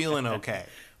ride feeling okay.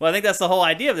 Well, I think that's the whole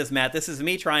idea of this, Matt. This is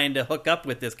me trying to hook up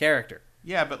with this character.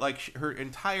 Yeah, but like her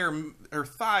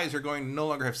thighs are going to no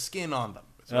longer have skin on them.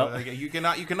 So like, you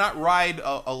cannot ride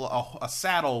a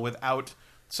saddle without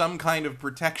some kind of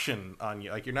protection on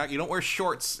you. Like you don't wear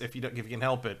shorts if you can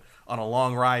help it on a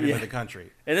long ride into the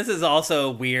country. And this is also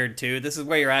weird too. This is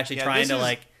where you're actually trying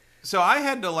to So I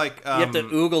had to you have to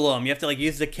oogle them. You have to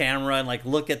use the camera and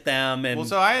look at them. And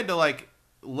so I had to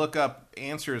look up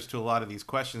answers to a lot of these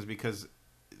questions, because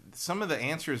some of the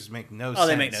answers make no sense. Oh,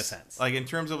 they make no sense. In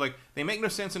terms of they make no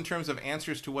sense in terms of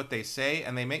answers to what they say,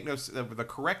 and they make the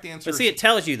correct answer. But see, it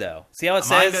tells you though. See how it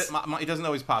says? It doesn't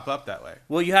always pop up that way.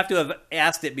 Well, you have to have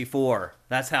asked it before.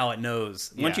 That's how it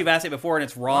knows. Once you've asked it before and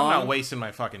it's wrong, I'm not wasting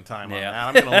my fucking time on that.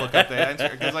 I'm going to look up the answer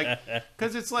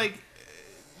because it's a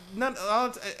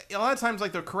lot of times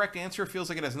the correct answer feels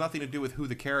like it has nothing to do with who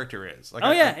the character is.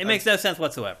 It makes no sense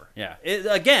whatsoever. Yeah,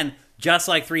 again, just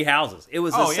like Three Houses, it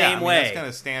was the same way. That's kind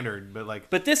of standard,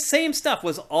 but this same stuff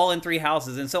was all in Three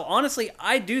Houses, and so honestly,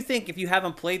 I do think if you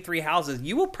haven't played Three Houses,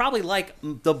 you will probably like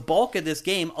the bulk of this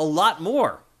game a lot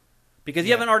more, because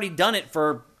you haven't already done it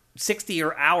for 60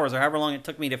 hours or however long it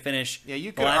took me to finish. Yeah,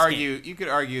 you could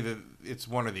argue that it's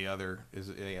one or the other. If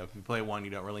you play one,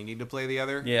 you don't really need to play the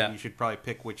other. Yeah, you should probably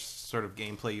pick which sort of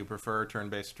gameplay you prefer: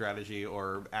 turn-based strategy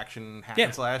or action hack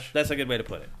and slash. That's a good way to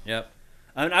put it. Yep.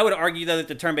 I would argue though that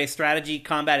the turn-based strategy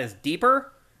combat is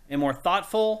deeper and more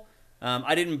thoughtful.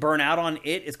 I didn't burn out on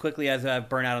it as quickly as I've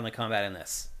burned out on the combat in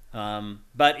this.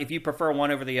 But if you prefer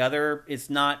one over the other, it's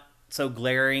not so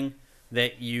glaring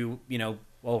that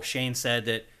Shane said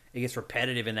that it gets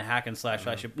repetitive in the hack and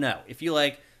slash. No, if you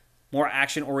like more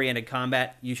action-oriented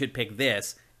combat, you should pick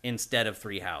this instead of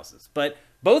Three Houses. But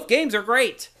both games are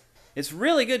great. It's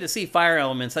really good to see Fire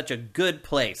Emblem in such a good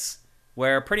place,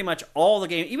 where pretty much all the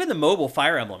game, even the mobile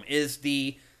Fire Emblem, is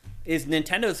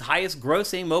Nintendo's highest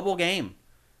grossing mobile game.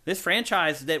 This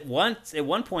franchise that once at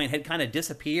one point had kind of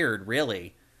disappeared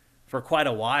really for quite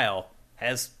a while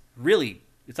has really,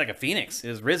 it's like a phoenix. It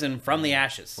has risen from the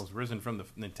ashes. Well, it's risen from the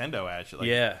Nintendo ashes.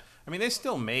 Yeah. I mean, they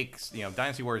still make,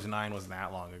 Dynasty Warriors 9 wasn't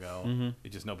that long ago. Mm-hmm.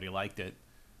 It just, nobody liked it.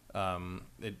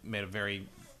 It made a very,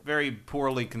 very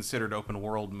poorly considered open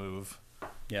world move.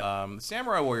 Yeah. The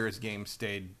Samurai Warriors game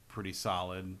stayed pretty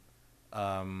solid.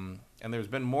 And there's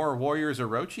been more Warriors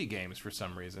Orochi games for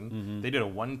some reason. Mm-hmm. They did a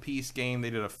One Piece game. They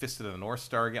did a Fist of the North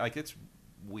Star game. It's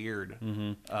weird.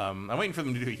 Mm-hmm. I'm waiting for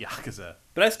them to do Yakuza.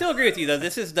 But I still agree with you, though.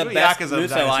 This is the best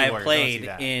Musou I have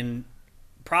played in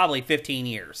probably 15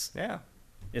 years. Yeah.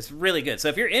 It's really good. So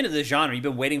if you're into this genre, you've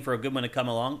been waiting for a good one to come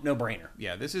along, no brainer.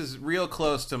 Yeah, this is real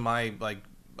close to my,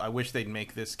 I wish they'd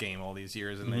make this game all these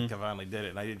years, and they finally did it.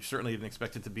 And I certainly didn't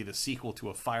expect it to be the sequel to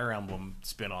a Fire Emblem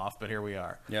spin-off, but here we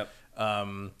are. Yep.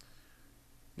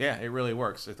 Yeah, it really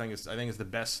works. I think it's the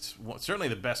best, certainly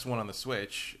the best one on the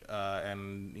Switch.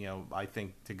 And I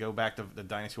think to go back to the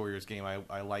Dynasty Warriors game,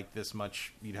 I like this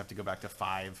much. You'd have to go back to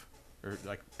 5 or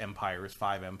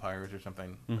 5 Empires or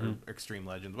something, or Extreme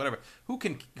Legends, whatever. Who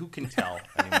can tell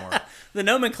anymore? The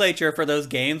nomenclature for those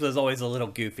games was always a little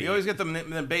goofy. You always get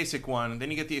the basic one,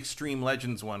 then you get the Extreme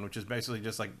Legends one, which is basically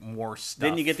just more stuff.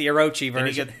 Then you get the Orochi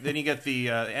version. Then you get the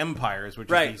Empires,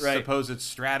 which is the supposed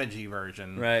strategy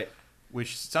version. Right.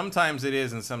 Which sometimes it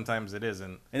is and sometimes it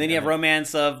isn't. And then you have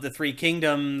Romance of the Three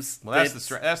Kingdoms. Well, that's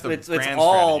the grand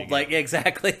all strategy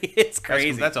exactly. It's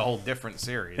crazy. That's a whole different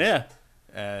series. Yeah.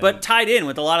 But tied in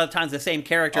with a lot of times the same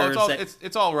characters.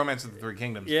 It's all Romance of the Three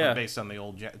Kingdoms, based on the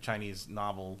old Chinese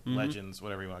novel legends,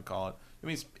 whatever you want to call it. I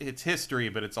mean, it's history,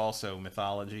 but it's also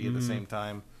mythology at the same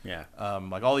time. Yeah.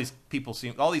 All these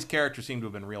characters seem to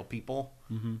have been real people,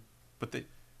 but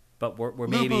but we're Lu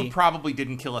Bu maybe probably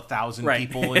didn't kill 1,000 Right.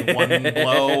 people in one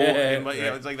blow. And,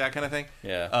 it's like that kind of thing.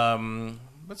 Yeah.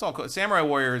 It's all cool. Samurai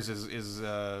Warriors is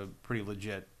pretty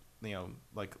legit.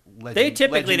 Like They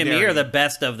typically to me legendary. are the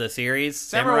best of the series.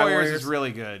 Samurai Warriors is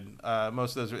really good.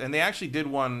 Most of those, and they actually did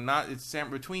one.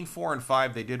 Between 4 and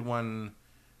 5, they did one.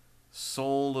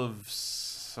 Soul of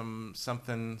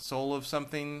something,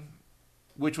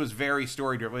 which was very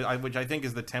story driven, which I think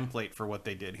is the template for what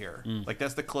they did here. Like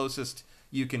that's the closest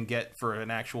you can get for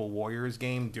an actual Warriors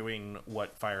game doing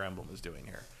what Fire Emblem is doing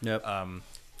here. Yep.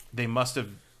 They must have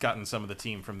gotten some of the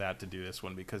team from that to do this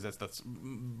one because that's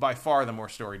by far the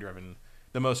most story driven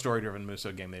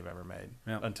Musou game they've ever made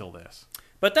until this.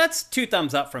 But that's 2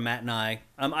 thumbs up from Matt and I.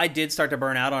 I did start to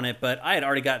burn out on it, but I had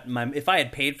already got if I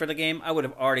had paid for the game, I would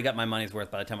have already got my money's worth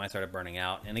by the time I started burning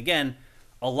out. And again,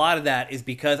 a lot of that is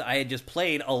because I had just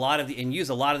played and used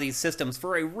a lot of these systems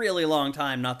for a really long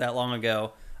time, not that long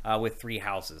ago, with 3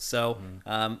 houses. So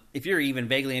if you're even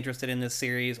vaguely interested in this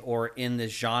series or in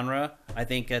this genre, I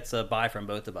think it's a buy from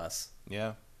both of us.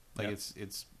 Yeah.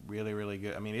 It's really, really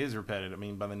good. I mean, it is repetitive. I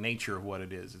mean, by the nature of what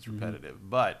it is, it's repetitive.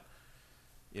 But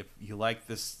if you like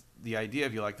the idea,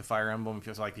 if you like the Fire Emblem, if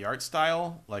you like the art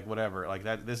style, like whatever, like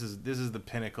that, this is the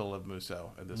pinnacle of Musou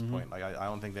at this point. Like I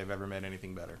don't think they've ever made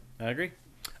anything better. I agree.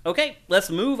 Okay, let's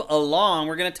move along.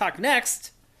 We're going to talk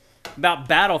next about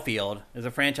Battlefield as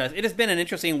a franchise. It has been an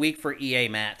interesting week for EA,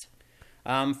 Matt.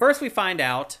 First, we find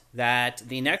out that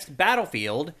the next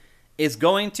Battlefield is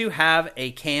going to have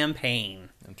a campaign.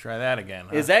 And try that again.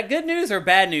 Huh? Is that good news or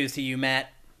bad news to you,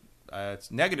 Matt?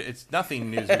 It's negative. It's nothing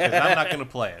news because I'm not going to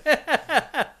play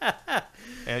it.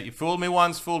 You fooled me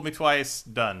once, fooled me twice.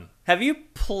 Done. Have you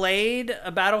played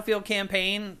a Battlefield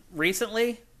campaign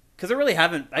recently? Because there really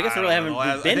haven't. I guess there really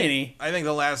haven't been any. I think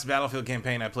the last Battlefield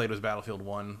campaign I played was Battlefield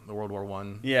 1, the World War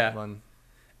 1. Yeah. One.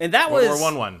 And that World was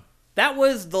War 1. That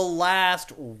was the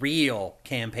last real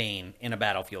campaign in a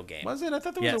Battlefield game. Was it? I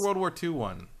thought there was a World War 2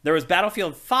 one. There was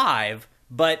Battlefield 5,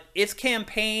 but its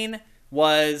campaign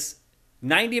was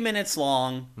 90 minutes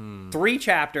long, 3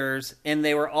 chapters, and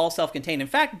they were all self-contained. In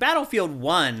fact, Battlefield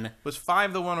 1... Was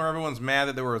 5 the one where everyone's mad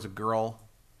that there was a girl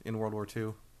in World War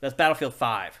 2? That's Battlefield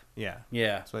 5. Yeah.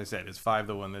 Yeah. That's what I said. Is 5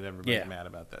 the one that everybody's mad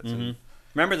about that? So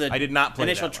remember the I did not play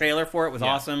initial trailer for it was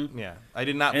awesome? Yeah. I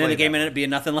did not play it. And then the game ended up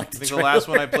being nothing like the trailer. I think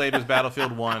the last one I played was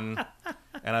Battlefield 1,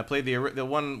 and I played the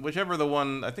one, whichever the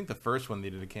one, I think the first one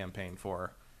they did a campaign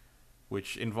for,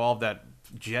 which involved that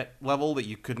jet level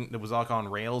that was all on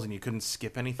rails and you couldn't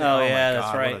skip anything. Oh my yeah, God,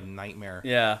 that's right. What a nightmare.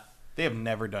 Yeah. They have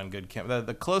never done good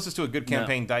the closest to a good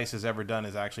campaign DICE has ever done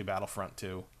is actually Battlefront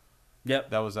 2.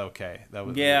 Yep. That was okay. That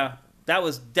was that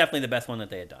was definitely the best one that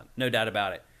they had done. No doubt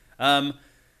about it.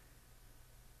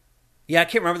 Yeah, I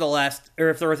can't remember the last, or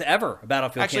if there was ever a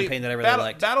Battlefield campaign that I really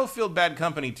liked. Battlefield Bad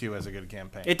Company 2 has a good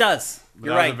campaign. It does.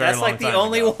 You're right. That's like the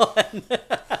only one.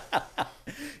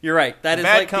 You're right. That is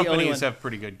like the only one. Bad companies have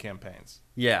pretty good campaigns.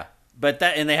 Yeah. But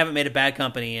they haven't made a Bad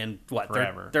Company in, what,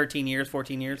 forever. 13 years,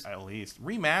 14 years? At least.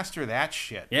 Remaster that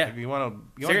shit. Yeah. If you want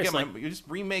to you just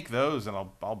remake those and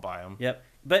I'll buy them. Yep.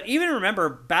 But even remember,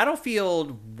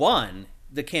 Battlefield 1,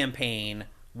 the campaign,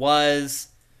 was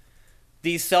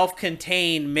these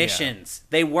self-contained missions.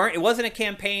 Yeah. It wasn't a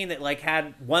campaign that like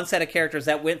had one set of characters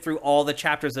that went through all the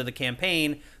chapters of the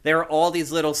campaign. There were all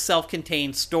these little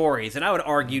self-contained stories, and I would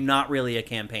argue not really a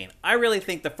campaign. I really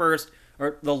think the first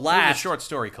or the last, it was a short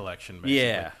story collection, basically.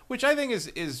 Yeah, which I think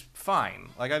is fine.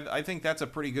 Like I think that's a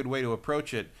pretty good way to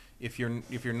approach it if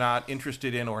you're not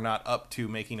interested in or not up to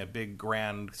making a big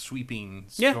grand sweeping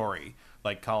story.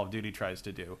 Like Call of Duty tries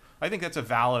to do. I think that's a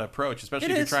valid approach,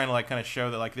 especially if you're trying to like kind of show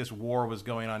that like this war was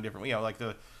going on differently. You know, like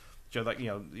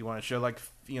you want to show like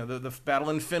the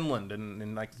battle in Finland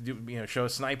and like show a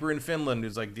sniper in Finland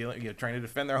who's like trying to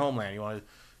defend their homeland. You want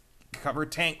to cover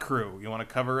tank crew. You want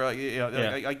to cover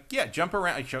jump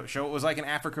around. Show it was like in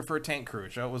Africa for a tank crew.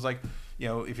 Show it was like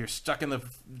if you're stuck in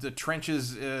the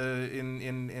trenches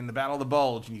in the Battle of the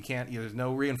Bulge and you can't there's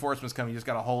no reinforcements coming. You just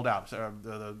got to hold out. So,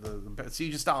 the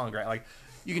siege of Stalingrad. Like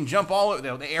you can jump all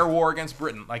over the air war against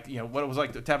Britain. Like what it was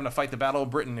like having to fight the Battle of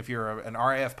Britain if you're an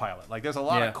RAF pilot. Like there's a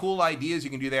lot of cool ideas you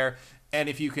can do there, and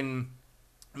if you can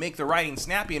make the writing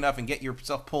snappy enough and get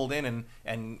yourself pulled in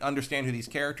and understand who these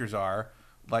characters are.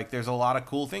 Like, there's a lot of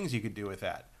cool things you could do with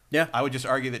that. Yeah. I would just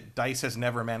argue that DICE has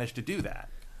never managed to do that.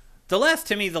 The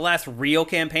last real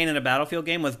campaign in a Battlefield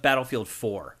game was Battlefield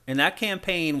 4. And that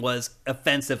campaign was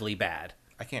offensively bad.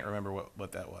 I can't remember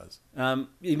what that was.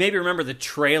 You maybe remember the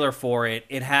trailer for it.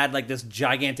 It had, like, this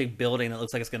gigantic building that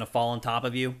looks like it's going to fall on top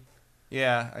of you.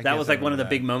 Yeah. That was, like, one of the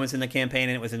big moments in the campaign,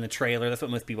 and it was in the trailer. That's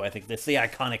what most people, I think, that's the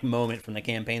iconic moment from the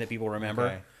campaign that people remember.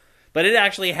 Okay. But it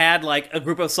actually had like a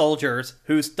group of soldiers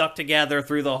who stuck together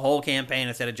through the whole campaign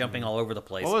instead of jumping all over the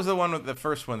place. What was the one with the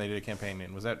first one they did a campaign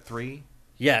in? Was that 3?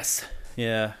 Yes.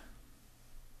 Yeah.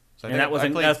 So and that was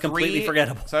completely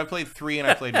forgettable. So I played 3 and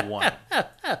I played 1.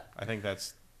 I think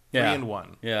that's 3 and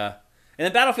 1. Yeah. And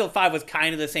then Battlefield 5 was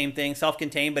kind of the same thing,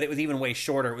 self-contained, but it was even way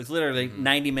shorter. It was literally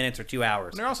 90 minutes or 2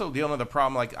 hours. And they're also dealing with the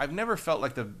problem, like, I've never felt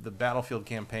like the Battlefield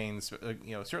campaigns,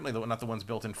 certainly not the ones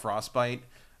built in Frostbite,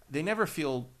 they never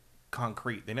feel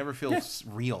concrete. They never feel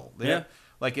real.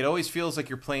 Like, it always feels like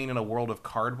you're playing in a world of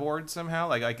cardboard somehow.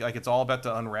 Like it's all about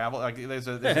to unravel. Like, there's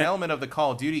an element of the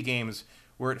Call of Duty games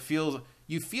where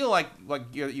you feel like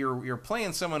you're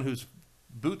playing someone whose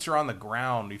boots are on the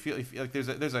ground. You feel like there's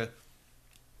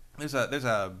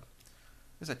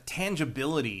a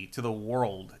tangibility to the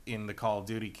world in the Call of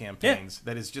Duty campaigns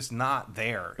that is just not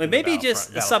there. But maybe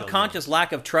just a subconscious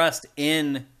lack of trust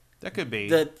in that could be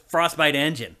the Frostbite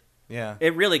engine. Yeah,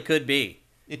 it really could be.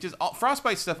 It just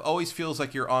Frostbite stuff always feels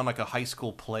like you're on like a high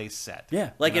school play set.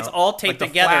 Yeah, like it's all taped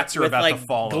together with like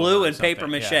glue and paper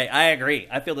mache. Yeah. I agree.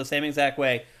 I feel the same exact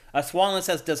way. Swanland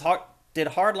says, did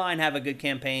Hardline have a good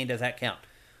campaign? Does that count?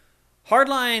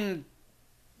 Hardline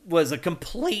was a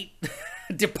complete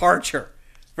departure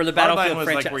for the Battlefield was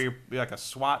franchise. Like where you're like a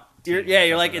SWAT team.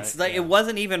 You're like, it's like it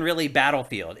wasn't even really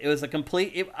Battlefield. It was a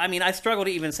complete. I struggle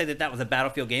to even say that was a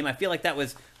Battlefield game. I feel like that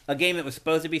was a game that was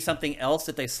supposed to be something else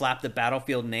that they slapped the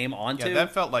Battlefield name onto. Yeah,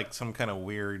 that felt like some kind of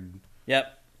weird.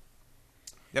 Yep.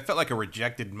 That felt like a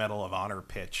rejected Medal of Honor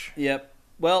pitch. Yep.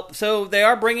 Well, so they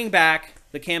are bringing back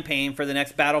the campaign for the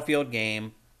next Battlefield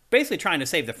game, basically trying to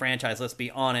save the franchise. Let's be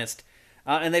honest.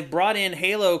 And they've brought in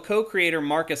Halo co-creator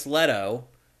Marcus Leto,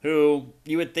 who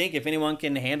you would think if anyone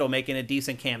can handle making a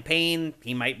decent campaign,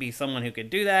 he might be someone who could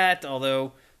do that,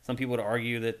 although some people would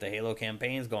argue that the Halo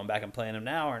campaigns, going back and playing them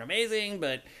now, aren't amazing,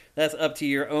 but that's up to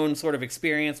your own sort of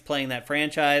experience playing that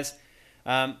franchise.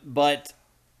 But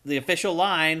the official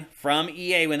line from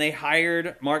EA when they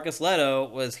hired Marcus Leto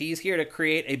was he's here to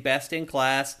create a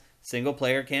best-in-class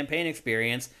single-player campaign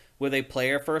experience with a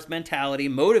player-first mentality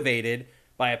motivated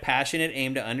by a passionate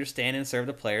aim to understand and serve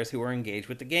the players who are engaged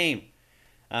with the game.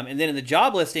 And then in the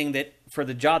job listing for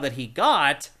the job that he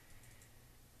got,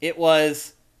 it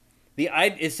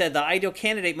said the ideal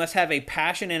candidate must have a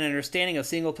passion and understanding of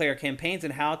single-player campaigns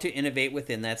and how to innovate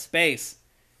within that space.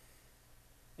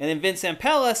 And then Vince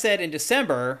Zampella said in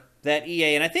December that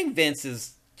EA, and I think Vince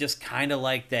is just kind of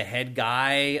like the head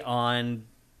guy on,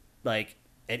 like,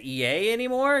 at EA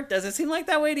anymore. Does it seem like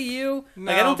that way to you?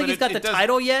 No, like, I don't think he's got the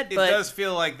title yet, but it does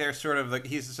feel like they're sort of like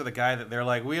he's sort of the guy that they're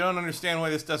like, we don't understand why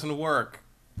this doesn't work.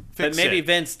 But maybe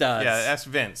Vince does. Yeah, that's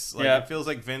Vince. Like it feels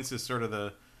like Vince is sort of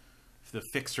the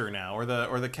fixer now, or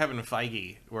the Kevin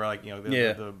Feige, where like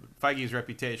the Feige's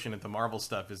reputation at the Marvel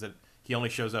stuff is that he only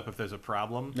shows up if there's a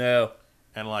problem. No,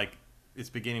 and like it's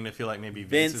beginning to feel like maybe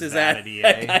Vince is at EA.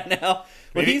 I know.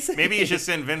 Maybe he should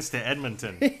send Vince to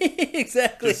Edmonton.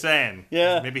 Exactly. Just saying.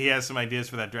 Yeah. Maybe he has some ideas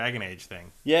for that Dragon Age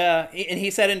thing. Yeah, and he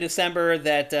said in December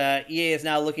that EA is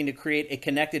now looking to create a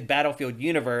connected Battlefield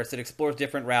universe that explores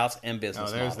different routes and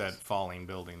business models. There's that falling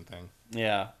building thing.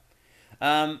 Yeah.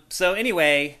 So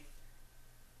anyway,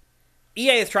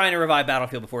 EA is trying to revive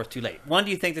Battlefield before it's too late. One,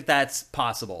 do you think that that's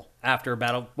possible after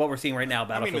what we're seeing right now,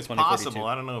 Battlefield 2042? It's possible.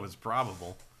 I don't know if it's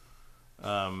probable.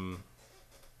 I don't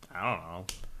know.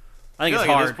 I think it's like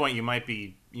hard. At this point, you might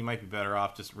be better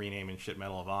off just renaming shit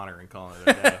Medal of Honor and calling it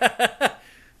a day.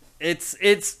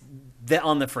 It's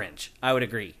on the fringe. I would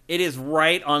agree. It is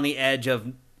right on the edge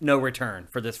of no return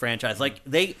for this franchise. Like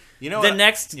the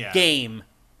next game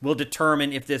will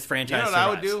determine if this franchise. You know what survives. I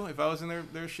would do if I was in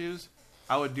their shoes?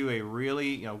 I would do a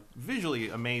really visually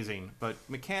amazing but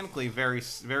mechanically very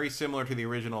very similar to the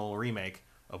original remake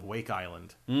of Wake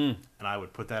Island, and I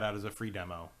would put that out as a free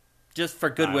demo, just for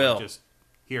goodwill.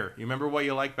 Here, you remember what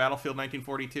you like Battlefield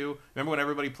 1942? Remember when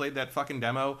everybody played that fucking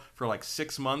demo for like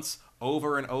 6 months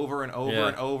over and over and over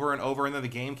and over and over, and then the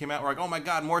game came out. We're like, oh my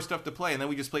god, more stuff to play, and then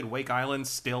we just played Wake Island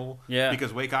still,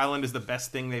 because Wake Island is the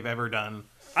best thing they've ever done.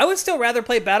 I would still rather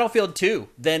play Battlefield 2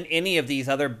 than any of these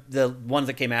the ones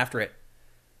that came after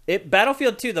it.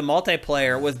 Battlefield 2, the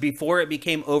multiplayer was before it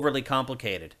became overly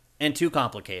complicated. And too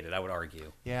complicated, I would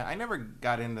argue. Yeah, I never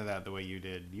got into that the way you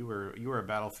did. You were a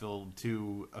Battlefield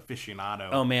 2 aficionado.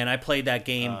 Oh man, I played that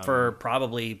game for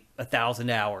probably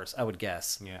 1,000 hours, I would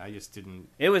guess. Yeah, I just didn't.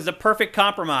 It was the perfect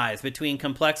compromise between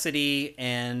complexity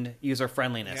and user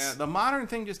friendliness. Yeah, the modern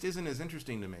thing just isn't as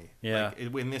interesting to me. Yeah,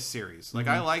 in this series,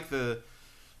 I like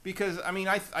because I mean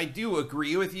I do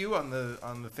agree with you on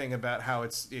the thing about how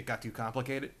it got too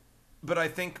complicated, but I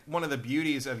think one of the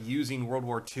beauties of using World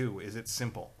War II is it's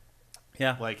simple.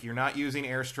 Yeah. Like, you're not using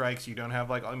airstrikes. You don't have,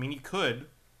 like, I mean, you could.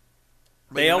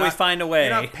 They always find a way.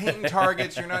 You're not painting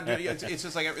targets. You're not doing, it's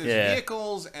just like, there's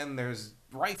vehicles, and there's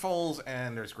rifles,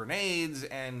 and there's grenades,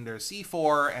 and there's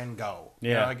C4, and go. Yeah.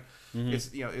 You know, like,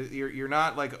 it's, you know, you're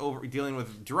not, like, dealing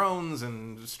with drones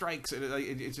and strikes.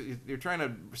 You're trying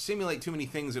to simulate too many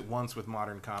things at once with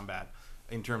modern combat.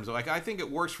 In terms of, like, I think it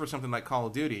works for something like Call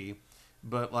of Duty,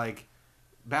 but, like,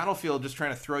 Battlefield just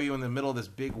trying to throw you in the middle of this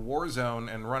big war zone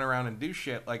and run around and do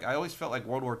shit. Like, I always felt like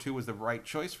World War II was the right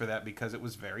choice for that because it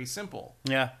was very simple.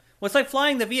 Yeah. Well, it's like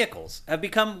flying the vehicles have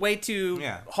become way too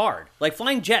hard. Like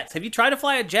flying jets. Have you tried to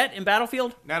fly a jet in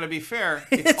Battlefield? Now, to be fair,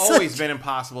 it's always been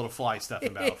impossible to fly stuff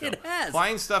in Battlefield. It has.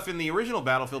 Flying stuff in the original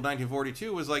Battlefield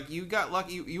 1942 was like, you got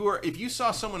lucky. You were, if you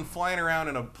saw someone flying around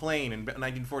in a plane in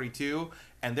 1942,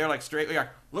 and they're like straight, like,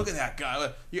 look at that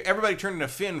guy. Everybody turned into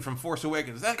Finn from Force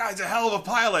Awakens. That guy's a hell of a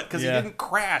pilot because he didn't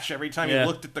crash every time he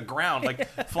looked at the ground. Like,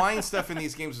 flying stuff in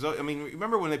these games. I mean,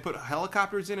 remember when they put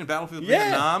helicopters in Battlefield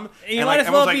Vietnam? And you might as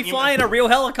well be flying a real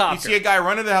helicopter. You see a guy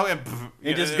run into the helicopter and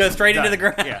it just goes straight into the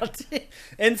ground. Yeah.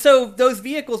 And so those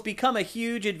vehicles become a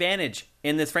huge advantage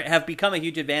in this. Have become a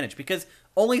huge advantage because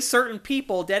only certain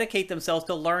people dedicate themselves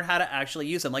to learn how to actually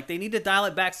use them. Like, they need to dial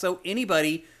it back so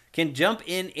anybody can jump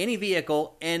in any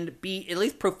vehicle and be at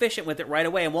least proficient with it right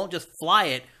away and won't just fly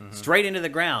it straight into the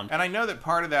ground. And I know that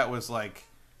part of that was like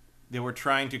they were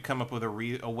trying to come up with a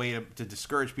way to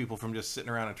discourage people from just sitting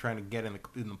around and trying to get in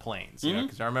the planes. You know,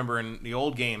 because I remember in the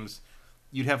old games,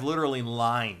 you'd have literally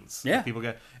lines. Yeah. People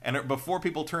get, and before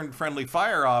people turned friendly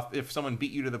fire off, if someone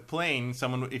beat you to the plane,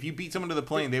 if you beat someone to the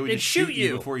plane, they would just shoot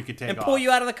you before you could take off. And pull you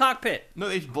out of the cockpit. No,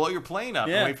 they'd blow your plane up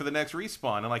and wait for the next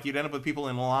respawn. And like, you'd end up with people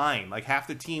in line. Like, half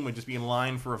the team would just be in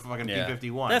line for a fucking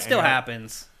P-51. That still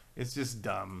happens. It's just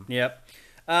dumb. Yep.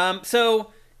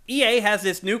 So EA has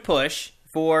this new push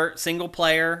for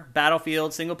single-player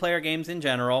Battlefield, single-player games in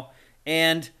general.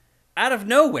 And out of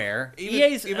nowhere,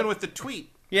 EA's... Even with the tweet.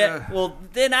 Yeah, well,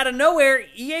 then out of nowhere,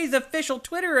 EA's official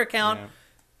Twitter account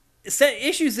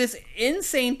issues this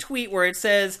insane tweet where it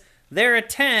says they're a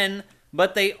 10,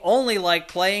 but they only like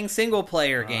playing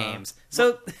single-player games.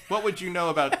 So, what would you know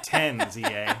about 10s,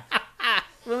 EA?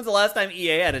 When was the last time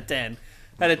EA had a 10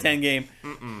 game?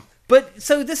 But,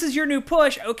 so this is your new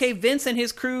push. Okay, Vince and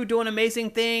his crew doing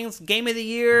amazing things. Game of the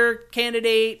Year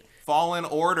candidate. Fallen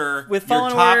Order. With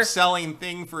Fallen Order. Your top-selling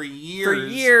thing for years. For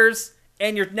years.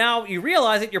 And you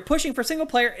realize that you're pushing for single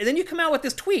player, and then you come out with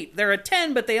this tweet. They're a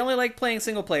 10, but they only like playing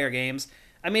single player games.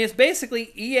 I mean, it's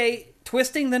basically EA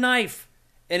twisting the knife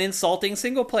and insulting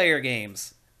single player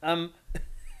games. Not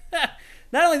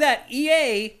only that,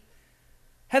 EA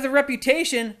has a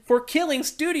reputation for killing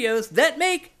studios that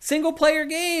make single player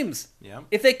games. Yeah.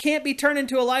 If they can't be turned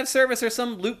into a live service or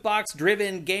some loot box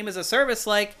driven game as a service,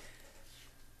 like,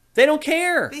 they don't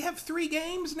care. They have 3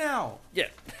 games now. Yeah.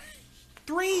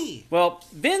 3. Well,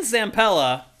 Vince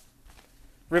Zampella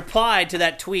replied to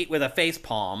that tweet with a face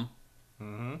palm.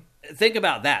 Think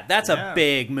about that. That's a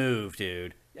big move,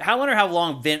 dude. I wonder how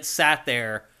long Vince sat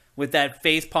there with that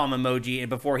face palm emoji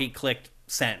before he clicked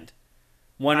send,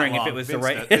 wondering if it was Vince the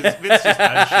right. Vince just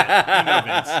does shit. You know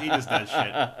Vince. He just does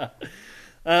shit.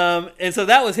 And so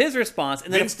that was his response.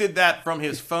 And then Vince did that from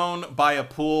his phone, by a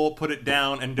pool, put it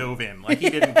down, and dove in. Like, he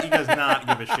does not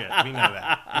give a shit. We know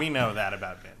that. We know that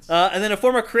about Vince. And then a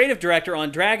former creative director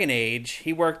on Dragon Age,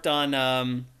 he worked at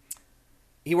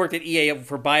EA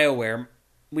for BioWare.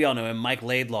 We all know him, Mike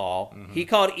Laidlaw. He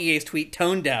called EA's tweet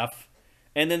tone deaf.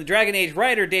 And then the Dragon Age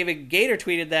writer, David Gator,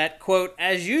 tweeted that, quote,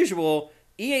 as usual,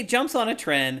 EA jumps on a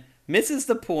trend, misses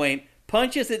the point,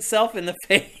 punches itself in the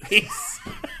face.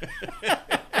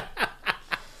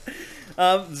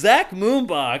 Zach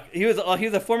Moonbach, he was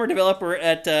a former developer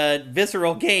at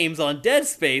Visceral Games on Dead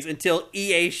Space until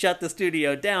EA shut the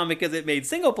studio down because it made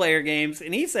single-player games.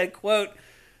 And he said, quote,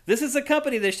 this is a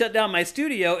company that shut down my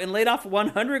studio and laid off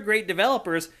 100 great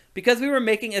developers because we were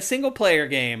making a single-player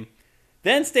game.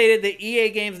 Then stated that EA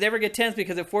games never get 10s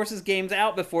because it forces games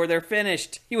out before they're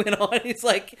finished. He went on, he's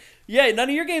like, yeah, none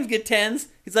of your games get 10s.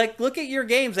 He's like, look at your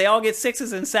games. They all get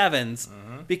 6s and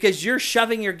 7s because you're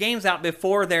shoving your games out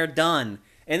before they're done.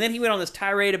 And then he went on this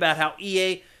tirade about how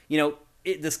EA,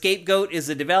 the scapegoat is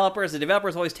the developers. The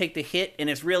developers always take the hit, and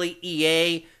it's really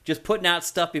EA just putting out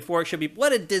stuff before it should be.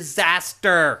 What a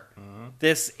disaster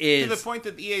this is. To the point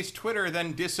that EA's Twitter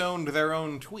then disowned their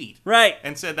own tweet. Right.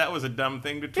 And said that was a dumb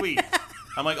thing to tweet.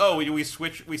 I'm like, oh, we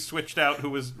switched out who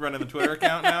was running the Twitter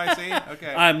account now, I see?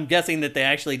 Okay. I'm guessing that they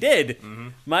actually did.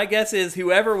 My guess is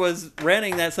whoever was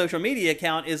running that social media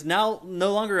account is now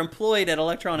no longer employed at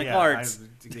Electronic Arts.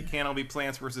 They can't all be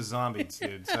Plants vs. Zombies,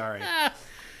 dude. Sorry.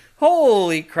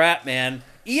 Holy crap, man.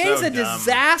 EA's So a dumb.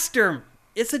 disaster.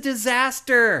 It's a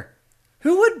disaster.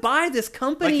 Who would buy this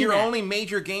company? Like, your only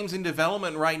major games in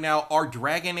development right now are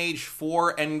Dragon Age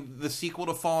 4 and the sequel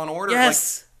to Fallen Order.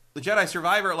 Yes. Like, the Jedi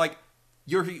Survivor, like,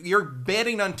 you're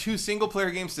betting on 2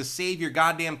 single-player games to save your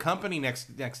goddamn company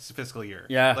next fiscal year.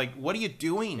 Yeah. Like, what are you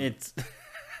doing? It's...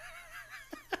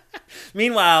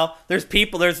 Meanwhile, there's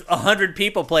 100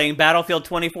 people playing Battlefield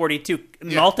 2042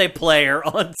 multiplayer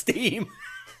on Steam.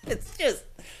 It's just...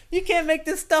 You can't make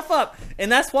this stuff up.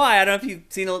 And that's why, I don't know if you've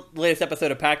seen the latest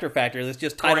episode of Pachter Factor, that's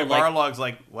just titled Corey Barlog's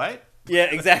like, what? Yeah,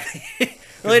 exactly.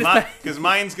 Because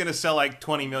mine's going to sell like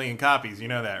 20 million copies. You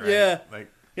know that, right? Yeah.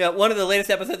 Yeah, one of the latest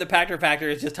episodes of Pachter Factor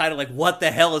is just titled, like, what the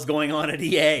hell is going on at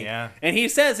EA? Yeah. And he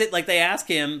says it, like, they ask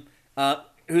him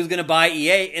who's going to buy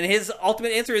EA, and his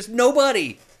ultimate answer is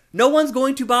nobody. No one's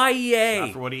going to buy EA.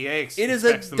 Not for what EA expects. It is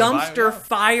a dumpster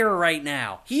fire right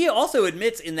now. He also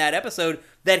admits in that episode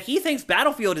that he thinks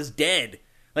Battlefield is dead.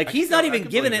 Like, he's not even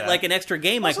giving it like an extra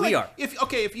game like we are.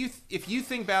 If you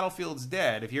think Battlefield's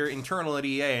dead, if you're internal at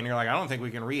EA and you're like, I don't think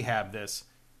we can rehab this,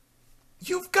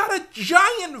 you've got a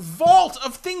giant vault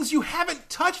of things you haven't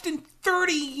touched in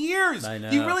 30 years. I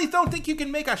know. You really don't think you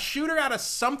can make a shooter out of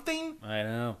something? I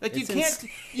know. Like, you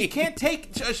can't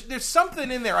take... There's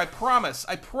something in there, I promise.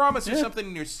 There's something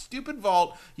in your stupid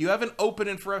vault. You haven't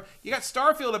opened it forever. You got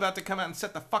Starfield about to come out and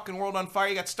set the fucking world on fire.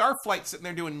 You got Starflight sitting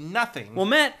there doing nothing. Well,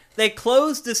 Matt, they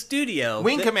closed the studio.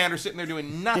 Wing Commander sitting there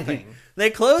doing nothing. They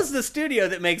closed the studio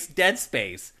that makes Dead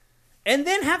Space. And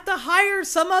then have to hire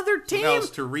some other team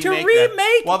to remake Dead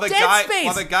Space. While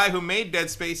the guy who made Dead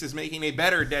Space is making a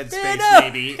better Dead Space,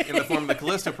 maybe, in the form of the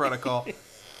Callisto Protocol.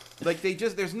 Like,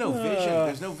 there's no vision.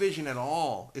 There's no vision at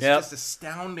all. It's just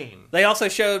astounding. They also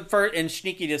showed, and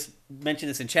Sneaky just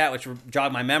mentioned this in chat, which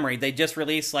jogged my memory, they just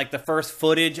released, like, the first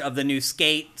footage of the new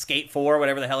Skate 4,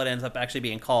 whatever the hell it ends up actually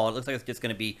being called. It looks like it's just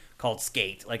going to be called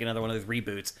Skate, like another one of those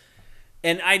reboots.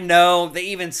 And I know they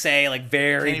even say, like,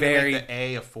 very, Can't even very... make the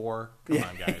A a 4. Come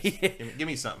on, guys. Give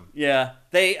me something. Yeah.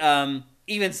 They,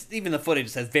 even the footage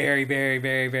says very, very,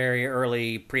 very, very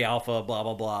early pre-alpha, blah,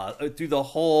 blah, blah, through the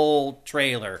whole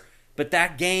trailer. But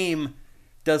that game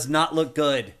does not look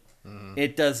good. Mm-hmm.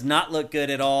 It does not look good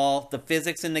at all. The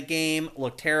physics in the game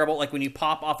look terrible. Like, when you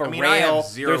pop off a rail,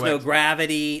 there's no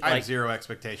gravity. I have zero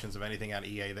expectations of anything out of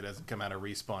EA that doesn't come out of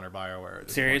Respawn or BioWare.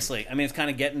 Seriously. I mean, it's kind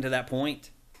of getting to that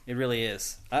point. It really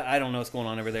is. I don't know what's going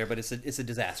on over there, but it's a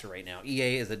disaster right now.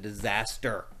 EA is a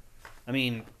disaster. I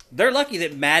mean, they're lucky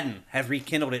that Madden has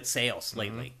rekindled its sales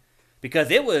lately. Because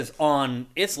it was on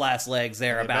its last legs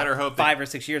there about 5 or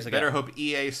 6 years ago. Better hope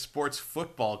EA Sports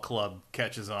Football Club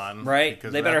catches on. Right.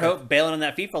 They better hope bailing on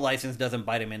that FIFA license doesn't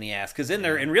bite them in the ass. Because then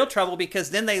they're in real trouble,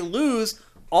 because then they lose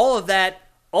all of that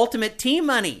Ultimate Team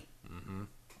money.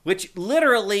 Which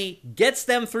literally gets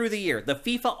them through the year. The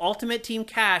FIFA Ultimate Team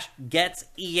cash gets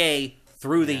EA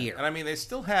through the year. And I mean, they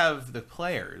still have the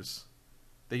players.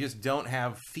 They just don't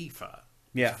have FIFA.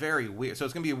 Yeah. It's very weird. So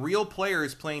it's going to be real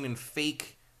players playing in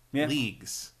fake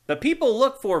leagues. But people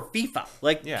look for FIFA.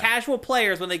 Like, casual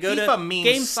players, when they go FIFA to means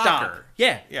GameStop. Soccer.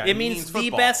 Yeah, it means the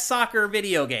best soccer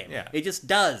video game. Yeah. It just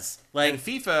does. Like, and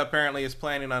FIFA apparently is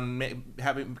planning on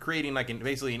creating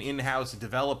basically an in-house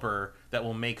developer that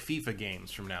will make FIFA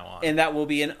games from now on. And that will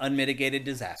be an unmitigated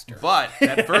disaster. But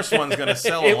that first one's going to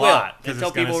sell a lot because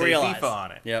it's going to say realize. FIFA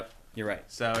on it. Yep, you're right.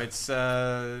 So it's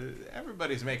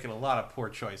everybody's making a lot of poor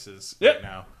choices right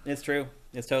now. It's true.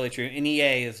 It's totally true. And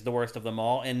EA is the worst of them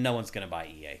all, and no one's going to buy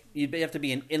EA. You have to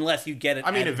be unless you get it.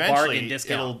 I mean, eventually bargain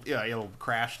discount. it'll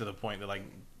crash to the point that, like,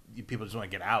 people just want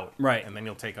to get out, right? And then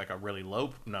you'll take, like, a really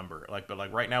low number,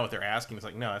 but right now what they're asking is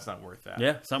like, no, that's not worth that.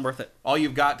 Yeah, it's not worth it. All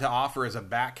you've got to offer is a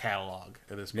back catalog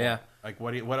at this point. Yeah, like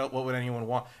what would anyone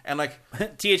want? And like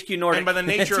THQ Nordic, and by the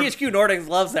nature THQ Nordic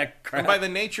loves that crap. And by the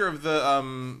nature of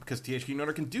the because THQ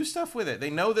Nordic can do stuff with it, they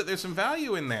know that there's some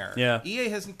value in there. Yeah, EA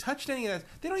hasn't touched any of that.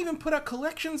 They don't even put out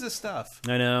collections of stuff.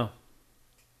 I know.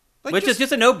 Like, which is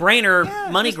just a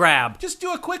no-brainer money grab. Just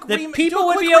do a quick that people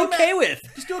would be okay with.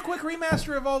 Just do a quick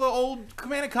remaster of all the old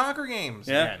Command & Conquer games.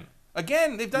 Yeah.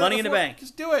 Again, they've done Money it before. in the bank.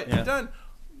 Just do it. Yeah. You're done.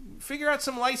 Figure out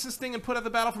some license thing and put out the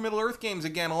Battle for Middle-earth games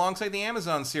again alongside the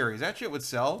Amazon series. That shit would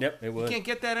sell. Yep, it would. You can't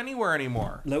get that anywhere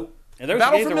anymore. Nope. And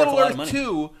Battle for Middle-earth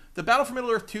 2, the Battle for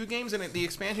Middle-earth 2 games and the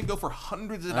expansion go for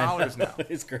hundreds of dollars now.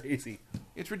 It's crazy.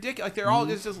 It's ridiculous. Like, they're all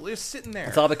just sitting there.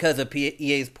 It's all because of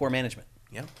EA's poor management.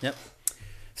 Yep.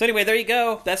 So anyway, there you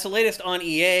go. That's the latest on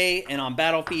EA and on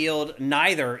Battlefield.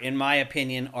 Neither, in my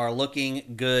opinion, are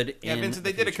looking good. Yeah, Vincent,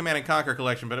 they did a Command & Conquer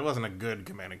collection, but it wasn't a good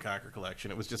Command & Conquer collection.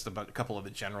 It was just about a couple of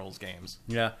the Generals games.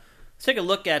 Yeah. Let's take a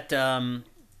look at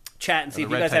chat and see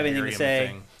if you guys have anything to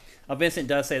say. Vincent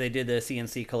does say they did the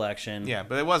CNC collection. Yeah,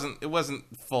 but it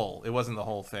wasn't full. It wasn't the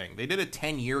whole thing. They did a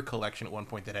 10-year collection at one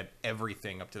point that had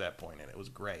everything up to that point, and it was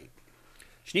great.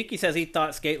 Sneaky says he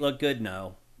thought Skate looked good.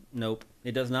 Nope.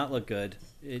 It does not look good.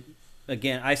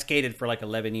 Again, I skated for like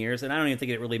 11 years, and I don't even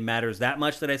think it really matters that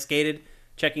much that I skated.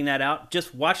 Checking that out,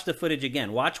 just watch the footage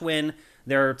again. Watch when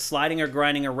they're sliding or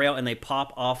grinding a rail and they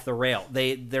pop off the rail.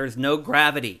 There's no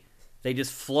gravity. They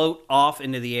just float off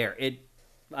into the air.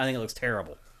 I think it looks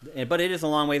terrible. But it is a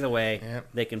long ways away. Yep.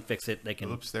 They can fix it. They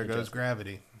can. Oops, there goes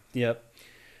gravity. Yep.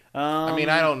 I mean,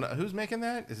 I don't know. Who's making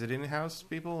that? Is it in-house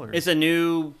people? Or? It's a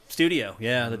new studio,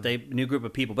 new group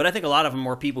of people. But I think a lot of them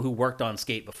were people who worked on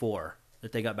Skate before,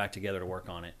 that they got back together to work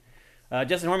on it.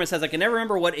 Justin Horman says, I can never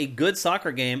remember what a good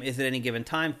soccer game is at any given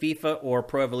time, FIFA or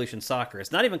Pro Evolution Soccer.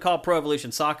 It's not even called Pro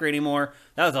Evolution Soccer anymore.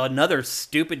 That was another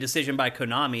stupid decision by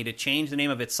Konami to change the name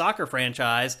of its soccer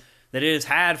franchise that it has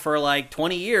had for like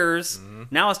 20 years. Mm-hmm.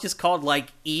 Now it's just called like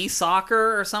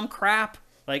e-soccer or some crap.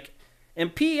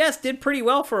 And PES did pretty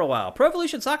well for a while. Pro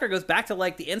Evolution Soccer goes back to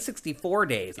like the N64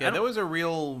 days. Yeah, there was a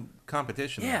real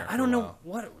competition there. Yeah, I don't know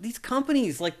what these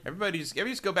companies like. Everybody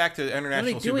just go back to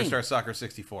International Superstar Soccer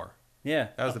 64. Yeah.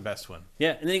 That was the best one.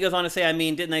 Yeah, and then he goes on to say,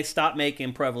 didn't they stop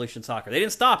making Pro Evolution Soccer? They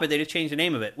didn't stop it, they just changed the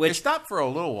name of it. Which they stopped for a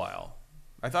little while.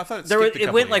 I thought it skipped a couple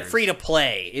it went years. like free to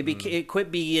play. It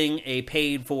quit being a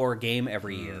paid for game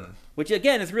every year. Which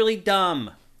again is really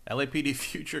dumb. LAPD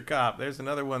Future Cop. There's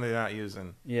another one they're not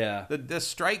using. Yeah. The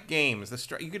Strike games.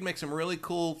 You could make some really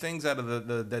cool things out of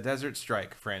the Desert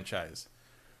Strike franchise.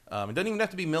 It doesn't even have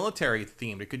to be military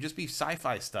themed. It could just be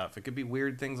sci-fi stuff. It could be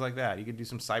weird things like that. You could do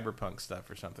some cyberpunk stuff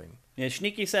or something. Yeah,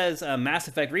 Sneaky says Mass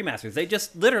Effect remasters. They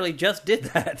literally just did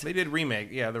that. They did remake.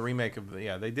 Yeah, the remake of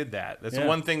they did that. That's the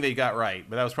one thing they got right.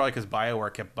 But that was probably because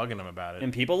BioWare kept bugging them about it.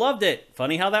 And people loved it.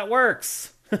 Funny how that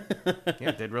works. Yeah,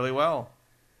 it did really well.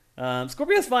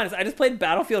 Scorpio's Finest. I just played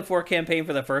Battlefield 4 campaign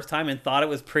for the first time and thought it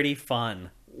was pretty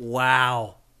fun.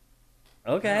 Wow.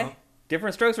 Okay. Yeah.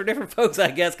 Different strokes for different folks,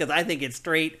 I guess, because I think it's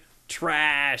straight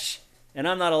trash. And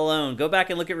I'm not alone. Go back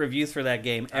and look at reviews for that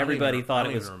game. Everybody thought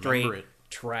it was straight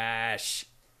trash.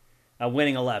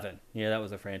 Winning 11. Yeah, that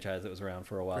was a franchise that was around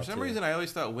for a while. For some reason, I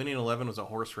always thought Winning 11 was a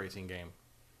horse racing game.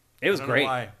 It was great. Know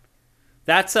why.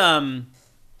 That's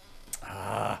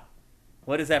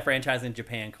what is that franchise in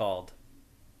Japan called?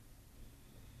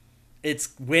 It's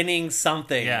Winning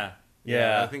something. Yeah.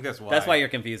 I think that's why. That's why you're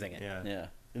confusing it. Yeah.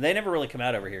 They never really come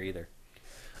out over here either.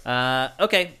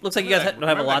 Okay, looks like you guys don't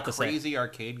have a lot to say. Crazy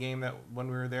arcade game that when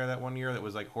we were there that one year that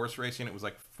was like horse racing. It was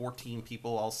like 14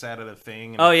 people all sat at a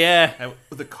thing. And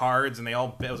with the cards, and it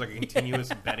was like a continuous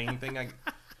betting thing. Wow,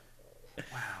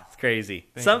 it's crazy.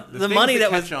 The money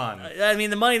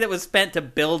that was spent to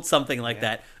build something like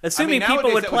that, assuming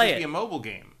people would play it. That would just be a mobile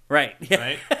game, right?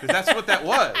 Right? Because that's what that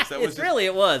was.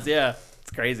 It was. Yeah,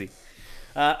 it's crazy.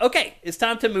 Okay, it's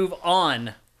time to move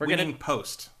on. Winning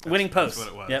Post. Winning Post. That's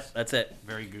what it was. Yep, that's it.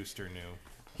 Very Gooster new.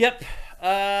 Yep.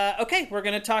 Okay, we're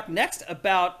going to talk next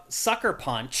about Sucker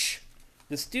Punch.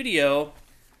 The studio.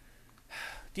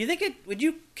 Do you think would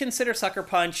you consider Sucker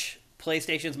Punch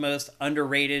PlayStation's most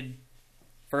underrated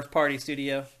first-party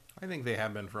studio? I think they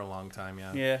have been for a long time,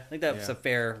 yeah. Yeah, I think that's a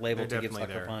fair label to give Sucker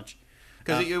there. Punch.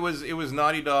 Because it was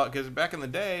Naughty Dog, because back in the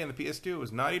day, in the PS2, it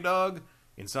was Naughty Dog,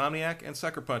 Insomniac, and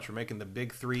Sucker Punch were making the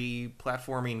big three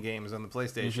platforming games on the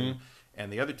PlayStation,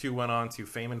 and the other two went on to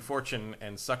fame and fortune,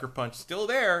 and Sucker Punch still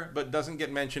there, but doesn't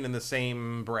get mentioned in the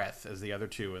same breath as the other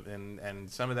two, and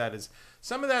some of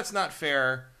that's not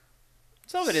fair.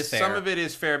 Some of it is fair. Some of it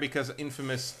is fair because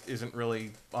Infamous isn't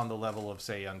really on the level of,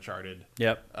 say, Uncharted.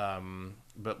 Yep.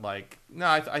 But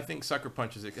I think Sucker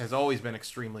Punch has always been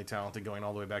extremely talented, going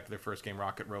all the way back to their first game,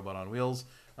 Rocket Robot on Wheels,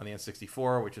 on the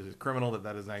N64, which is criminal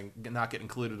that is not get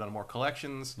included on more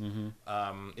collections.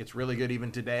 It's really good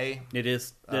even today. It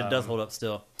is. It does hold up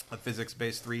still. A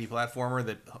physics-based 3D platformer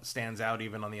that stands out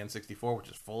even on the N64, which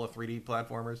is full of 3D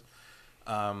platformers.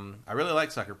 I really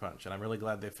like Sucker Punch, and I'm really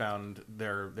glad they found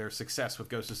their success with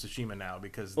Ghost of Tsushima now,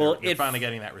 because they're finally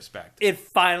getting that respect. It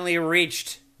finally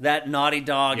reached that Naughty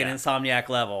Dog and Insomniac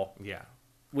level. Yeah.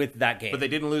 With that game. But they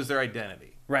didn't lose their identity.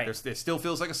 Right. It still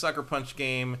feels like a Sucker Punch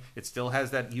game. It still has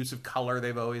that use of color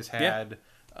they've always had.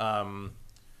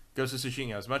 Ghost of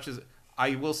Tsushima, as much as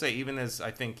I will say, even as I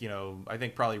think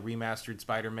probably remastered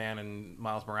Spider-Man and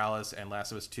Miles Morales and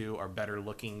Last of Us 2 are better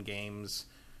looking games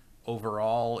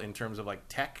overall in terms of like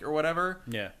tech or whatever.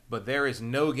 Yeah. But there is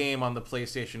no game on the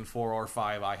PlayStation 4 or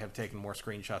 5 I have taken more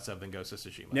screenshots of than Ghost of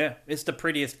Tsushima. Yeah, it's the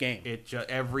prettiest game. It just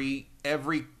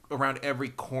around every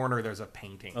corner there's a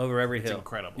painting. Over every hill. It's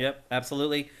incredible. Yep,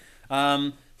 absolutely.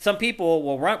 Some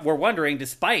people were wondering,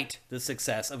 despite the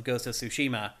success of Ghost of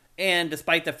Tsushima, And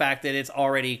despite the fact that it's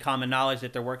already common knowledge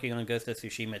that they're working on Ghost of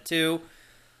Tsushima 2,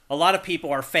 a lot of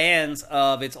people are fans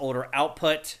of its older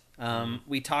output.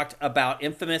 We talked about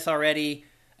Infamous already.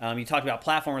 You talked about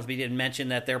platformers, but you didn't mention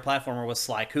that their platformer was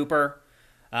Sly Cooper.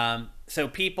 So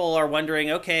people are wondering,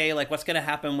 okay, like what's going to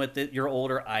happen with your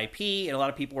older IP? And a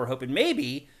lot of people were hoping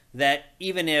maybe that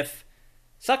even if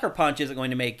Sucker Punch isn't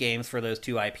going to make games for those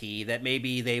two IP, that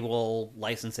maybe they will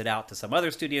license it out to some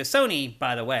other studio. Sony,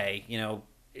 by the way,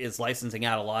 is licensing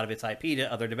out a lot of its IP to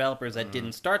other developers that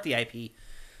didn't start the IP.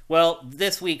 Well,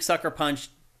 this week, Sucker Punch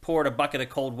poured a bucket of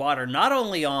cold water, not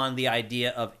only on the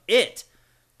idea of it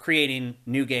creating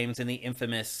new games in the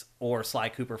Infamous or Sly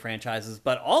Cooper franchises,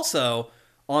 but also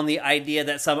on the idea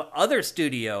that some other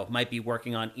studio might be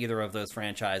working on either of those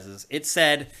franchises. It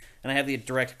said, and I have the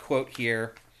direct quote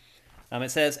here,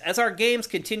 it says, "As our games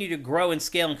continue to grow in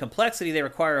scale and complexity, they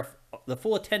require the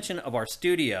full attention of our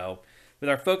studio. With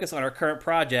our focus on our current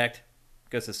project,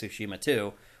 Ghost of Tsushima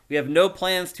 2, we have no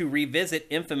plans to revisit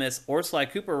Infamous or Sly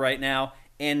Cooper right now,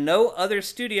 and no other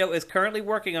studio is currently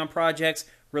working on projects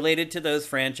related to those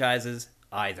franchises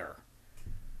either."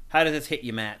 How does this hit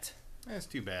you, Matt? It's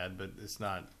too bad, but it's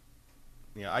not...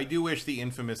 I do wish the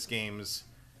Infamous games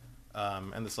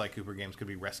and the Sly Cooper games could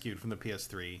be rescued from the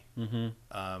PS3.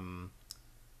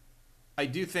 I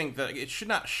do think that it should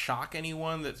not shock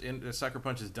anyone that Sucker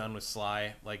Punch is done with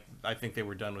Sly. Like, I think they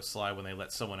were done with Sly when they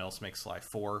let someone else make Sly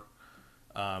 4.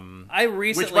 I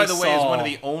recently which, by the way, is one of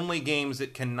the only games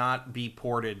that cannot be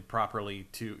ported properly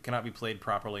cannot be played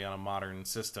properly on a modern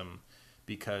system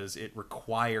because it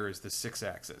requires the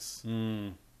 6-axis.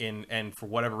 And for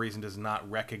whatever reason does not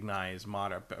recognize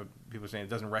modern. People are saying it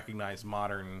doesn't recognize the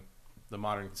modern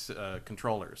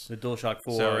controllers. The DualShock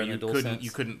 4 so and the DualSense.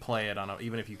 You couldn't play it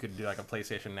even if you could do like a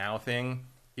PlayStation Now thing.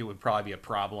 It would probably be a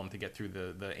problem to get through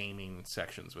the aiming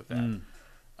sections with that.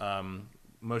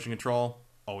 Motion control,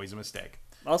 always a mistake.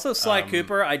 Also, Sly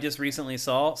Cooper, I just recently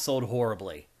saw, sold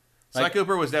horribly. Sly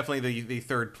Cooper was definitely the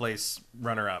third place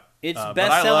runner-up. Its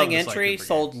best-selling entry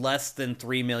sold less than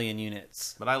 3 million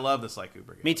units. But I love the Sly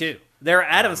Cooper games. Me too. They're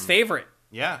Adam's favorite.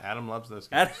 Yeah, Adam loves those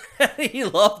games. He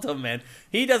loved them, man.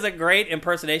 He does a great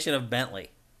impersonation of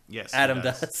Bentley. Yes, Adam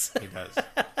does. He does.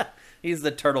 He's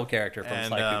the turtle character from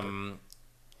Sly Cooper.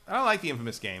 I like the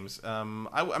Infamous games.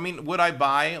 I mean, would I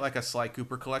buy like a Sly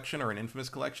Cooper collection or an Infamous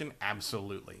collection?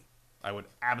 Absolutely. I would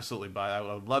absolutely buy. I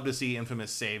would love to see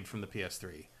Infamous saved from the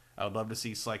PS3. I would love to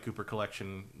see Sly Cooper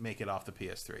collection make it off the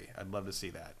PS3. I'd love to see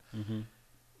that.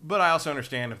 But I also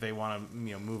understand if they want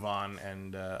to, move on.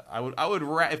 And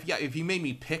if you made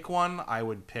me pick one, I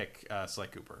would pick Sly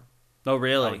Cooper. Oh,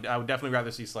 really? I would definitely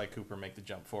rather see Sly Cooper make the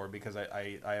jump forward because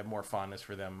I have more fondness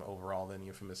for them overall than the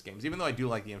Infamous games. Even though I do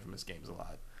like the Infamous games a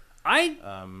lot. I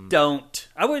don't.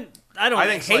 I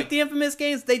don't hate the Infamous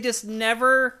games. They just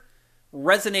never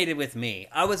resonated with me.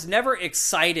 I was never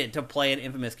excited to play an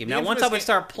Infamous game. Now, once I would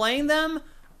start playing them,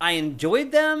 I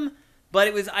enjoyed them.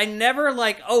 But I never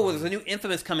there's a new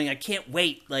Infamous coming. I can't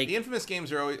wait. Like the Infamous games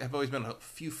have always been a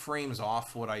few frames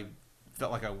off what I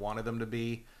felt like I wanted them to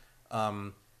be.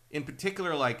 In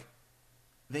particular,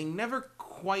 they never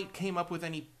quite came up with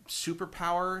any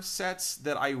superpower sets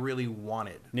that I really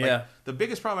wanted. Yeah. The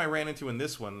biggest problem I ran into in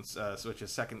this one, which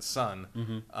is Second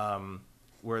Son,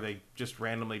 where they just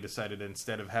randomly decided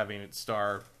instead of having it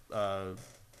star the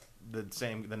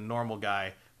normal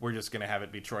guy, we're just going to have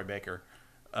it be Troy Baker.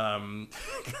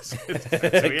 Because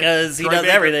he does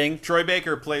everything. Troy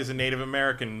Baker plays a Native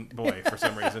American boy for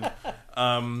some reason.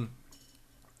 I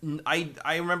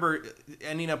remember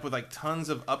ending up with tons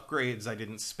of upgrades I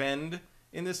didn't spend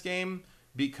in this game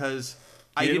because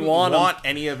I didn't want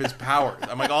any of his powers.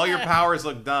 I'm like, all your powers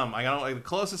look dumb. The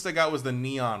closest I got was the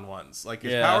neon ones.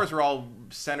 His powers were all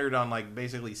centered on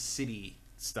basically city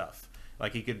stuff.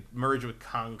 He could merge with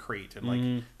concrete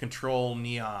and control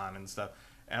neon and stuff.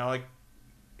 And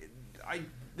I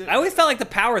always felt like the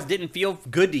powers didn't feel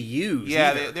good to use.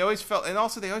 Yeah, they always felt, and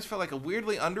also they always felt like a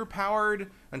weirdly underpowered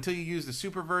until you used the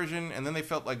super version, and then they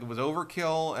felt like it was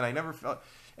overkill. And I never felt.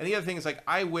 And the other thing is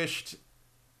I wished,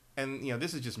 and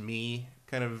this is just me,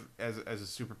 kind of as a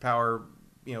superpower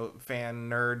fan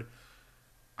nerd.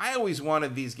 I always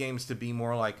wanted these games to be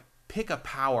more pick a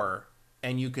power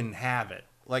and you can have it.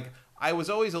 I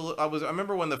was always I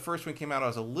remember when the first one came out, I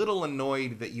was a little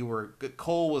annoyed that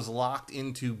Cole was locked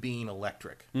into being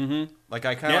electric. Mm-hmm. I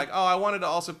kind of I wanted to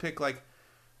also pick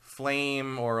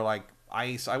flame or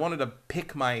ice. I wanted to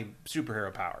pick my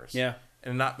superhero powers. Yeah.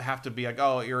 And not have to be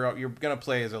you're gonna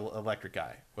play as an electric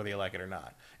guy, whether you like it or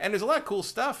not. And there's a lot of cool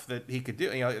stuff that he could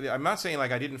do. I'm not saying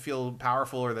I didn't feel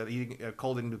powerful or that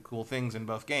Cole didn't do cool things in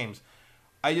both games.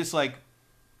 I just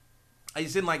I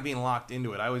just didn't like being locked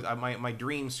into it. My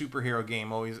dream superhero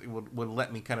game always would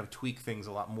let me kind of tweak things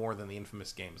a lot more than the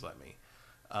Infamous games let me.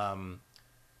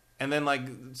 And then like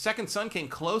Second Son came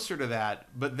closer to that,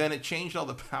 but then it changed all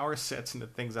the power sets into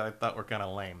things that I thought were kind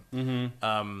of lame.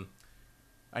 Mm-hmm.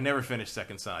 I never finished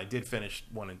Second Son. I did finish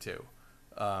 1 and 2.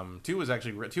 2 was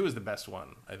the best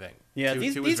one, I think. Yeah,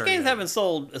 these games haven't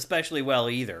sold especially well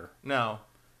either. No.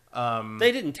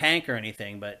 They didn't tank or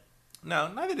anything, but...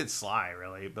 No, neither did Sly,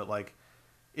 really, but like...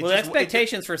 The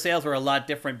expectations for sales were a lot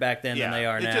different back then than they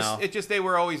are now. They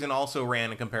were always and also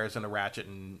ran in comparison to Ratchet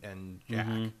and Jack.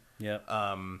 Mm-hmm. Yep.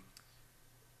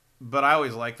 But I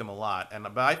always liked them a lot,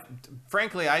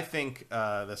 frankly, I think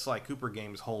the Sly Cooper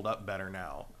games hold up better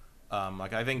now.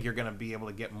 I think you're going to be able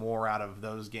to get more out of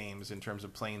those games in terms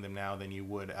of playing them now than you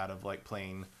would out of like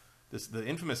playing the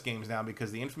Infamous games now,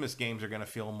 because the Infamous games are going to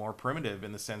feel more primitive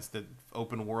in the sense that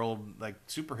open world like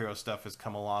superhero stuff has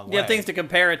come a long way. You have things to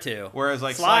compare it to. Whereas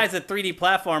like Sly's a 3D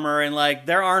platformer, and like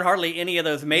there aren't hardly any of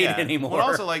those made anymore. Well,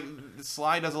 also like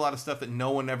Sly does a lot of stuff that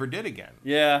no one ever did again.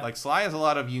 Yeah, like Sly has a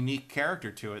lot of unique character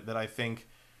to it that I think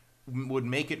would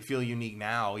make it feel unique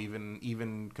now,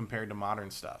 even compared to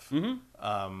modern stuff.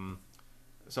 Mm-hmm.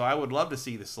 So I would love to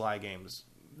see the Sly games.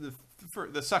 For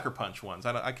the Sucker Punch ones,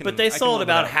 but they sold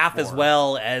about half as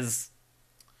well as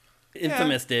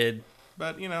Infamous did.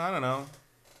 But I don't know.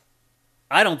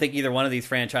 I don't think either one of these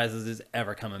franchises is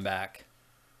ever coming back.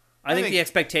 I think the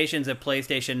expectations of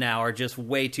PlayStation now are just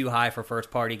way too high for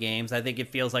first-party games. I think it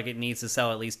feels like it needs to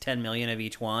sell at least 10 million of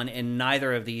each one, and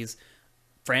neither of these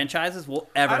franchises will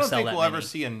ever sell that many. I don't think we'll ever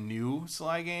see a new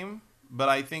Sly game, but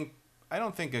I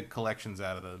don't think a collection's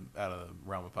out of the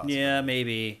realm of possibility. Yeah,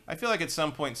 maybe. I feel like at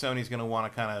some point Sony's going to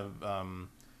want to kind of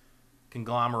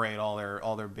conglomerate all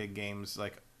their big games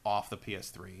like off the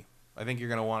PS3. I think you're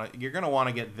going to want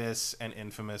to get this and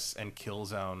Infamous and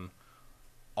Killzone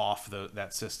off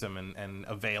that system and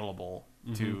available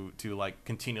to like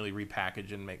continually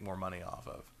repackage and make more money off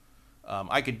of.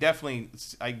 I definitely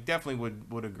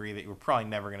would agree that we're probably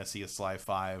never going to see a Sly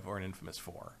 5 or an Infamous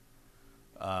 4.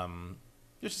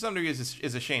 Just to some degree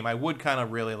is a shame. I would kind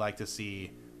of really like to see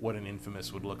what an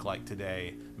Infamous would look like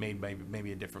today, made by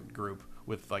maybe a different group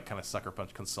with like kind of Sucker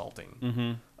Punch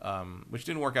consulting, which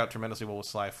didn't work out tremendously well with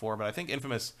Sly 4. But I think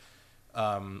Infamous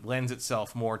lends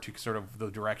itself more to sort of the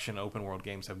direction open world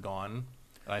games have gone.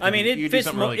 It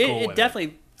fits more. It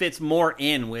definitely fits more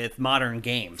in with modern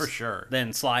games for sure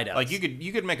than Sly does. Like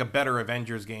you could make a better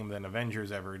Avengers game than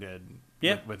Avengers ever did.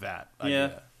 With that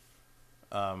idea.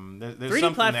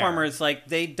 3D platformers, like,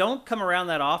 they don't come around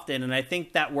that often, and I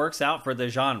think that works out for the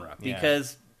genre,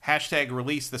 because... Hashtag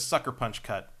release the Sucker Punch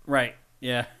cut. Right,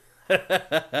 yeah.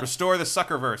 Restore the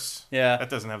Suckerverse. Yeah. That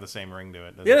doesn't have the same ring to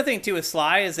it. The other thing, too, with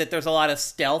Sly is that there's a lot of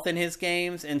stealth in his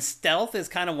games, and stealth is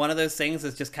kind of one of those things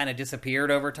that's just kind of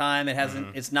disappeared over time. It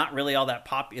hasn't... It's not really all that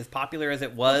as popular as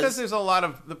it was. Because there's a lot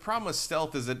of... The problem with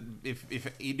stealth is that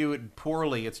if you do it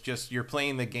poorly, it's just you're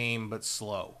playing the game, but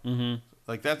slow. Mm-hmm.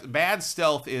 Like that bad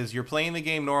stealth is you're playing the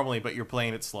game normally, but you're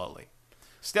playing it slowly.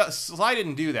 Sly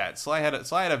didn't do that. Sly had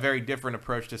a very different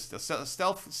approach to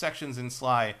stealth sections in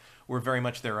Sly were very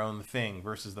much their own thing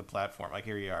versus the platform. Like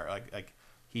here you are, like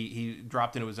he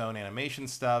dropped into his own animation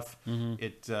stuff. Mm-hmm.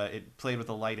 It played with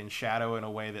the light and shadow in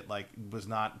a way that like was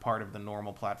not part of the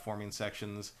normal platforming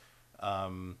sections.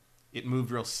 It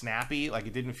moved real snappy. Like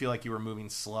it didn't feel like you were moving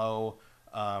slow.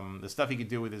 The stuff he could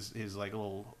do with his like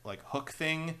little like hook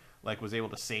thing, like was able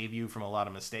to save you from a lot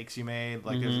of mistakes you made.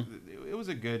 Like it was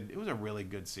a really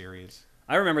good series.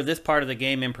 I remember this part of the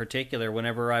game in particular.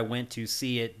 Whenever I went to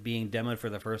see it being demoed for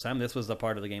the first time, this was the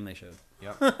part of the game they showed.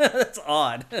 Yep. That's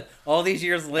odd. All these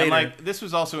years later, and, like, this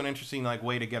was also an interesting like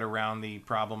way to get around the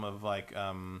problem of like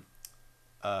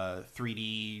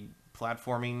 3D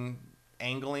platforming.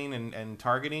 Angling and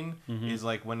targeting is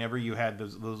like whenever you had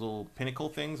those little pinnacle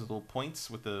things, those little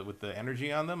points with the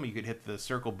energy on them, you could hit the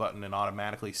circle button and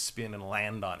automatically spin and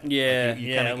land on it. Yeah, like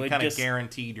you kind of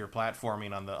guaranteed your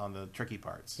platforming on the tricky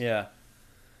parts. Yeah.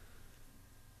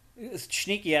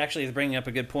 Sneaky actually is bringing up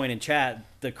a good point in chat.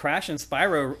 The Crash and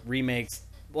Spyro remakes.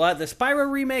 Well, the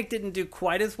Spyro remake didn't do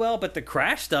quite as well, but the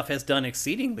Crash stuff has done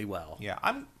exceedingly well. Yeah,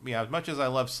 as much as I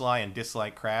love Sly and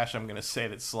dislike Crash, I'm going to say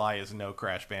that Sly is no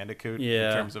Crash Bandicoot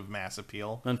in terms of mass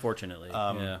appeal. Unfortunately,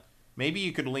 Maybe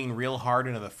you could lean real hard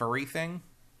into the furry thing.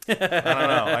 I don't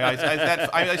know.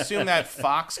 I assume that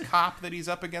Fox cop that he's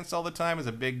up against all the time is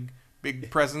a big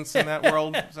presence in that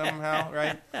world somehow,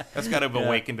 right? That's got to have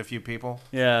awakened a few people.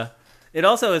 Yeah. It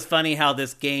also is funny how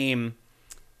this game,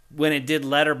 when it did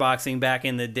letterboxing back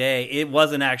in the day, it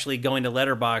wasn't actually going to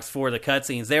letterbox for the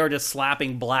cutscenes. They were just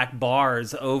slapping black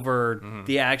bars over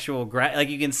the actual like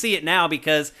you can see it now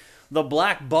because the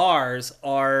black bars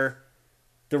are...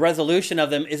 The resolution of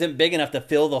them isn't big enough to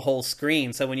fill the whole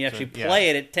screen. So when you actually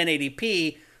play it at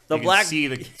 1080p, the you black... can see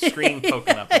the screen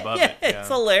poking up above it. Yeah. It's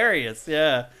hilarious.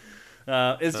 Yeah.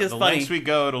 It's just the funny. lengths we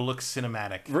go to look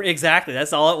cinematic. Exactly.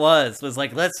 That's all it was. Was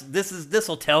like, this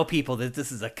will tell people that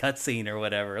this is a cutscene or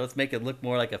whatever. Let's make it look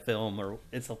more like a film. Or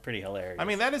it's pretty hilarious. I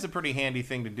mean, that is a pretty handy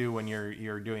thing to do when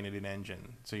you're doing it in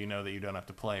engine, so you know that you don't have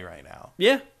to play right now.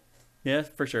 Yeah. Yeah,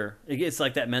 for sure. It's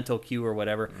like that mental cue or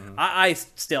whatever. I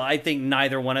think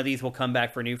neither one of these will come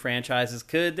back for new franchises.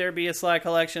 Could there be a Sly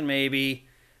collection? Maybe.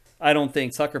 I don't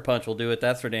think Sucker Punch will do it.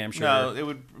 That's for damn sure. No, it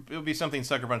would be something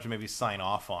Sucker Punch would maybe sign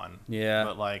off on. Yeah.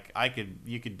 But like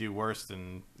you could do worse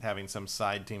than having some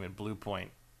side team at Bluepoint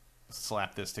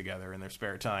slap this together in their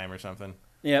spare time or something.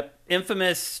 Yep.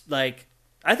 Infamous, like,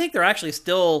 I think they're actually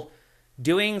still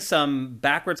doing some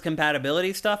backwards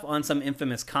compatibility stuff on some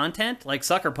Infamous content. Like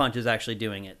Sucker Punch is actually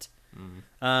doing it.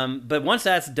 But once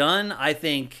that's done, I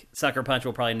think Sucker Punch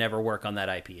will probably never work on that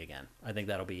IP again. I think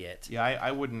that'll be it. Yeah,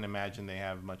 I wouldn't imagine they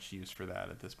have much use for that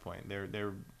at this point.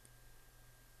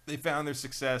 They found their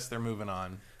success. They're moving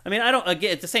on. I mean,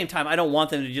 at the same time, I don't want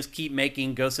them to just keep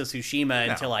making Ghost of Tsushima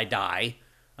until I die.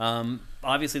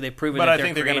 Obviously, they've proven but that I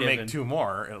think they're going to make 2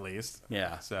 more, at least.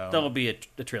 Yeah. So that'll be a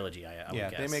trilogy, I would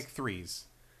guess. They make 3s.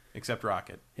 Except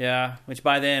Rocket. Yeah, which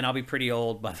by then I'll be pretty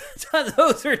old by the time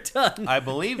those are done. I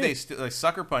believe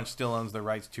Sucker Punch still owns the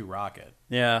rights to Rocket.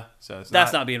 Yeah, so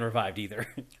that's not being revived either.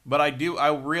 But I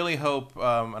really hope,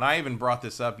 and I even brought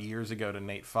this up years ago to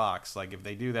Nate Fox. Like if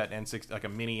they do that like a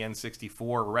mini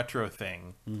N64 retro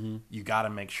thing, you got to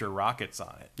make sure Rocket's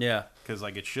on it. Yeah, because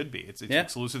like it should be. It's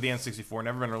exclusive to the N64.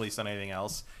 Never been released on anything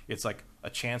else. It's like a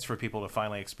chance for people to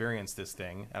finally experience this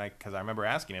thing. And because I remember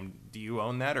asking him, "Do you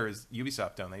own that, or is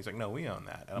Ubisoft own that?" He's like, "No, we own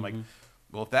that." And I'm like,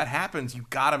 well, if that happens, you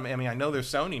gotta. I mean, I know they're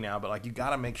Sony now, but like, you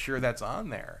gotta make sure that's on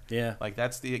there. Yeah, like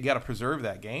you gotta preserve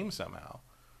that game somehow.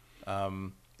 I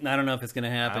don't know if it's gonna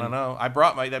happen. I don't know. I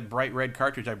brought that bright red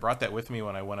cartridge. I brought that with me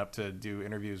when I went up to do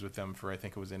interviews with them for I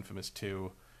think it was Infamous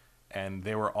 2. And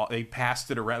they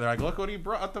passed it around. They're like, "Look what he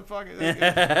brought! What the fuck?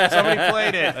 Somebody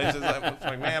played it." It's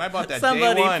like, man, I bought that.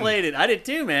 Somebody day one. played it. I did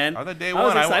too, man. I thought day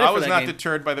one. I was not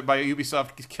deterred by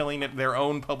Ubisoft killing it their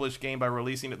own published game by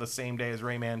releasing it the same day as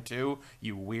Rayman 2.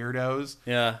 You weirdos.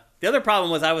 Yeah. The other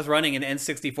problem was I was running an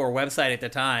N64 website at the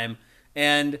time,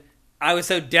 and I was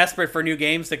so desperate for new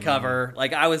games to cover.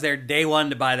 Like I was there day one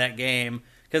to buy that game.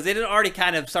 Because it had already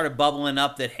kind of started bubbling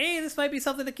up that, hey, this might be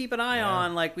something to keep an eye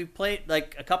on. Like, we played,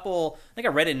 like, a couple... I think I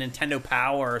read it in Nintendo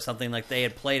Power or something. Like, they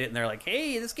had played it, and they're like,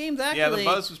 hey, this game's actually... Yeah, the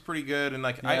buzz was pretty good. And,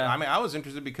 like, I mean, I was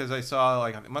interested because I saw,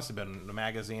 like, it must have been a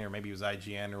magazine, or maybe it was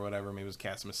IGN or whatever. Maybe it was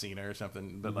Cats Messina or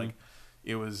something. But, like,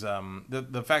 it was...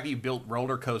 the fact that you built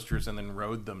roller coasters and then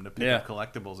rode them to pick up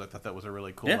collectibles, I thought that was a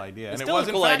really cool idea. And it was,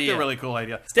 in fact, a really cool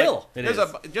idea. Still, like, it is.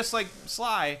 Just like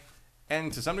Sly...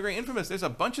 And to some degree, Infamous, there's a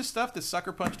bunch of stuff that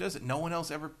Sucker Punch does that no one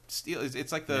else ever steals.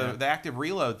 It's like the active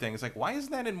reload thing. It's like, why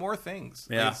isn't that in more things?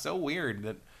 Yeah. Like, it's so weird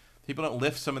that people don't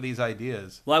lift some of these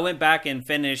ideas. Well, I went back and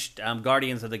finished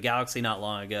Guardians of the Galaxy not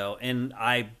long ago, and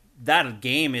that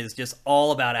game is just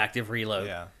all about active reload.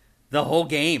 Yeah. The whole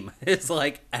game is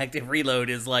like active reload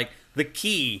is like the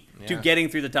key to getting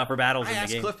through the tougher battles in the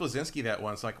game. I asked Cliff Blazinski that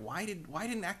once, like, why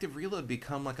didn't active reload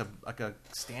become like a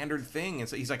standard thing? And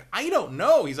so he's like, I don't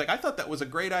know. He's like, I thought that was a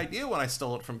great idea when I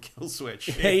stole it from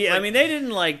Killswitch. I mean, they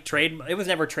didn't like it was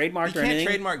never trademarked or anything. You can't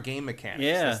trademark game mechanics.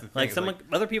 Yeah, like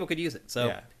other people could use it.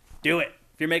 So do it.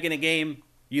 If you're making a game,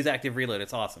 use active reload.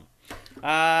 It's awesome.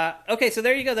 Okay, so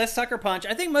there you go. That's Sucker Punch.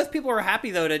 I think most people are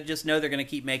happy though to just know they're going to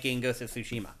keep making Ghost of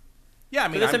Tsushima. Yeah, I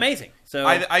mean, it's amazing. So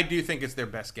I do think it's their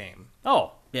best game.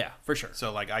 Oh, yeah, for sure.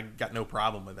 So like, I got no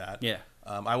problem with that. Yeah.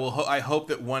 I hope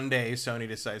that one day Sony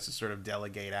decides to sort of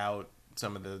delegate out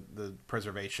some of the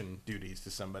preservation duties to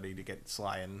somebody to get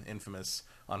Sly and Infamous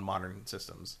on modern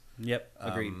systems. Yep,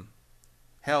 agreed.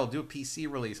 Hell, do a PC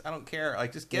release. I don't care.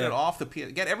 Like, just get it off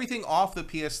get everything off the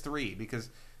PS3 because.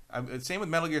 Same with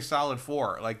Metal Gear Solid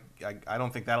 4. Like, I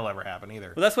don't think that'll ever happen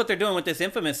either. Well, that's what they're doing with this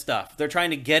Infamous stuff. They're trying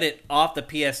to get it off the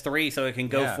PS3 so it can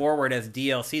go forward as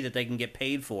DLC that they can get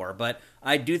paid for. But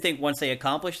I do think once they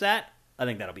accomplish that, I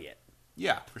think that'll be it.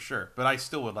 Yeah, for sure. But I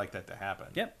still would like that to happen.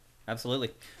 Yep,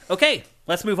 absolutely. Okay,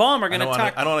 let's move on. We're going to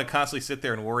talk... I don't want to constantly sit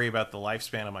there and worry about the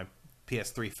lifespan of my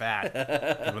PS3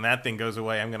 fat. When that thing goes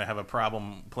away, I'm going to have a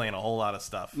problem playing a whole lot of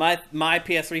stuff. My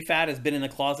PS3 fat has been in the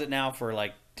closet now for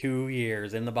like 2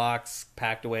 years, in the box,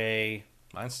 packed away.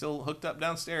 Mine's still hooked up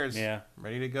downstairs. Yeah.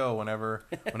 Ready to go whenever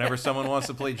someone wants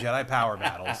to play Jedi Power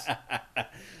Battles.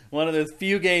 One of those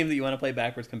few games that you want to play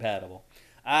backwards compatible.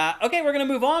 Okay, we're going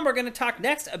to move on. We're going to talk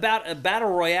next about a Battle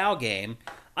Royale game.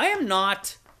 I am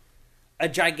not a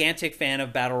gigantic fan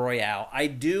of Battle Royale. I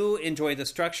do enjoy the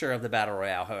structure of the Battle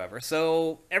Royale, however.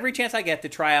 So every chance I get to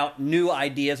try out new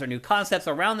ideas or new concepts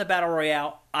around the Battle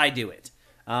Royale, I do it.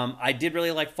 I did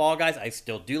really like Fall Guys. I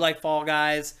still do like Fall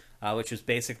Guys, which is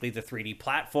basically the 3D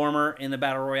platformer in the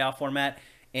Battle Royale format.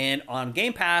 And on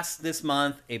Game Pass this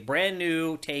month, a brand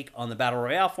new take on the Battle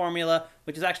Royale formula,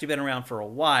 which has actually been around for a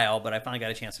while, but I finally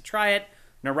got a chance to try it.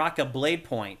 Naraka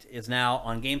Bladepoint is now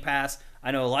on Game Pass.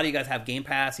 I know a lot of you guys have Game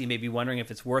Pass. You may be wondering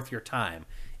if it's worth your time.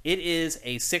 It is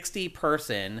a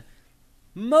 60-person,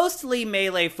 mostly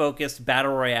melee-focused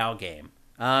Battle Royale game.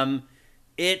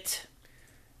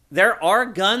 There are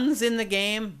guns in the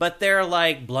game, but they're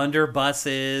like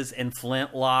blunderbusses and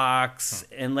flintlocks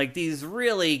and like these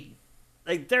really...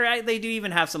 Like they do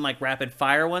even have some like rapid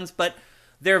fire ones, but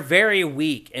they're very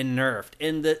weak and nerfed.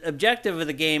 And the objective of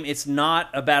the game, it's not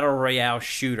a Battle Royale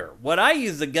shooter. What I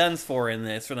use the guns for in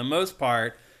this, for the most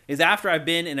part, is after I've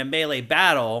been in a melee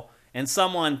battle and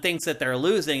someone thinks that they're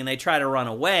losing and they try to run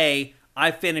away,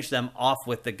 I finish them off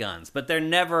with the guns. But they're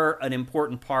never an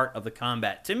important part of the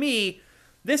combat. To me,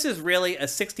 this is really a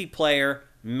 60-player,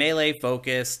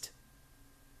 melee-focused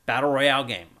Battle Royale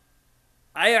game.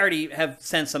 I already have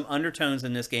sensed some undertones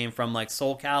in this game from like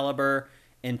Soul Calibur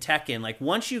and Tekken. Like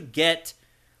once you get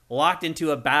locked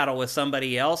into a battle with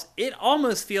somebody else, it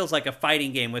almost feels like a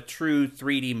fighting game with true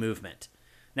 3D movement.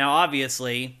 Now,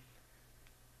 obviously,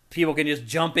 people can just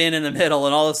jump in the middle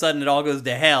and all of a sudden it all goes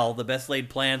to hell. The best laid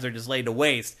plans are just laid to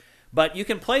waste. But you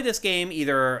can play this game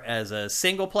either as a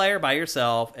single player by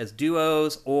yourself, as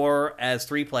duos, or as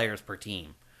 3 players per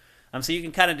team. So you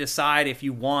can kind of decide if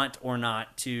you want or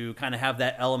not to kind of have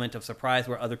that element of surprise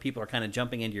where other people are kind of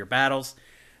jumping into your battles.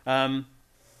 I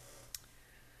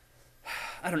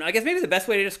don't know. I guess maybe the best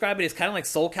way to describe it is kind of like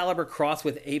Soul Calibur crossed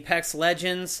with Apex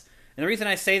Legends. And the reason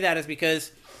I say that is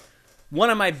because one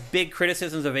of my big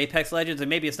criticisms of Apex Legends, and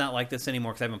maybe it's not like this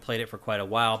anymore because I haven't played it for quite a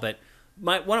while, but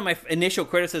one of my initial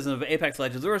criticisms of Apex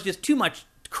Legends, there was just too much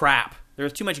crap. There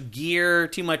was too much gear,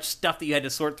 too much stuff that you had to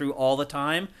sort through all the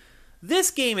time.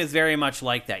 This game is very much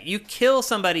like that. You kill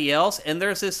somebody else, and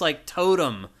there's this like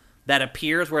totem that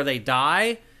appears where they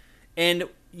die, and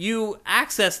you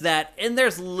access that, and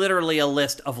there's literally a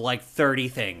list of like 30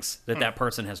 things that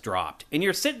person has dropped. And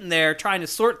you're sitting there trying to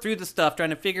sort through the stuff, trying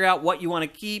to figure out what you want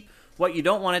to keep, what you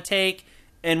don't want to take,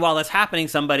 and while that's happening,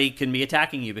 somebody can be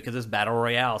attacking you because it's Battle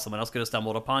Royale. Someone else could have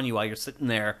stumbled upon you while you're sitting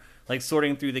there like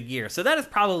sorting through the gear. So that is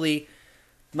probably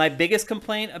my biggest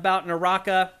complaint about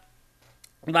Naraka.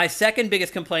 My second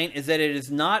biggest complaint is that it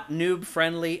is not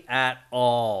noob-friendly at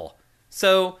all.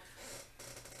 So,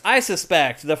 I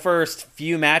suspect the first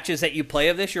few matches that you play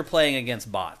of this, you're playing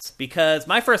against bots. Because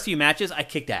my first few matches, I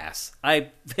kicked ass. I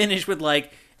finished with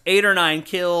like 8 or 9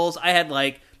 kills. I had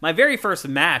like, my very first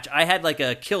match, I had like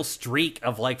a kill streak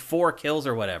of like 4 kills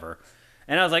or whatever.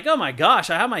 And I was like, oh my gosh,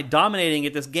 how am I dominating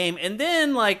at this game? And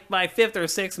then like my 5th or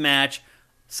 6th match,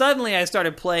 suddenly I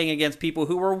started playing against people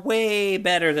who were way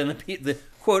better than the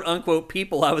quote-unquote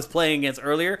people I was playing against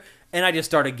earlier, and I just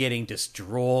started getting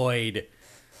destroyed.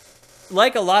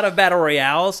 Like a lot of Battle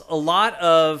Royales, a lot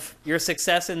of your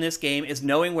success in this game is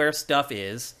knowing where stuff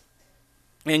is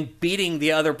and beating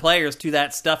the other players to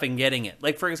that stuff and getting it.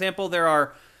 Like, for example, there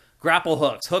are grapple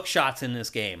hooks, hook shots in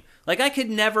this game. Like, I could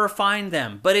never find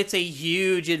them, but it's a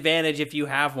huge advantage if you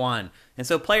have one. And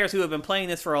so players who have been playing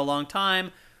this for a long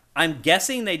time, I'm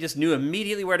guessing they just knew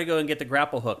immediately where to go and get the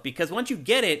grapple hook, because once you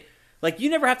get it, like,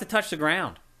 you never have to touch the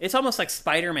ground. It's almost like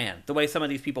Spider-Man, the way some of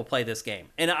these people play this game.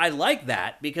 And I like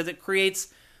that because it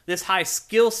creates this high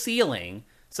skill ceiling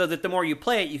so that the more you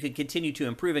play it, you can continue to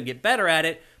improve and get better at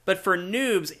it. But for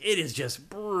noobs, it is just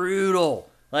brutal.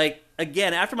 Like,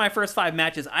 again, after my first 5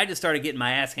 matches, I just started getting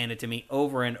my ass handed to me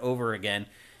over and over again.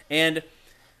 And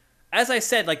as I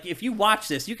said, like, if you watch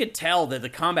this, you can tell that the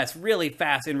combat's really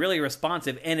fast and really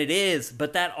responsive, and it is,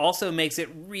 but that also makes it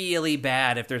really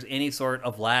bad if there's any sort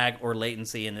of lag or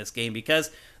latency in this game,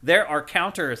 because there are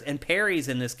counters and parries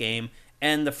in this game,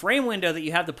 and the frame window that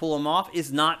you have to pull them off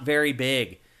is not very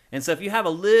big. And so if you have a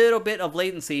little bit of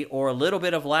latency or a little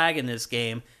bit of lag in this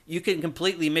game, you can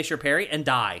completely miss your parry and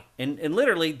die. And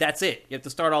literally, that's it. You have to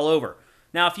start all over.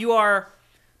 Now, if you are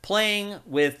playing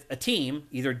with a team,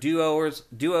 either duos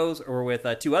or with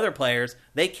 2 other players,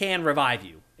 they can revive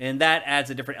you. And that adds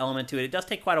a different element to it. It does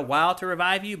take quite a while to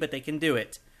revive you, but they can do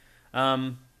it.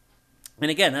 And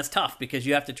again, that's tough because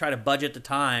you have to try to budget the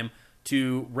time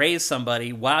to raise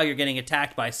somebody while you're getting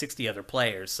attacked by 60 other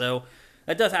players. So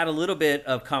that does add a little bit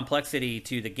of complexity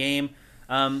to the game.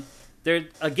 There,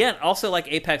 again, also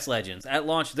like Apex Legends, at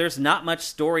launch, there's not much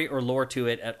story or lore to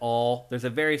it at all. There's a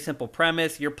very simple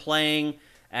premise. You're playing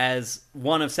as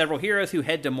one of several heroes who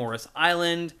head to Morris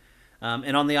Island.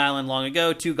 And on the island long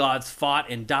ago, 2 gods fought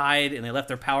and died, and they left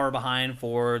their power behind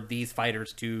for these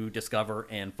fighters to discover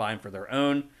and find for their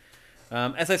own.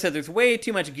 As I said, there's way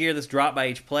too much gear that's dropped by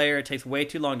each player. It takes way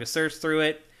too long to search through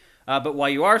it. But while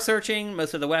you are searching,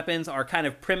 most of the weapons are kind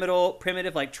of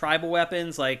primitive like tribal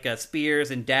weapons, like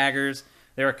spears and daggers.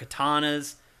 There are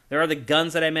katanas. There are the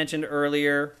guns that I mentioned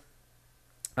earlier.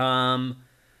 And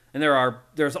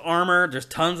there's armor. There's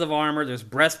tons of armor. There's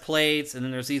breastplates. And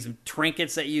then there's these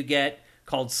trinkets that you get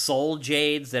called soul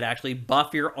jades that actually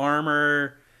buff your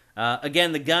armor.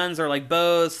 Again, the guns are like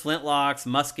bows, flintlocks,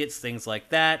 muskets, things like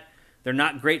that. They're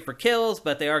not great for kills,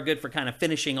 but they are good for kind of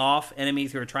finishing off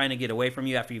enemies who are trying to get away from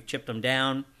you after you've chipped them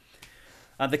down.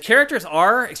 The characters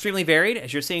are extremely varied,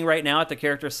 as you're seeing right now at the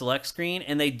character select screen,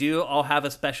 and they do all have a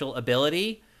special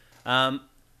ability. And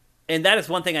that is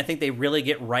one thing I think they really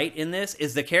get right in this,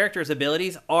 is the characters'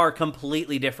 abilities are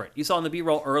completely different. You saw in the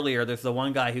B-roll earlier, there's the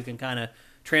one guy who can kind of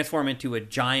transform into a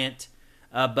giant.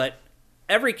 But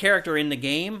every character in the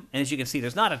game, and as you can see,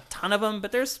 there's not a ton of them,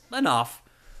 but there's enough.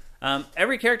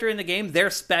 Every character in the game,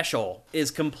 their special is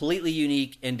completely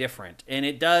unique and different. And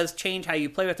it does change how you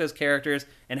play with those characters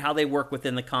and how they work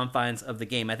within the confines of the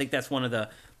game. I think that's one of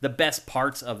the best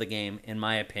parts of the game, in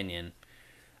my opinion.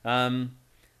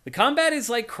 The combat is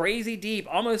like crazy deep,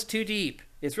 almost too deep.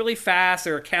 It's really fast.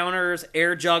 There are counters,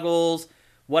 air juggles.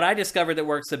 What I discovered that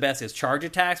works the best is charge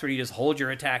attacks, where you just hold your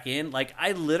attack in. Like,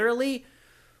 I literally...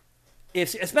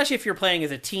 especially if you're playing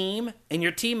as a team and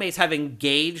your teammates have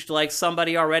engaged like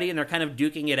somebody already and they're kind of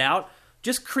duking it out,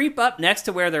 just creep up next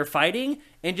to where they're fighting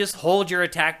and just hold your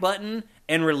attack button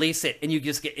and release it, and you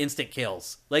just get instant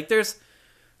kills. Like, there's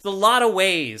a lot of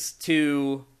ways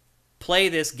to play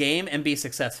this game and be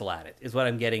successful at it, is what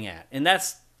I'm getting at. And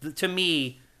that's, to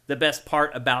me, the best part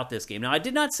about this game. Now, I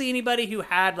did not see anybody who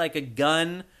had like a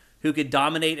gun who could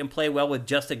dominate and play well with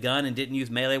just a gun and didn't use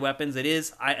melee weapons. It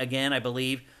is, I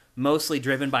believe, mostly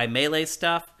driven by melee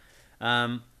stuff.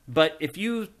 But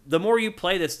the more you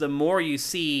play this, the more you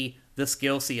see the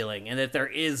skill ceiling, and that there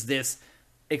is this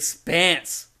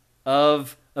expanse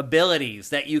of abilities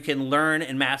that you can learn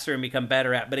and master and become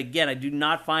better at. But again, I do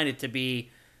not find it to be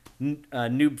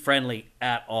noob friendly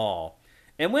at all.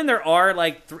 And when there are,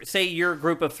 like, say your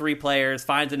group of 3 players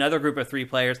finds another group of 3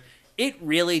 players, it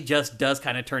really just does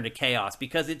kind of turn to chaos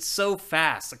because it's so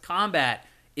fast. The combat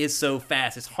is so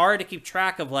fast. It's hard to keep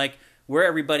track of, like, where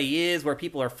everybody is, where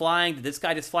people are flying. Did this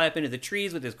guy just fly up into the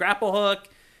trees with his grapple hook?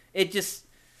 It just...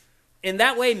 In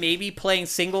that way, maybe playing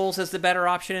singles is the better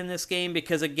option in this game,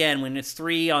 because, again, when it's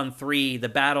 3-on-3, the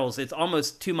battles, it's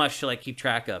almost too much to, like, keep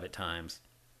track of at times.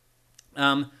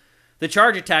 The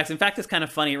charge attacks, in fact, it's kind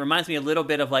of funny. It reminds me a little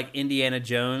bit of, like, Indiana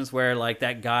Jones, where, like,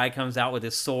 that guy comes out with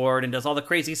his sword and does all the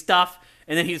crazy stuff,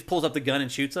 and then he just pulls up the gun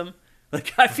and shoots him.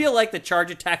 Like, I feel like the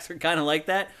charge attacks are kind of like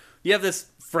that. You have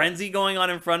this frenzy going on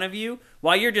in front of you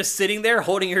while you're just sitting there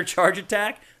holding your charge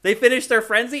attack. They finish their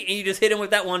frenzy, and you just hit them with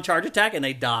that one charge attack, and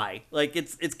they die. Like,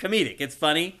 it's comedic. It's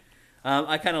funny.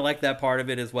 I kind of like that part of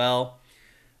it as well.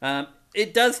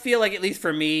 It does feel like, at least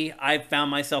for me, I've found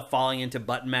myself falling into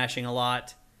button mashing a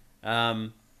lot.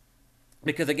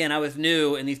 Because, again, I was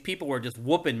new, and these people were just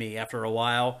whooping me after a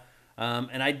while.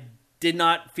 And I did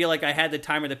not feel like I had the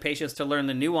time or the patience to learn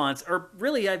the nuance. Or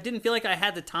really, I didn't feel like I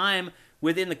had the time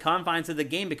within the confines of the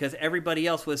game because everybody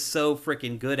else was so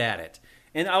freaking good at it.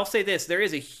 And I'll say this, there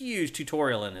is a huge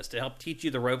tutorial in this to help teach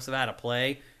you the ropes of how to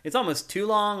play. It's almost too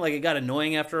long, like it got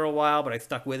annoying after a while, but I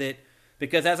stuck with it.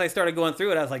 Because as I started going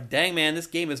through it, I was like, dang man, this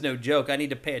game is no joke. I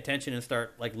need to pay attention and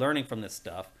start like learning from this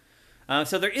stuff.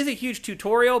 So there is a huge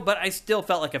tutorial, but I still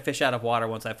felt like a fish out of water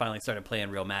once I finally started playing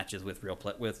real matches with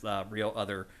real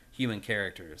other human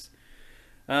characters.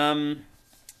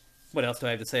 What else do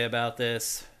I have to say about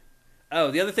this? Oh,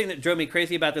 the other thing that drove me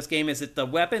crazy about this game is that the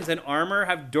weapons and armor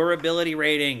have durability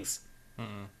ratings.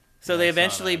 So they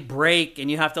eventually break,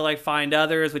 and you have to like find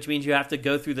others, which means you have to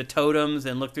go through the totems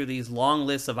and look through these long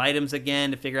lists of items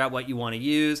again to figure out what you want to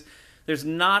use. There's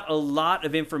not a lot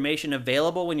of information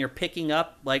available when you're picking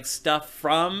up like stuff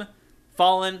from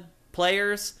fallen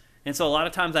players. And so a lot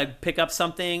of times I pick up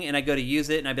something and I go to use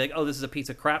it and I'd be like, oh, this is a piece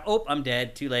of crap. Oh, I'm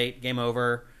dead. Too late. Game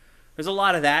over. There's a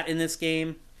lot of that in this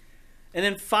game. And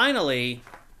then finally,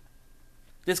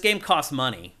 this game costs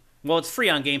money. Well, it's free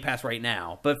on Game Pass right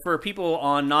now. But for people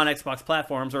on non-Xbox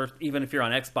platforms, or even if you're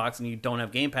on Xbox and you don't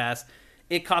have Game Pass,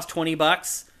 it costs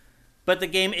 $20. But the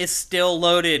game is still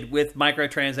loaded with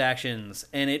microtransactions.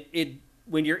 And it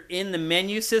when you're in the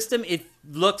menu system, it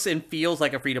looks and feels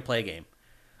like a free-to-play game.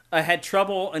 I had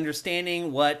trouble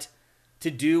understanding what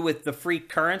to do with the free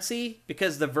currency,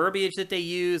 because the verbiage that they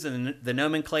use and the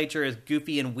nomenclature is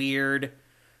goofy and weird.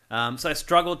 So I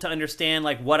struggled to understand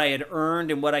like what I had earned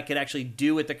and what I could actually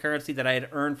do with the currency that I had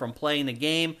earned from playing the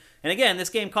game. And again, this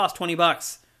game cost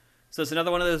 $20. So it's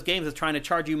another one of those games that's trying to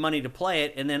charge you money to play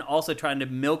it and then also trying to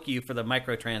milk you for the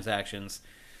microtransactions.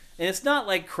 And it's not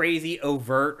like crazy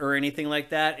overt or anything like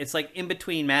that. It's like in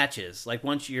between matches. Like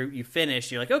once you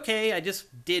finish, you're like, okay, I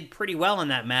just did pretty well in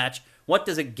that match. What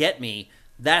does it get me?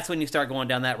 That's when you start going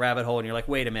down that rabbit hole and you're like,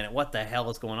 wait a minute, what the hell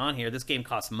is going on here? This game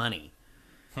costs money.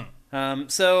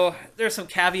 So there's some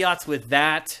caveats with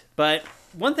that. But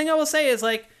one thing I will say is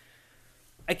like,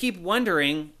 I keep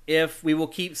wondering if we will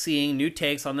keep seeing new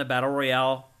takes on the Battle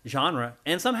Royale genre.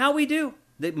 And somehow we do.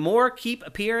 The more keep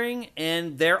appearing,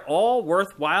 and they're all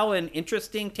worthwhile and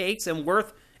interesting takes and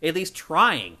worth at least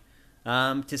trying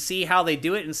to see how they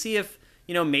do it and see if,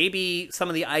 maybe some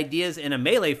of the ideas in a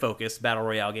melee-focused Battle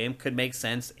Royale game could make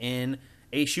sense in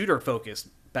a shooter-focused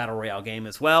Battle Royale game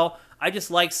as well. I just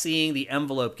like seeing the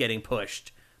envelope getting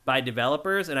pushed by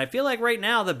developers, and I feel like right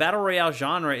now the Battle Royale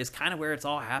genre is kind of where it's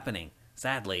all happening,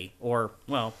 sadly. Or,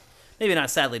 well, maybe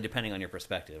not sadly, depending on your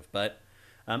perspective, but...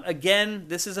 again,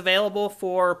 this is available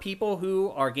for people who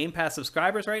are Game Pass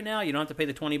subscribers right now. You don't have to pay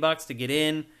the $20 to get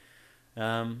in.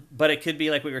 But it could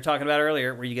be like we were talking about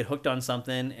earlier, where you get hooked on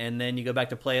something and then you go back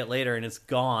to play it later and it's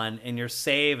gone and your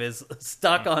save is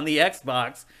stuck on the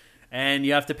Xbox and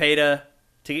you have to pay to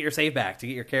get your save back, to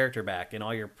get your character back and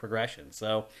all your progression.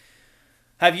 So,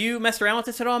 have you messed around with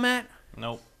this at all, Matt?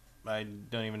 Nope. I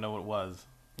don't even know what it was.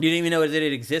 You didn't even know that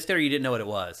it existed, or you didn't know what it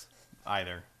was?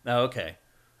 Either. Oh, okay.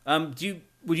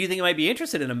 Would you think you might be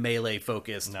interested in a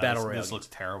melee-focused Battle Royale? This looks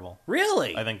terrible.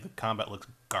 Really? I think the combat looks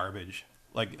garbage.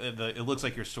 Like, it looks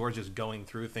like your sword's just going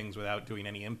through things without doing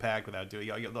any impact, without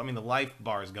doing... I mean, the life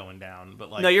bar is going down,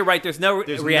 but like... No, you're right. There's no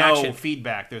reaction. There's no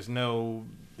feedback. There's nothing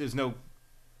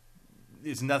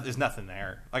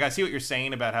there. Like, I see what you're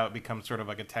saying about how it becomes sort of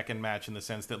like a Tekken match in the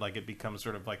sense that, like, it becomes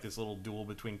sort of like this little duel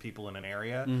between people in an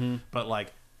area. Mm-hmm. But,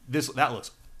 like, that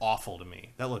looks awful to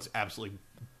me. That looks absolutely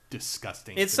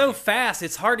disgusting. It's so fast,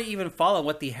 it's hard to even follow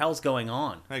what the hell's going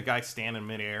on. That guy standing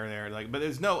midair there, like, but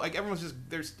there's no, like, everyone's just,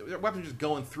 their weapons just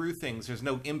going through things. There's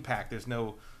no impact. There's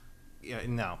no,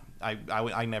 no.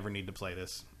 I never need to play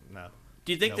this. No.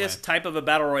 Do you think this type of a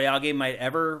Battle Royale game might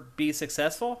ever be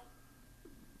successful?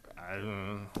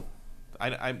 I'm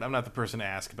not the person to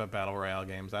ask about Battle Royale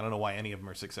games. I don't know why any of them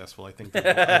are successful. I think they're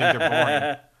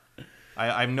boring.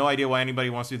 I have no idea why anybody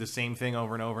wants to do the same thing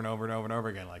over and over and over and over and over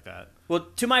again like that. Well,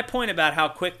 to my point about how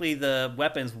quickly the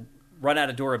weapons run out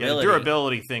of durability. Yeah, the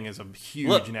durability thing is a huge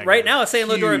negative. Right now it's saying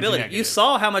low durability. Negative. You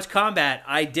saw how much combat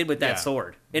I did with that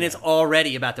sword, and it's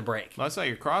already about to break. Well, I saw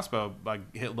your crossbow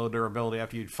hit low durability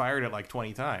after you'd fired it like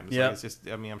 20 times. Yeah. Like, it's just,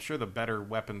 I mean, I'm sure the better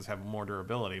weapons have more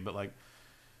durability, but like,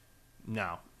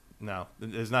 no.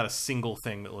 There's not a single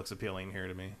thing that looks appealing here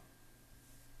to me.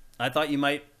 I thought you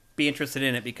might be interested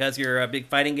in it because you're a big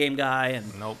fighting game guy,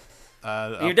 and nope.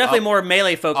 You're definitely more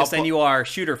melee focused than you are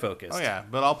shooter focused. Oh yeah,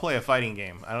 but I'll play a fighting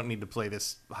game. I don't need to play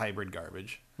this hybrid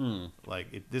garbage.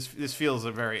 Like this feels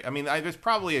a very. I mean, there's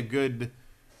probably a good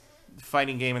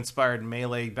fighting game inspired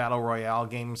melee battle royale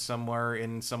game somewhere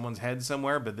in someone's head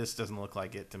somewhere, but this doesn't look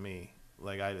like it to me.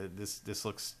 Like this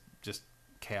looks just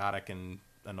chaotic and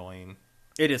annoying.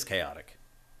 It is chaotic.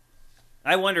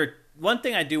 I wonder. One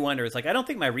thing I do wonder is, like, I don't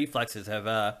think my reflexes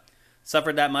have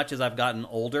suffered that much as I've gotten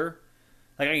older.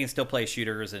 Like, I can still play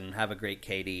shooters and have a great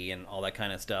KD and all that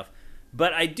kind of stuff.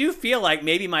 But I do feel like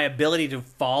maybe my ability to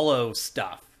follow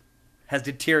stuff has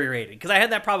deteriorated. Because I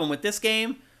had that problem with this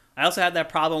game. I also had that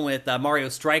problem with Mario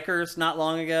Strikers not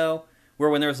long ago, where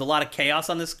when there was a lot of chaos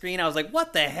on the screen, I was like,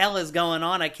 what the hell is going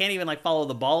on? I can't even, like, follow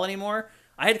the ball anymore.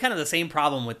 I had kind of the same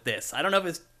problem with this. I don't know if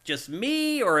it's just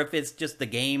me or if it's just the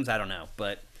games. I don't know.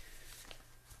 But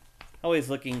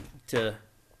always looking to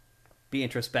be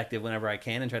introspective whenever I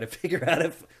can and try to figure out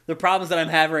if the problems that I'm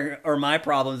having are my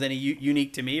problems, any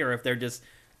unique to me, or if they're just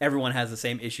everyone has the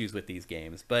same issues with these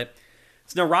games. But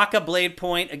it's Naraka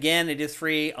Bladepoint. Again, it is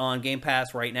free on Game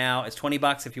Pass right now. It's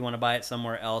 $20 if you want to buy it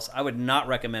somewhere else. I would not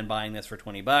recommend buying this for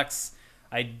 $20.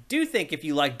 I do think if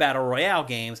you like Battle Royale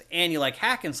games and you like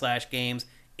hack and slash games,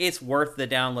 it's worth the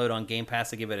download on Game Pass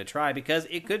to give it a try, because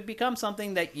it could become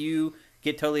something that you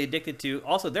get totally addicted to.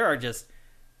 Also, there are just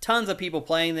tons of people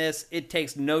playing this. It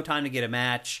takes no time to get a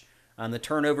match. The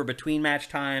turnover between match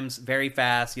times, very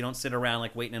fast. You don't sit around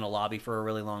like waiting in a lobby for a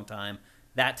really long time.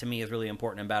 That, to me, is really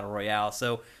important in Battle Royale.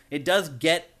 So it does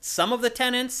get some of the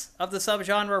tenets of the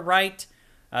subgenre right.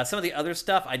 Some of the other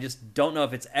stuff, I just don't know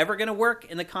if it's ever going to work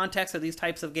in the context of these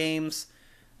types of games.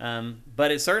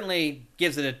 But it certainly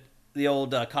gives it the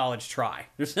old college try.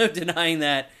 There's no denying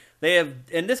that. They have,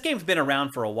 and this game's been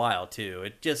around for a while too.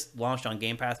 It just launched on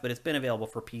Game Pass, but it's been available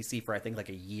for PC for I think like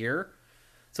a year.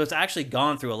 So it's actually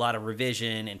gone through a lot of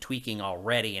revision and tweaking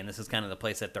already, and this is kind of the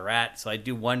place that they're at. So I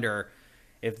do wonder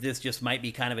if this just might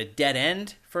be kind of a dead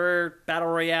end for Battle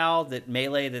Royale, that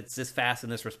Melee that's this fast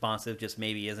and this responsive just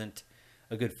maybe isn't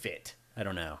a good fit. I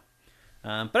don't know.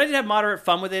 But I did have moderate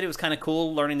fun with it. It was kind of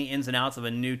cool learning the ins and outs of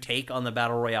a new take on the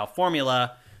Battle Royale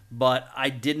formula. But I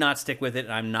did not stick with it,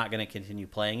 and I'm not going to continue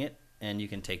playing it. And you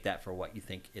can take that for what you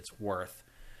think it's worth.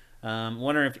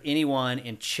 Wondering if anyone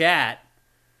in chat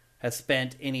has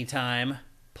spent any time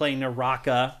playing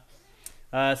Naraka.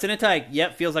 Cinetype,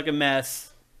 yep, feels like a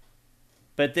mess.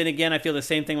 But then again, I feel the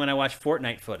same thing when I watch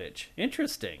Fortnite footage.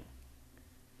 Interesting.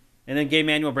 And then Game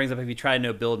Manual brings up if you try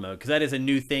no build mode, because that is a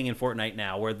new thing in Fortnite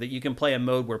now, where you can play a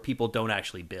mode where people don't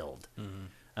actually build.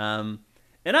 Mm-hmm.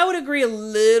 And I would agree a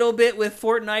little bit with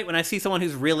Fortnite when I see someone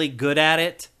who's really good at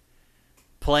it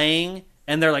playing,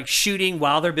 and they're like shooting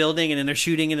while they're building, and then they're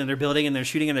shooting, and then they're building, and they're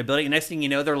shooting, and they're building. And next thing you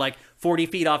know, they're like 40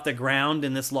 feet off the ground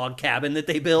in this log cabin that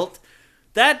they built.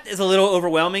 That is a little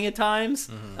overwhelming at times.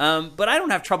 Mm-hmm. But I don't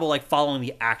have trouble like following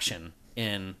the action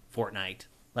in Fortnite.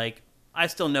 Like, I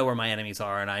still know where my enemies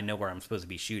are, and I know where I'm supposed to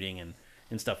be shooting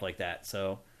and stuff like that.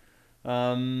 So,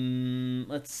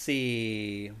 let's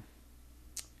see.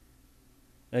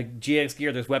 GX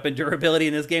Gear, there's weapon durability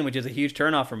in this game, which is a huge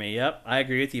turnoff for me. Yep, I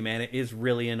agree with you, man. It is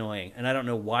really annoying, and I don't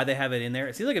know why they have it in there.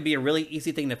 It seems like it'd be a really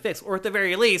easy thing to fix, or at the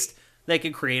very least, they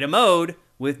could create a mode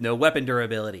with no weapon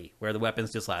durability, where the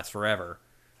weapons just last forever.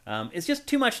 It's just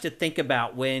too much to think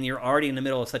about when you're already in the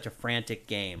middle of such a frantic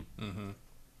game. Mm-hmm.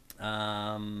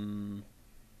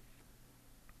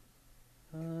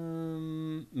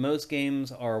 Most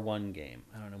games are one game.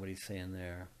 I don't know what he's saying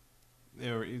there.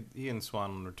 He and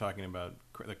Swan were talking about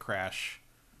the Crash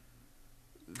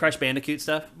Bandicoot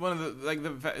stuff.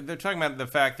 They're talking about the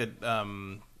fact that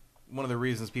one of the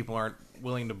reasons people aren't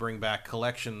willing to bring back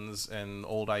collections and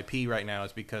old IP right now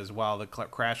is because while the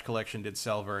Crash collection did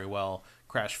sell very well,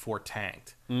 Crash 4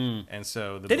 tanked, and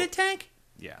so did it tank?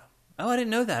 Yeah. Oh, I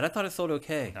didn't know that. I thought it sold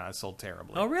okay. No, it sold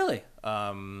terribly. Oh, really?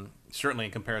 Certainly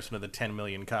in comparison to the 10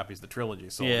 million copies the trilogy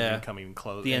sold, it didn't come even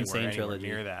close. The Insane trilogy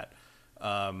near that.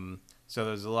 So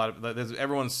there's a lot of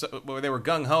everyone's they were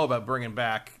gung ho about bringing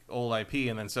back old IP,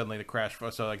 and then suddenly the Crash.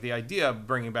 So like the idea of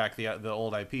bringing back the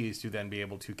old IPs to then be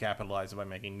able to capitalize by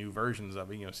making new versions of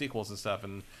it, sequels and stuff,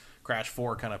 and Crash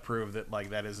 4 kind of proved that like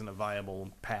that isn't a viable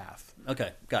path.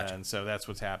 Okay, gotcha. And so that's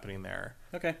what's happening there.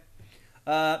 Okay.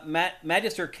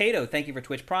 Magister Cato, thank you for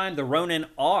Twitch Prime. The Ronin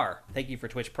R, thank you for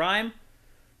Twitch Prime.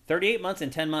 38 months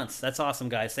and 10 months. That's awesome,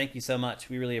 guys. Thank you so much.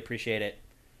 We really appreciate it.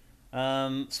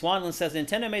 Swanland says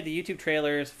Nintendo made the YouTube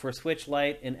trailers for Switch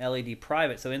Lite and LED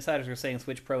private, so insiders are saying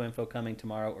Switch Pro info coming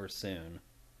tomorrow or soon.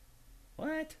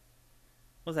 What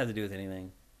does that have to do with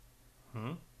anything?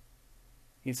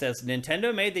 He says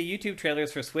Nintendo made the YouTube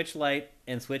trailers for Switch Lite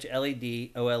and Switch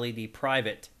LED OLED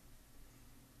private.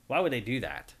 Why would they do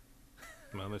that?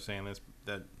 Well, they're saying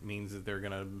that means that they're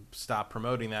going to stop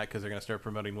promoting that because they're going to start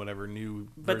promoting whatever new.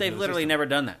 But they've literally never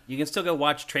done that. You can still go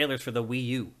watch trailers for the Wii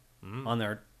U on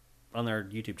their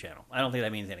YouTube channel. I don't think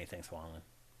that means anything, Swanland.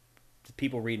 Just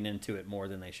people reading into it more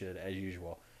than they should, as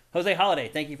usual. Jose Holiday,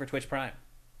 thank you for Twitch Prime.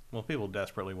 Well, people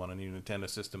desperately want a new Nintendo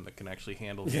system that can actually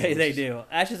handle games. Yeah, they do.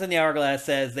 Ashes in the Hourglass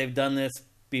says they've done this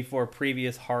before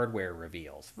previous hardware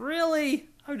reveals. Really?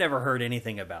 I've never heard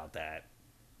anything about that.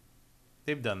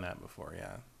 They've done that before,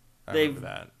 yeah. They've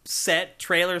set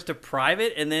trailers to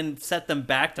private and then set them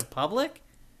back to public?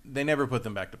 They never put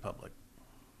them back to public.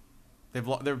 There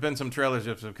have been some trailers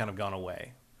that have kind of gone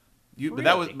away. Really?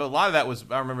 But a lot of that was,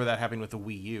 I remember that happening with the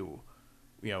Wii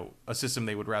U. A system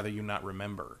they would rather you not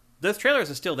remember. Those trailers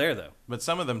are still there, though. But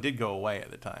some of them did go away at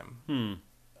the time.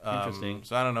 Interesting.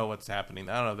 So I don't know what's happening.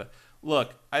 I don't know.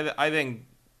 Look, I think...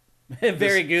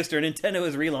 Barry Gooster, Nintendo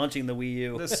is relaunching the Wii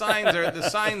U. The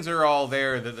signs are all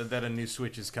there that a new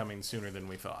Switch is coming sooner than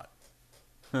we thought.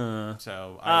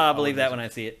 So I'll believe that when I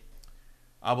see it.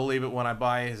 I'll believe it when I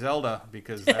buy Zelda,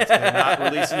 because they're not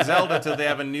releasing Zelda till they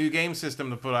have a new game system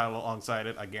to put out alongside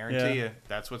it. I guarantee you,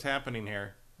 that's what's happening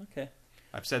here. Okay.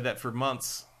 I've said that for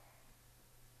months.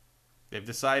 They've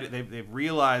decided, they've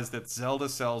realized that Zelda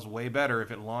sells way better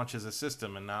if it launches a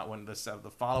system and not when the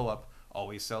follow-up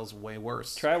always sells way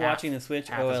worse. Try watching the Switch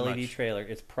OLED trailer.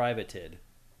 It's privated.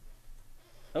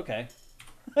 Okay.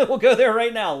 We'll go there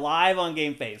right now, live on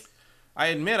GameFace. I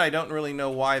admit I don't really know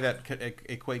why that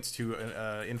equates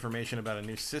to information about a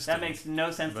new system. That makes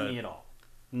no sense to me at all.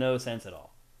 No sense at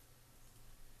all.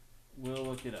 We'll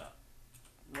look it up.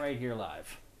 Right here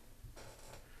live.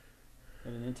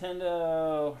 Go to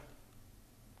Nintendo.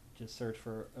 Just search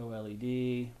for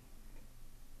OLED.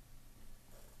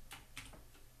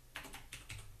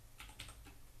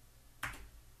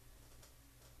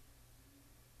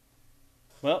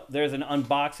 Well, there's an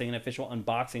unboxing, an official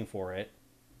unboxing for it.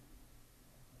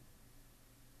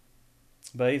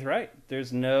 But he's right.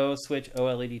 There's no Switch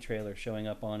OLED trailer showing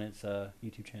up on its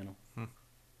YouTube channel.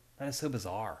 That is so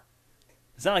bizarre.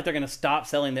 It's not like they're going to stop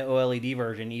selling the OLED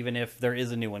version, even if there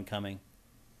is a new one coming.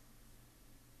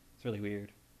 It's really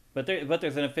weird. But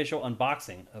there's an official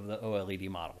unboxing of the OLED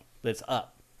model that's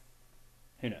up.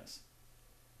 Who knows?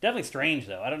 Definitely strange,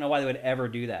 though. I don't know why they would ever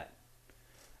do that.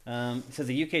 It says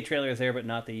the UK trailer is there, but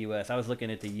not the US. I was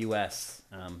looking at the US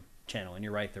channel, and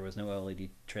you're right. There was no OLED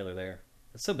trailer there.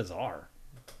 It's so bizarre.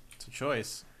 It's a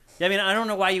choice. Yeah, I mean, I don't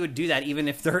know why you would do that, even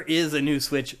if there is a new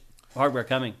Switch hardware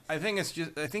coming. I think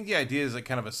the idea is like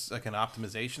kind of like an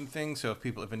optimization thing. So if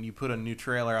you put a new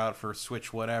trailer out for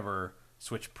Switch whatever,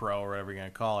 Switch Pro or whatever you're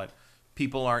gonna call it,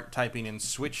 people aren't typing in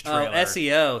Switch trailer.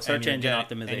 SEO, search engine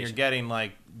optimization, and you're getting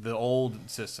like the old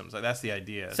systems. Like, that's the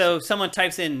idea. So if someone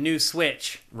types in new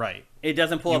Switch, right? It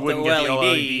doesn't pull up the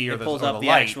OLED. It pulls up the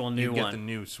actual new one. You get the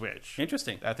new Switch.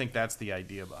 Interesting. I think that's the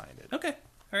idea behind it. Okay.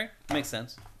 All right. Makes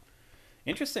sense.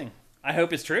 Interesting. I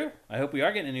hope it's true. I hope we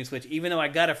are getting a new Switch, even though I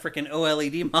got a freaking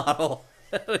OLED model.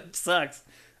 It sucks.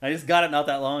 I just got it not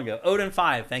that long ago.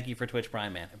 Odin5, thank you for Twitch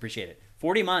Prime, man. Appreciate it.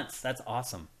 40 months. That's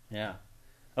awesome. Yeah.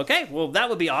 Okay. Well, that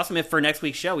would be awesome if for next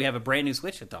week's show we have a brand new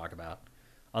Switch to talk about.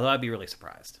 Although I'd be really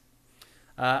surprised.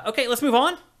 Okay, let's move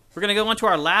on. We're going to go on to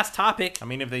our last topic. I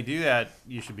mean, if they do that,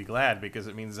 you should be glad because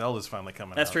it means Zelda's finally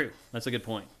coming out. That's true. That's a good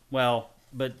point. Well,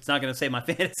 but it's not going to save my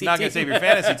fantasy team. Not going to save your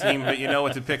fantasy team, but you know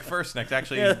what to pick first next.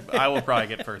 Actually, I will probably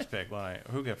get first pick.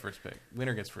 Who get first pick?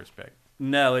 Winner gets first pick.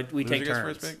 No, we Loser take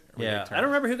turns. First pick? Yeah, I don't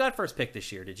remember who got first pick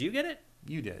this year. Did you get it?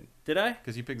 You did. Did I?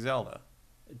 Because you picked Zelda.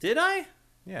 Did I?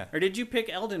 Yeah. Or did you pick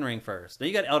Elden Ring first? No,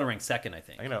 you got Elden Ring second, I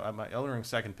think. I know. My Elden Ring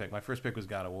second pick. My first pick was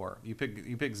God of War. You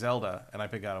picked Zelda, and I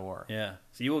picked God of War. Yeah.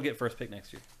 So you will get first pick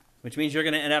next year. Which means you're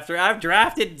going to end after I've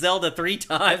drafted Zelda 3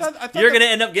 times. I thought you're going to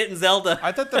end up getting Zelda.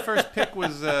 I thought the first pick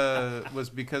was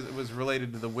because it was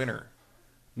related to the winner.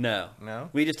 No.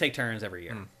 We just take turns every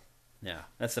year. Yeah,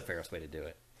 that's the fairest way to do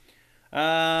it.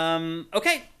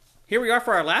 Okay, here we are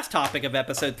for our last topic of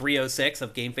episode 306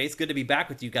 of GameFace. Good to be back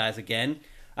with you guys again.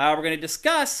 We're going to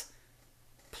discuss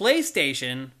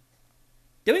PlayStation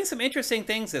doing some interesting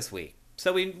things this week.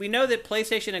 So we know that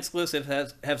PlayStation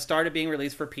exclusives have started being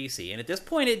released for PC, and at this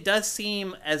point it does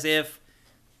seem as if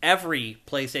every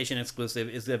PlayStation exclusive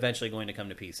is eventually going to come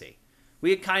to PC. We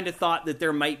had kind of thought that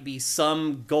there might be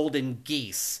some golden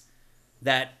geese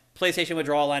that PlayStation would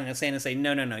draw a line in the sand and say,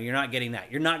 no, you're not getting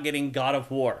that. You're not getting God of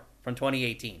War from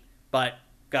 2018. But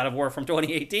God of War from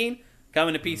 2018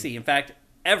 coming to PC. In fact,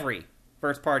 every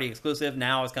first-party exclusive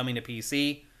now is coming to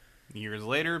PC. Years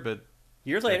later, but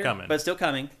still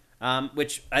coming.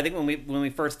 Which I think when we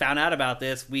first found out about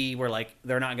this, we were like,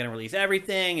 they're not going to release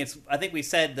everything. I think we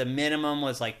said the minimum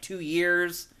was like 2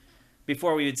 years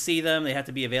before we would see them. They have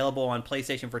to be available on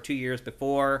PlayStation for 2 years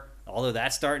before, although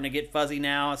that's starting to get fuzzy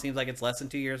now. It seems like it's less than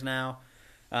 2 years now.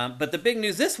 But the big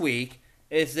news this week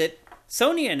is that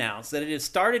Sony announced that it has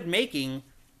started making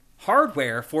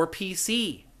hardware for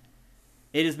PC.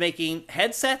 It is making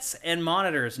headsets and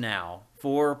monitors now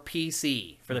for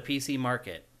PC, for the PC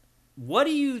market. What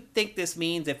do you think this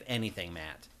means, if anything,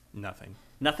 Matt? Nothing.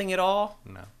 Nothing at all?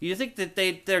 No. You think that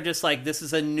they're just like, this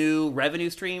is a new revenue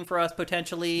stream for us,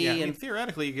 potentially? Yeah, I mean,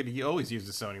 theoretically, you always use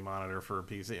the Sony monitor for a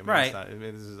PC. I mean, right.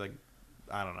 This is like,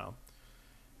 I don't know.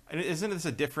 Isn't this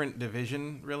a different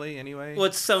division, really, anyway? Well,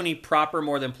 it's Sony proper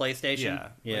more than PlayStation.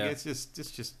 Yeah. Like, it's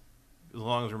just as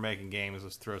long as we're making games,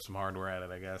 let's throw some hardware at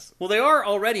it, I guess. Well, they are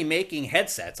already making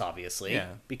headsets, obviously. Yeah.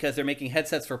 Because they're making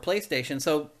headsets for PlayStation,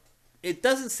 so it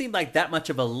doesn't seem like that much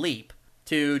of a leap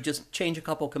to just change a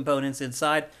couple components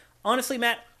inside. Honestly,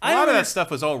 Matt, a lot of that stuff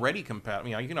was already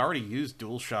compatible. You can already use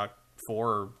DualShock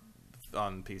 4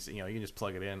 on PC. You can just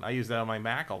plug it in. I use that on my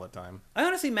Mac all the time. I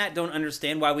honestly, Matt, don't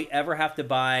understand why we ever have to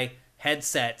buy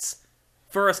headsets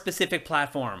for a specific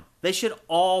platform. They should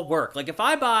all work. Like if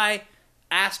I buy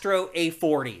Astro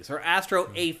A40s or Astro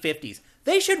A50s,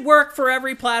 they should work for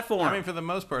every platform. I mean, for the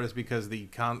most part, it's because the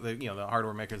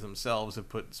hardware makers themselves have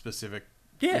put specific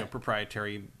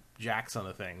proprietary jacks on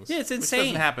the things. Yeah, it's insane. Which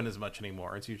doesn't happen as much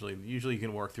anymore. It's usually you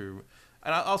can work through.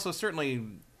 And also, certainly,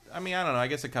 I mean, I don't know. I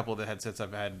guess a couple of the headsets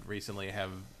I've had recently have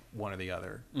one or the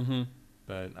other. Mm-hmm.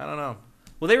 But I don't know.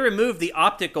 Well, they removed the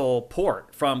optical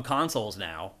port from consoles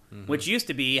now, which used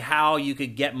to be how you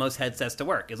could get most headsets to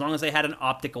work. As long as they had an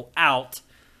optical out,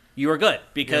 you were good.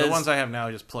 Because the ones I have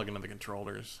now just plug into the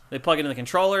controllers. They plug into the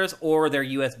controllers, or they're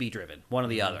USB driven, one or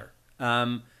the other.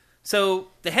 So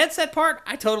the headset part,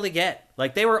 I totally get.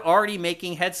 Like, they were already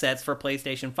making headsets for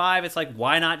PlayStation 5. It's like,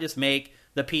 why not just make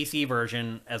the PC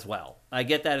version as well? I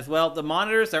get that as well. The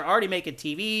monitors, they're already making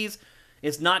TVs.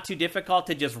 It's not too difficult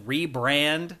to just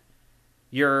rebrand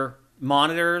your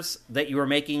monitors that you were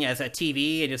making as a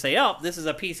TV and just say, oh, this is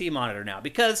a PC monitor now.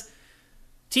 Because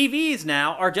TVs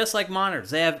now are just like monitors.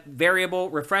 They have variable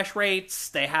refresh rates.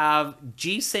 They have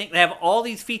G-Sync. They have all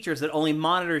these features that only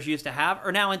monitors used to have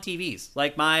are now in TVs.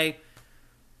 Like my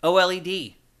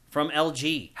OLED from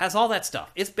LG has all that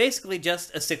stuff. It's basically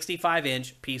just a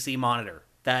 65-inch PC monitor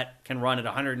that can run at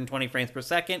 120 frames per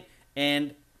second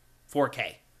and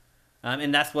 4K.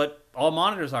 And that's what all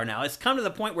monitors are now. It's come to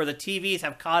the point where the TVs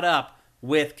have caught up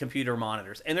with computer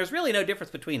monitors. And there's really no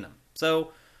difference between them.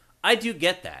 So I do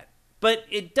get that. But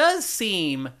it does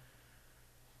seem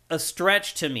a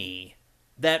stretch to me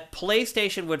that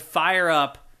PlayStation would fire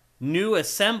up new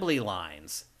assembly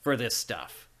lines for this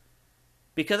stuff.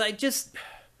 Because I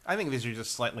think these are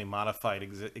just slightly modified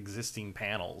existing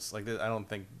panels. Like, I don't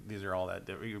think these are all that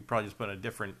different. You could probably just put a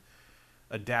different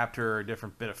adapter or a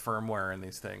different bit of firmware in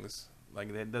these things. Like,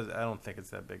 I don't think it's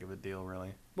that big of a deal,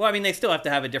 really. Well, I mean, they still have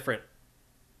to have a different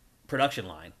production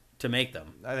line to make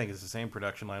them. I think it's the same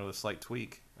production line with a slight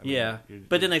tweak. I mean,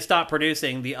 but then they stopped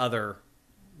producing the other.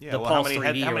 Yeah, well, how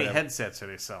many headsets are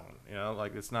they selling? You know,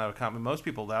 like, it's not a common. Most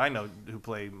people that I know who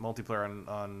play multiplayer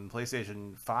on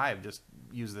PlayStation 5 just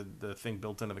use the thing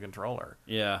built into the controller.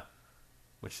 Yeah,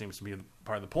 which seems to be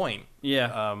part of the point. Yeah.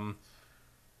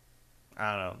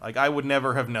 I don't know. Like, I would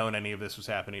never have known any of this was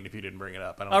happening if you didn't bring it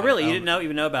up. Really? You didn't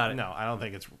even know about it? No, I don't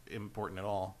think it's important at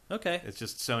all. Okay. It's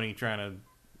just Sony trying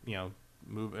to,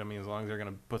 move. I mean, as long as they're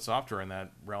going to put software in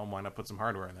that realm, why not put some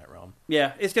hardware in that realm?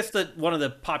 Yeah, it's just one of the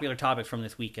popular topics from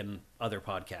this week in other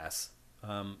podcasts.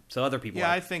 So other people.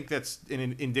 Yeah, I think that's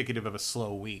indicative of a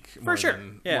slow week. For sure.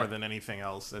 More than anything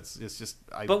else. It's just.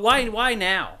 But why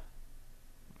now?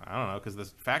 I don't know, because the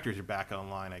factories are back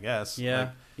online, I guess. Yeah. Like,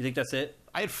 you think that's it?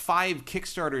 I had 5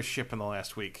 Kickstarters ship in the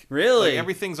last week. Really? Like,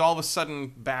 everything's all of a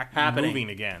sudden back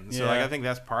moving again. So Yeah. I think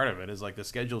that's part of it, is like the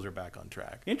schedules are back on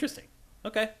track. Interesting.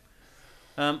 Okay.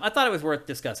 I thought it was worth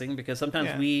discussing because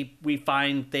sometimes we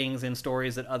find things in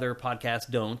stories that other podcasts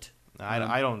don't.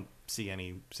 I don't see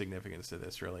any significance to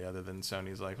this, really, other than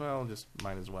Sony's like, well, just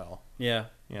might as well. Yeah.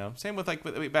 Same with,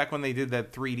 like, back when they did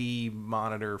that 3D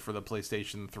monitor for the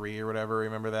PlayStation 3 or whatever.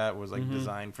 Remember that? It was, like,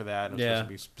 designed for that. It was supposed to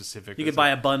be specific. You could buy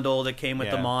a bundle that came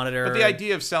with the monitor. But the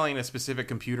idea of selling a specific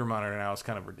computer monitor now is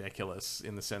kind of ridiculous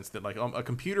in the sense that, like, a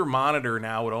computer monitor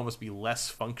now would almost be less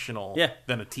functional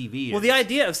than a TV is. Well, the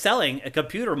idea of selling a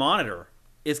computer monitor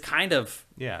is kind of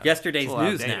yesterday's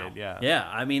news outdated, now. Yeah,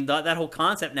 I mean, that whole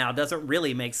concept now doesn't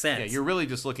really make sense. Yeah, you're really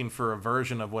just looking for a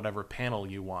version of whatever panel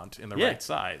you want in the right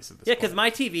size at this point. Because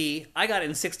my TV, I got it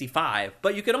in 65,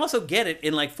 but you can also get it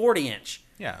in like 40-inch.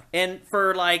 Yeah. And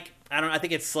for like, I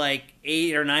think it's like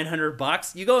 $800 or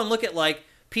 $900. You go and look at like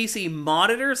PC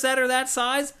monitors that are that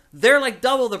size, they're like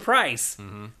double the price.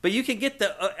 Mm-hmm. But you can get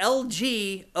the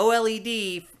LG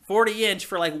OLED 40-inch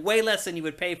for like way less than you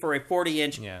would pay for a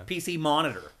 40-inch PC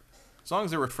monitor. As long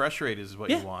as the refresh rate is what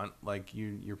you want, like,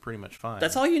 you're pretty much fine.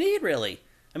 That's all you need, really.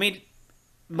 I mean,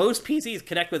 most PCs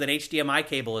connect with an HDMI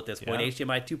cable at this point,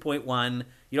 HDMI 2.1.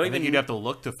 I think you'd have to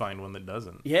look to find one that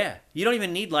doesn't. Yeah, you don't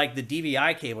even need like the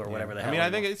DVI cable or whatever the hell. I mean, I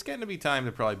think it's getting to be time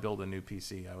to probably build a new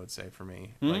PC, I would say, for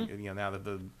me. Mm-hmm. Like, now that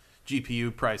the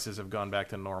GPU prices have gone back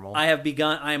to normal. I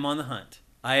am on the hunt.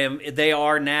 They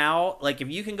are now, like, if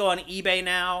you can go on eBay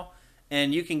now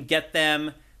and you can get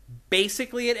them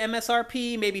basically at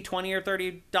MSRP, maybe $20 or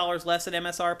 $30 less than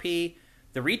MSRP.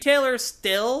 The retailers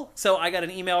still, so I got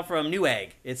an email from Newegg.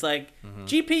 It's like,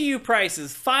 GPU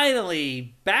prices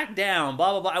finally back down,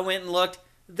 blah, blah, blah. I went and looked.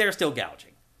 They're still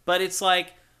gouging. But it's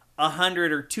like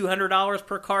 $100 or $200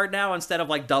 per card now instead of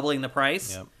like doubling the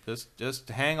price. Yep. Just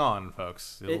hang on,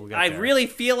 folks. I really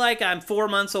feel like I'm 4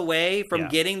 months away from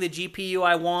getting the GPU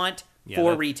I want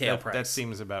for retail price. That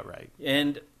seems about right.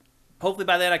 And hopefully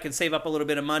by then I can save up a little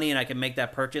bit of money and I can make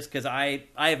that purchase because I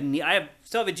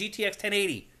still have a GTX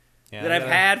 1080 that I've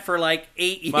had for like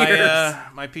 8 years.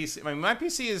 My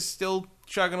PC is still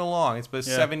chugging along. It's been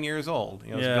 7 years old.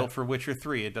 It's built for Witcher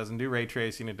 3. It doesn't do ray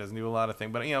tracing. It doesn't do a lot of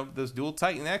things. But those dual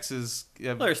Titan X's,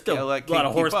 there's still a lot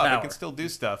of horsepower. It can still do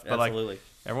stuff. But absolutely.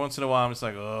 Every once in a while, I'm just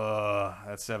like, oh,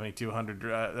 that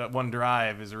 7200, that one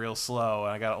drive is real slow,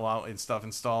 and I got a lot of stuff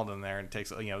installed in there, and it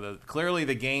takes, clearly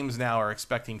the games now are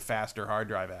expecting faster hard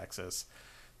drive access.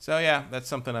 So yeah, that's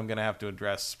something I'm going to have to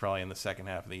address probably in the second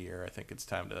half of the year. I think it's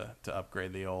time to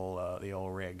upgrade the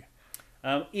old rig.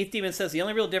 Eth Demon says the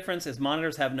only real difference is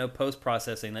monitors have no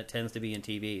post-processing that tends to be in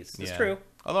TVs. It's true.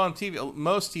 Although on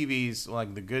most TVs,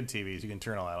 like the good TVs, you can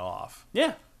turn all that off.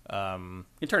 Yeah. You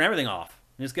can turn everything off.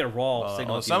 You just get a raw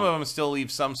signal. Well, some of them still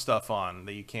leave some stuff on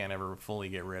that you can't ever fully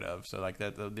get rid of. So like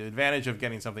that, the advantage of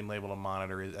getting something labeled a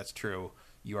monitor is that's true.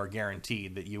 You are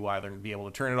guaranteed that you either be able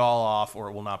to turn it all off or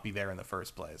it will not be there in the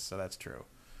first place. So that's true.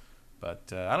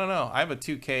 But I don't know. I have a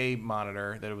 2K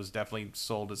monitor that was definitely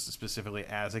sold specifically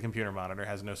as a computer monitor. It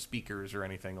has no speakers or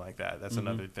anything like that. That's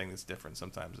another thing that's different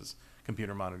sometimes is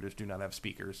computer monitors do not have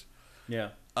speakers. Yeah.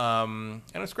 And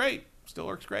it's great. Still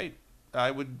works great.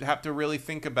 I would have to really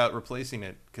think about replacing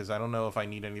it because I don't know if I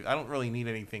need any. I don't really need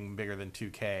anything bigger than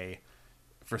 2K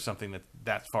for something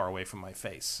that's far away from my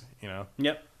face. You know.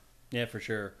 Yep. Yeah, for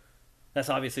sure. That's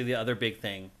obviously the other big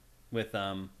thing with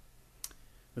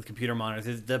computer monitors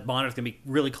is the monitor's gonna be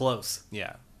really close.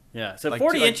 Yeah. Yeah. So like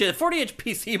 40-inch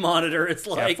PC monitor is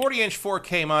like 40-inch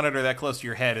 4K monitor that close to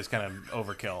your head is kind of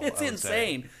overkill. It's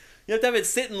insane. You have to have it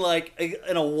sitting like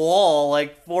in a wall,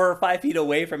 like 4 or 5 feet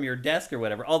away from your desk or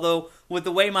whatever. Although with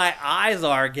the way my eyes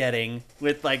are getting,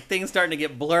 with like things starting to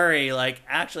get blurry, like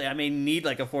actually I may need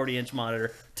like a 40-inch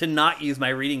monitor to not use my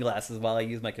reading glasses while I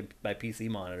use my PC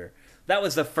monitor. That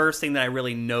was the first thing that I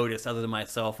really noticed, other than my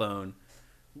cell phone,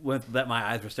 that my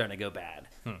eyes were starting to go bad.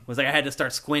 Was like I had to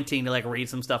start squinting to like read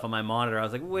some stuff on my monitor. I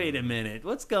was like, wait a minute,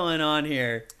 what's going on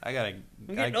here? I'm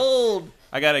getting old.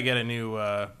 I gotta get a new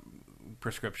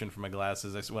prescription for my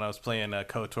glasses. When I was playing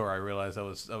KOTOR, I realized I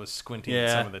was squinting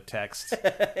at some of the text.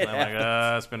 And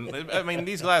I'm like, I mean,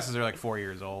 these glasses are like 4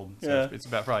 years old, so it's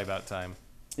probably about time.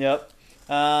 Yep.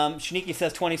 Shaniki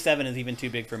says 27 is even too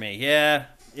big for me. Yeah.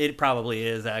 It probably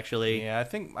is, actually. Yeah, I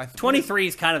think 23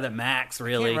 is kind of the max,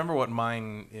 really. I can't remember what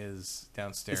mine is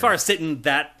downstairs. As far as sitting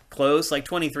that close, like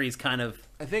 23 is kind of...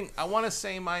 I want to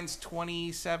say mine's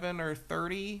 27 or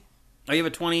 30. Oh, you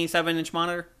have a 27-inch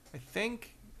monitor? I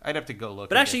think. I'd have to go look.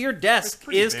 But actually, your desk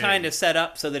is kind of set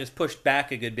up so that it's pushed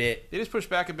back a good bit. It is pushed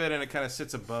back a bit, and it kind of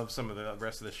sits above some of the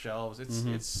rest of the shelves.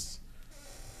 It's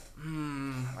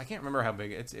I can't remember how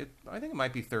big I think it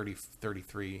might be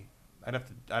 33. I'd have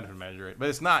to measure it, but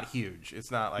it's not huge.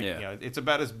 It's not like it's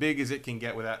about as big as it can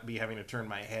get without me having to turn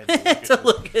my head to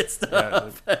look at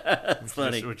stuff. That's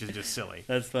funny, which is just silly.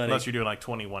 That's funny, unless you're doing like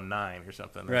 21.9 or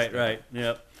something. Right.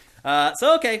 Yep.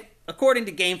 So okay, according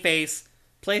to GameFace,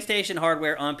 PlayStation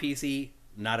hardware on PC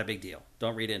not a big deal.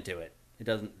 Don't read into it. It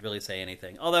doesn't really say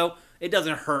anything. Although it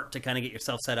doesn't hurt to kind of get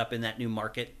yourself set up in that new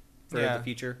market for the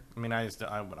future. I mean, I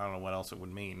don't know what else it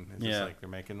would mean. It's just like they're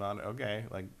making on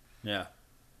the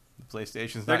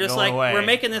PlayStation's not going away. We're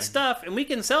making this stuff, and we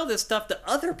can sell this stuff to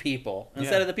other people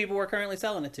instead of the people we're currently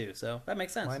selling it to. So that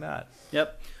makes sense. Why not?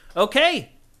 Yep.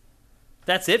 Okay.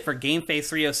 That's it for GameFace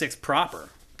 306 proper.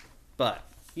 But,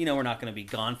 we're not going to be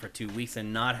gone for 2 weeks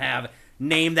and not have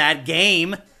Name That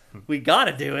Game. We got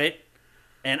to do it.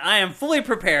 And I am fully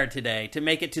prepared today to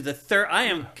make it to the third. I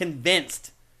am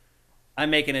convinced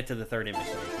I'm making it to the third image.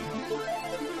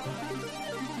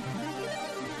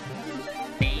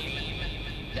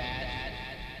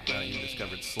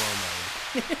 Discovered slow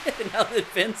mode. Now that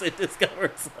Vincent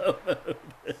discovered slow mode.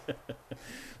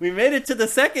 We made it to the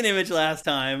second image last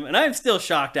time, and I'm still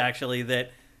shocked, actually,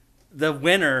 that the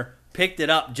winner picked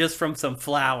it up just from some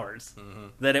flowers.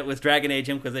 That it was Dragon Age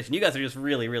Inquisition. You guys are just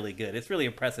really, really good. It's really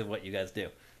impressive what you guys do.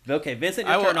 Okay, Vincent,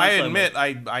 your turn on slow admit,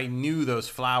 mode. I knew those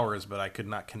flowers, but I could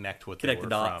not connect what they were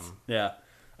from. Yeah.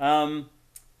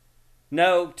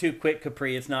 No, too quick,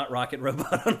 Capri. It's not Rocket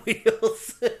Robot on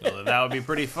Wheels. Well, that would be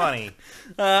pretty funny.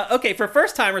 Okay, for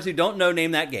first-timers who don't know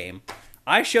Name That Game,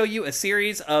 I show you a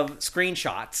series of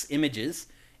screenshots, images,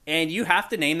 and you have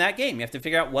to name that game. You have to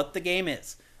figure out what the game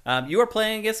is. You are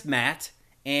playing against Matt,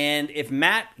 and if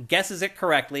Matt guesses it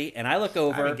correctly, and I look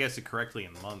over... I haven't guessed it correctly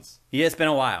in months. Yeah, it's been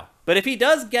a while. But if he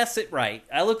does guess it right,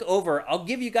 I look over, I'll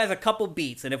give you guys a couple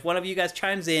beats, and if one of you guys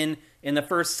chimes in the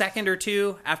first second or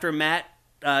two after Matt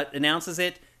announces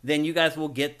it, then you guys will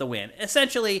get the win.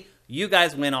 Essentially, you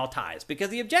guys win all ties, because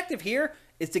the objective here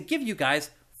is to give you guys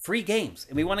free games,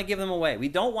 and we want to give them away. We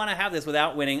don't want to have this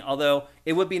without winning, although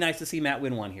it would be nice to see Matt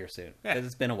win one here soon, because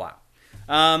it's been a while.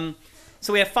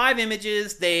 So we have 5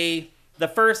 images.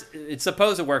 It's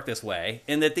supposed to work this way,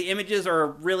 in that the images are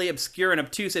really obscure and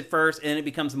obtuse at first, and it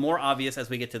becomes more obvious as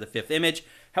we get to the 5th image.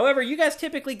 However, you guys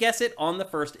typically guess it on the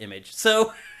first image,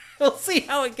 so we'll see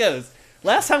how it goes.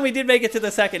 Last time we did make it to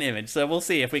the second image, so we'll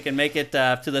see if we can make it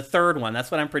to the third one. That's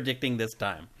what I'm predicting this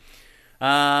time.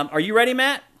 Are you ready,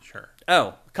 Matt? Sure.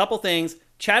 Oh, a couple things.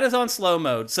 Chat is on slow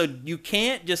mode, so you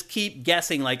can't just keep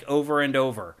guessing like over and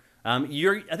over. I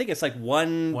think it's like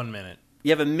 1 1 minute.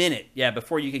 You have a minute,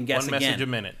 before you can guess again. One message a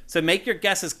minute. So make your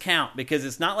guesses count, because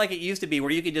it's not like it used to be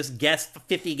where you could just guess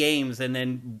 50 games and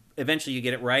then eventually you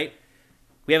get it right.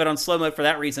 We have it on slow mode for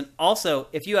that reason. Also,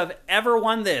 if you have ever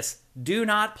won this, do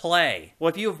not play. Well,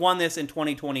 if you have won this in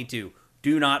 2022,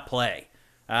 do not play.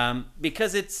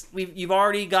 Because you've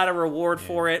already got a reward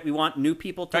for it. We want new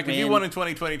people to win. In fact, if you won in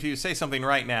 2022, say something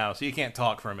right now so you can't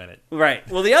talk for a minute. Right.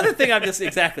 Well, the other thing I've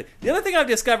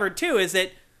discovered too is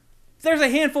that there's a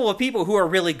handful of people who are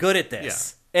really good at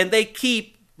this, and they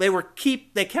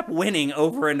kept winning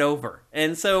over and over.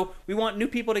 And so we want new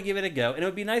people to give it a go. And it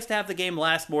would be nice to have the game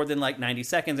last more than like 90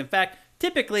 seconds. In fact,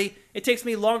 typically it takes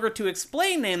me longer to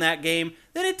explain Name That Game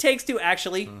than it takes to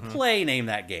actually play Name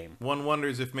That Game. One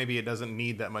wonders if maybe it doesn't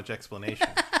need that much explanation.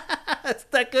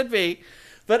 That could be.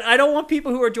 But I don't want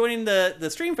people who are joining the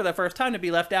stream for the first time to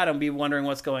be left out and be wondering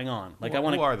what's going on. Like,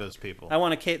 who are those people?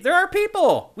 There are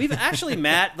people. We've actually,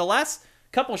 Matt, the last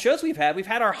couple shows we've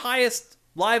had our highest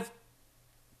live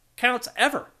counts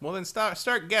ever. Well, then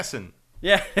start guessing.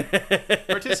 Yeah.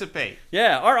 Participate.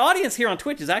 Yeah, our audience here on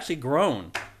Twitch has actually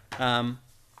grown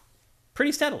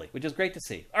pretty steadily, which is great to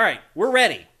see. All right, we're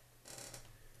ready.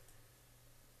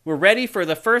 We're ready for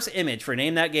the first image for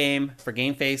Name That Game for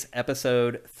GameFace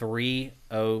episode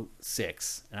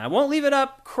 306. And I won't leave it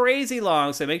up crazy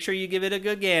long, so make sure you give it a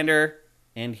good gander.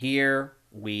 And here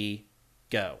we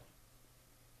go.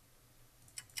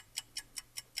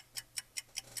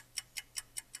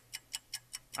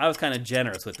 I was kind of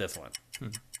generous with this one.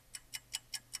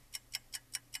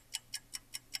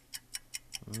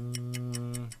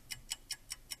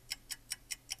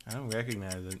 I don't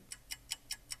recognize it.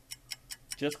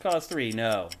 Just Cause 3,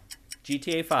 no.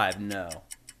 GTA 5, no.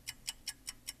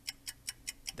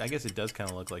 I guess it does kind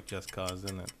of look like Just Cause,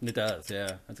 doesn't it? It does,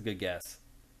 yeah. That's a good guess.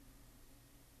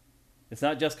 It's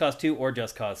not Just Cause 2 or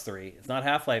Just Cause 3. It's not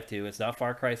Half-Life 2. It's not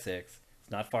Far Cry 6.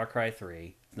 It's not Far Cry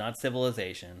 3. It's not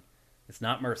Civilization. It's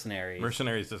not Mercenaries.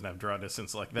 Mercenaries doesn't have draw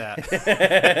distance like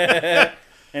that.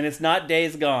 And it's not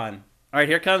Days Gone. All right,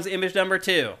 here comes image number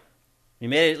 2. We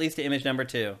made it at least to image number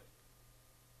 2.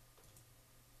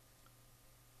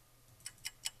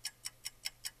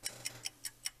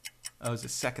 Oh, is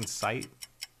it Second Sight?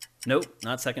 Nope,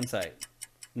 not Second Sight.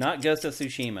 Not Ghost of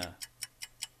Tsushima.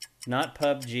 Not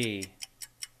PUBG.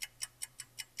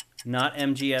 Not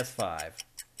MGS5.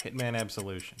 Hitman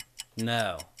Absolution.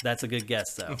 No, that's a good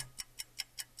guess, though.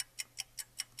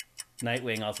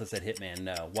 Nightwing also said Hitman,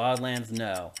 no. Wildlands,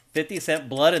 no. 50 Cent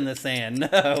Blood in the Sand,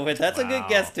 no. But that's a good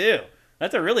guess, too.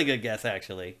 That's a really good guess,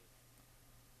 actually.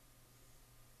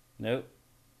 Nope.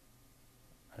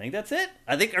 I think that's it.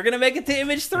 I think we're going to make it to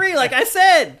image 3, like I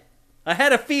said. I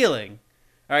had a feeling.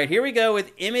 All right, here we go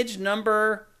with image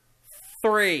number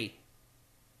 3.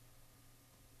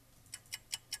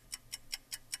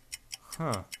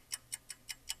 Huh.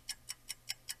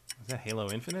 Is that Halo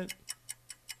Infinite?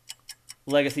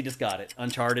 Legacy just got it.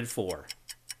 Uncharted 4.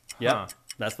 Yep,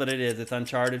 That's what it is. It's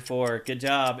Uncharted 4. Good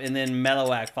job. And then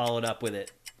Mellowak followed up with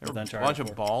it. There were a bunch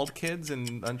of bald kids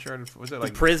in Uncharted. Was it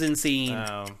like the prison scene?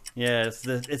 Oh. Yeah,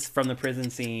 it's from the prison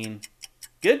scene.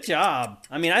 Good job.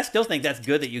 I mean, I still think that's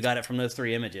good that you got it from those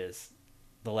 3 images.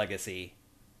 The Legacy.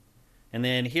 And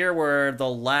then here were the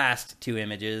last 2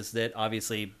 images that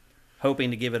obviously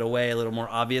hoping to give it away a little more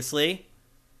obviously.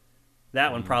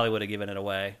 That one probably would have given it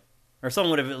away. Or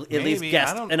someone would have at least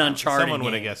guessed an Uncharted Someone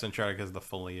would have game. guessed Uncharted because of the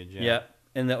foliage. Yeah. Yep,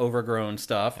 and the overgrown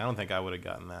stuff. I don't think I would have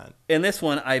gotten that. And this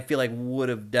one, I feel like would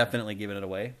have definitely given it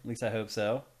away. At least I hope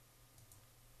so.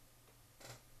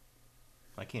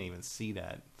 I can't even see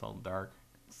that. It's all dark.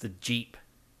 It's the Jeep.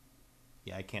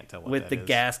 Yeah, I can't tell what with that the is.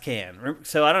 gas can.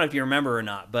 So I don't know if you remember or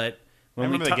not, but I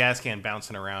remember the gas can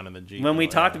bouncing around in the Jeep. When we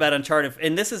talked about Uncharted,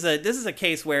 and this is a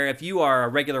case where if you are a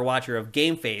regular watcher of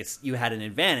GameFace, you had an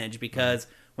advantage because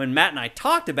when Matt and I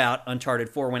talked about Uncharted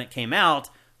 4 when it came out,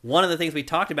 one of the things we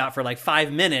talked about for like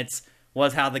 5 minutes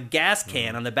was how the gas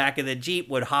can on the back of the Jeep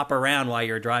would hop around while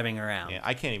you're driving around. Yeah,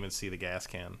 I can't even see the gas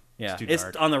can. Yeah, it's too dark.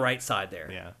 It's on the right side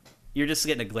there. Yeah. You're just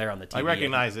getting a glare on the TV. I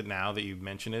recognize it now that you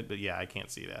mention it, but yeah, I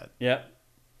can't see that.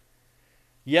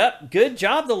 Yep. Good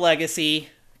job, The Legacy.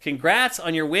 Congrats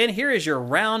on your win. Here is your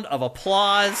round of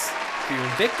applause for your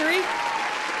victory.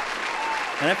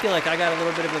 And I feel like I got a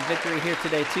little bit of a victory here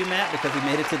today too, Matt, because we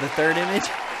made it to the 3rd image.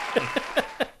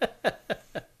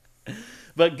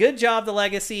 But good job, The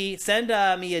Legacy. Send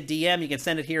me a DM. You can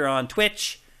send it here on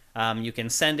Twitch. You can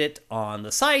send it on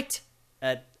the site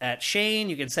at Shane.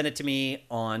 You can send it to me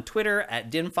on Twitter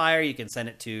at Dinfire. You can send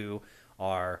it to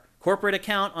our corporate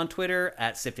account on Twitter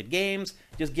at Sifted Games.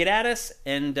 Just get at us,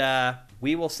 and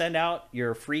we will send out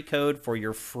your free code for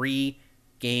your free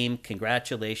game.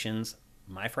 Congratulations,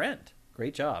 my friend.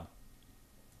 Great job.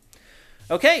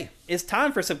 Okay, it's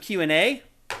time for some Q&A.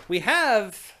 We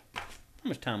have... How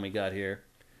much time we got here?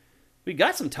 We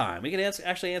got some time. We can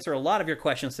actually answer a lot of your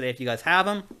questions today if you guys have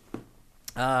them.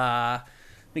 Let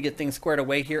me get things squared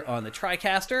away here on the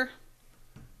TriCaster.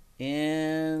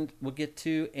 And we'll get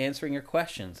to answering your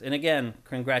questions. And again,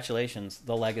 congratulations,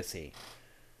 the legacy.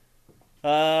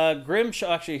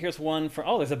 Grimshaw, actually, here's one for...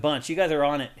 Oh, there's a bunch. You guys are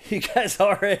on it. You guys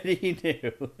already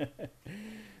knew.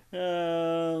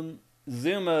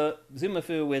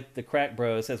 Zumafu with the Crack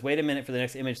Bros says, wait a minute for the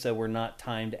next image so we're not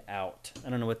timed out.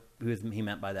 I don't know who he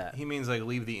meant by that. He means like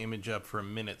leave the image up for a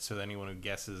minute so that anyone who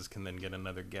guesses can then get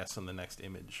another guess on the next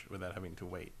image without having to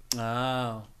wait.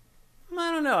 Oh.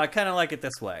 I don't know. I kind of like it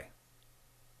this way.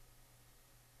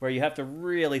 Where you have to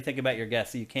really think about your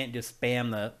guess, so you can't just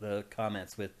spam the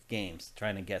comments with games,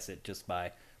 trying to guess it just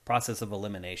by process of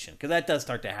elimination. Because that does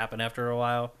start to happen after a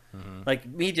while. Mm-hmm. Like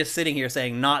me just sitting here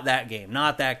saying, not that game,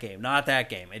 not that game, not that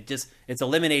game. It's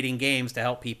eliminating games to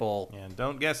help people. Yeah,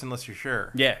 don't guess unless you're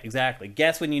sure. Yeah, exactly.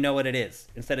 Guess when you know what it is,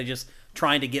 instead of just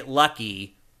trying to get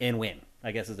lucky and win,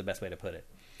 I guess is the best way to put it.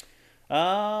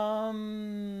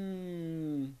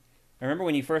 I remember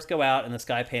when you first go out and the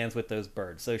sky pans with those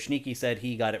birds. So Sneaky said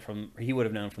he would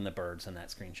have known from the birds in that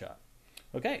screenshot.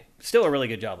 Okay, still a really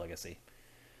good job, Legacy.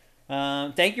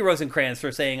 Thank you, Rosencrantz,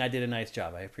 for saying I did a nice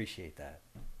job. I appreciate that.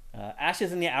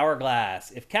 Ashes in the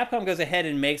Hourglass. If Capcom goes ahead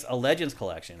and makes a Legends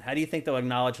collection, how do you think they'll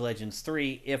acknowledge Legends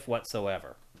 3, if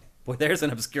whatsoever? Boy, there's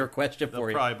an obscure question for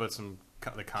you. They'll probably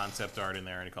put the concept art in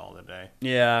there and call it a day.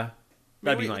 Yeah,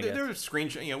 that'd be my guess. There was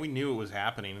screenshot. We knew it was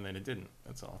happening, and then it didn't.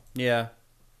 That's all. Yeah.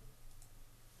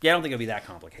 Yeah, I don't think it'll be that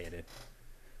complicated.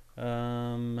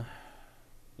 What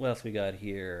else we got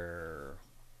here?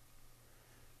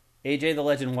 AJ the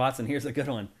Legend Watson, here's a good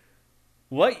one.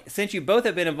 Since you both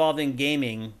have been involved in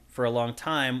gaming for a long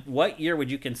time, what year would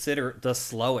you consider the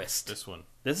slowest? This one.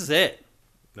 This is it.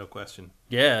 No question.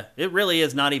 Yeah, it really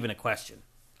is not even a question.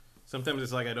 Sometimes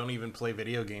it's like I don't even play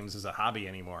video games as a hobby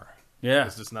anymore. Yeah.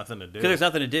 There's just nothing to do. Because there's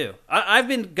nothing to do. I've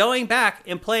been going back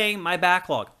and playing my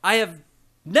backlog. I have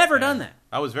never done that.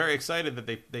 I was very excited that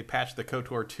they patched the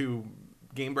KOTOR 2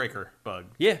 Game Breaker bug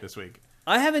this week.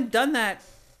 I haven't done that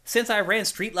since I ran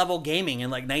street level gaming in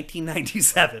like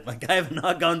 1997. Like, I have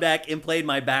not gone back and played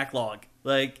my backlog.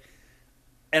 Like,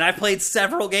 and I've played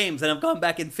several games, and I've gone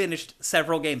back and finished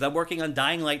several games. I'm working on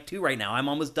Dying Light 2 right now. I'm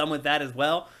almost done with that as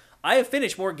well. I have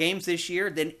finished more games this year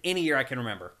than any year I can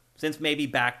remember. Since maybe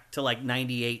back to like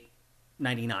 98,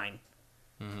 99.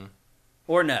 Mm-hmm.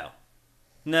 Or no.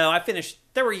 No, I finished...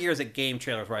 There were years at Game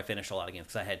Trailers where I finished a lot of games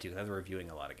because I had to. I was reviewing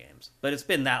a lot of games. But it's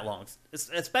been that long.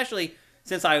 Especially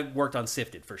since I worked on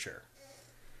Sifted, for sure.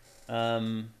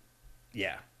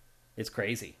 Yeah. It's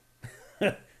crazy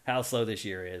how slow this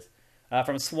year is.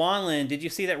 From Swanland, did you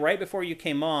see that right before you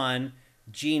came on,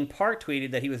 Gene Park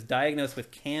tweeted that he was diagnosed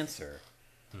with cancer?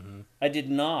 Mm-hmm. I did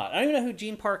not. I don't even know who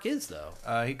Gene Park is, though.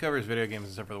 He covers video games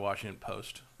except for the Washington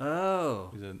Post. Oh.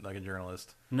 He's like a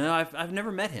journalist. No, I've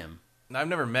never met him. I've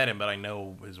never met him, but I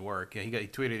know his work. Yeah, he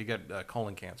tweeted he got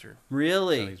colon cancer.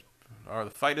 Really? So the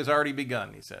fight has already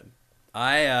begun, he said.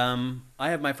 I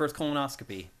have my first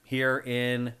colonoscopy here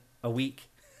in a week.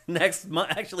 Next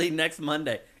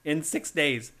Monday, in 6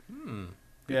 days.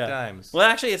 Good times. Well,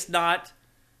 actually, it's not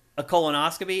a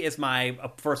colonoscopy. It's my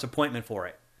first appointment for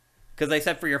it. Because they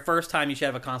said for your first time, you should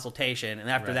have a consultation, and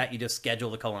after that, you just schedule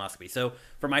the colonoscopy. So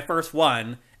for my first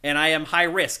one, and I am high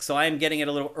risk, so I am getting it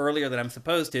a little earlier than I'm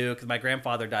supposed to because my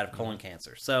grandfather died of colon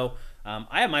cancer. So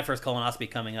I have my first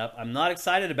colonoscopy coming up. I'm not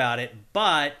excited about it,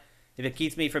 but if it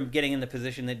keeps me from getting in the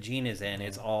position that Gene is in,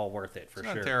 it's all worth it for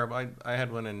sure. It's not terrible. I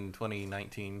had one in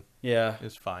 2019. Yeah.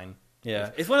 It's fine.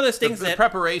 Yeah. It's one of those things the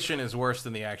preparation is worse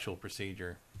than the actual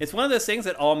procedure. It's one of those things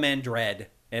that all men dread.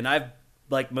 And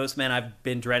like most men, I've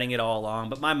been dreading it all along.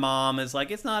 But my mom is like,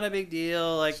 it's not a big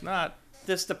deal. Like, it's not.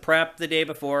 Just the prep the day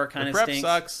before kind of stinks. The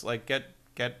prep sucks. Like,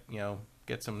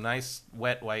 get some nice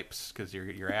wet wipes because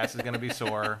your ass is going to be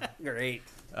sore. Great.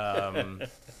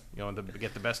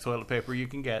 Get the best toilet paper you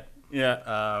can get. Yeah.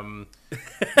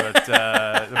 But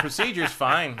the procedure's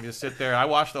fine. You just sit there. I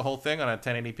watched the whole thing on a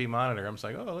 1080p monitor. I'm just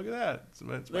like, oh, look at that.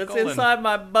 It's inside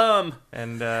my bum.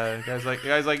 And guys like,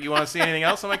 you want to see anything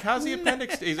else? I'm like, how's the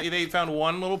appendix? They found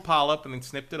one little polyp and then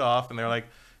snipped it off. And they're like,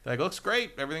 looks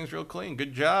great. Everything's real clean.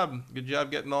 Good job. Good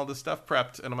job getting all this stuff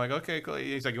prepped. And I'm like, okay, cool.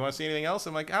 He's like, you want to see anything else?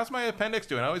 I'm like, how's my appendix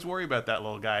doing? I always worry about that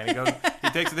little guy. And he goes, he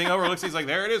takes the thing over, looks, he's like,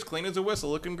 there it is, clean as a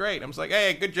whistle, looking great. I'm just like,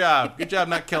 hey, good job. Good job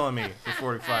not killing me for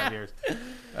 45 years.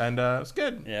 And it's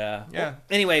good. Yeah. Yeah. Well,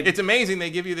 anyway, it's amazing they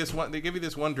give you this one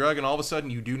drug and all of a sudden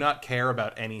you do not care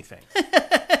about anything.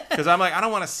 Because I'm like, I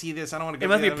don't want to see this. I don't want to get it.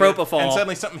 Must be propofol. And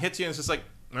suddenly something hits you and it's just like,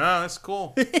 Oh, that's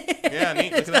cool. Yeah,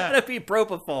 neat. Look It's at that. gotta be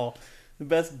propofol, the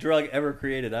best drug ever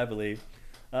created, I believe.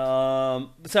 So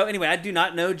anyway, I do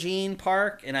not know Gene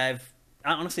Park, and I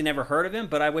honestly never heard of him,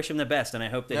 but I wish him the best, and I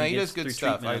hope that he does gets good through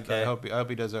stuff. treatment I okay. hope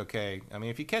he does okay. I mean,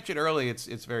 if you catch it early,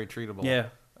 it's very treatable. Yeah,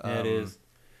 it is.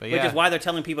 But Which is why they're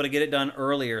telling people to get it done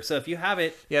earlier. So if you have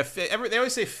it... Yeah, they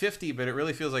always say 50, but it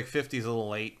really feels like 50 is a little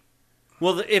late.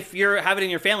 Well, if you have it in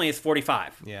your family, it's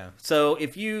 45. Yeah. So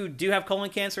if you do have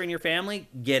colon cancer in your family,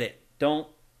 get it. Don't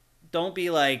be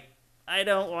like, I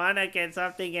don't want to get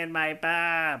something in my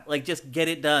bum. Like, just get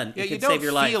it done. Yeah, it you can don't save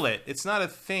your life. feel it. It's not a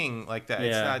thing like that.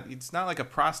 Yeah. It's not like a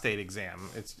prostate exam.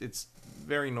 It's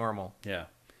very normal. Yeah.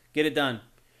 Get it done.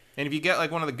 And if you get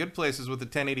like one of the good places with the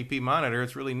 1080p monitor,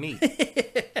 it's really neat.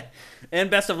 And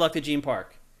best of luck to Gene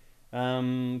Park.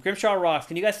 Grimshaw Ross,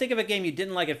 can you guys think of a game you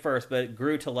didn't like at first, but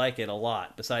grew to like it a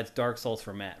lot, besides Dark Souls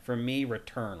for Matt? For me,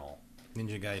 Returnal.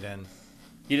 Ninja Gaiden.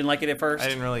 You didn't like it at first? I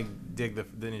didn't really dig the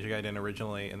Ninja Gaiden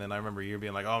originally, and then I remember you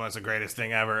being like, "Oh, that's the greatest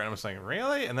thing ever," and I was like,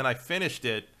 "Really?" And then I finished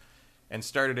it and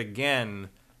started again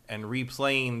and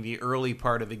replaying the early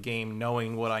part of the game,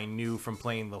 knowing what I knew from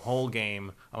playing the whole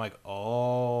game. I'm like,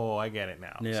 "Oh, I get it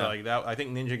now." Yeah. So like that, I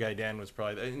think Ninja Gaiden was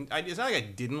probably. It's not like I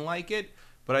didn't like it,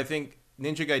 but I think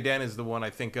Ninja Gaiden is the one I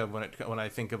think of when I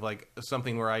think of like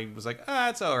something where I was like,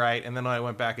 it's all right, and then when I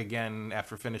went back again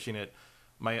after finishing it,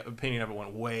 my opinion of it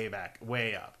went way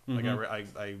up.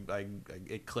 Mm-hmm. Like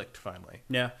it clicked finally.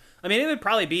 Yeah. I mean, it would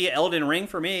probably be Elden Ring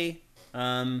for me.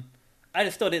 I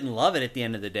just still didn't love it at the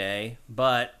end of the day,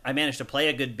 but I managed to play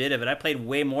a good bit of it. I played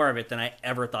way more of it than I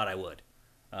ever thought I would.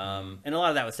 And a lot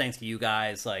of that was thanks to you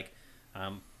guys, like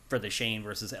for the Shane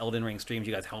versus Elden Ring streams,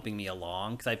 you guys helping me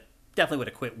along, because I definitely would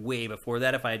have quit way before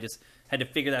that if I just had to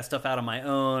figure that stuff out on my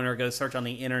own or go search on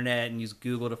the internet and use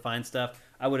Google to find stuff.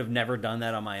 I would have never done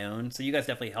that on my own. So you guys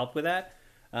definitely helped with that.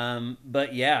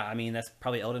 But yeah, I mean, that's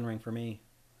probably Elden Ring for me.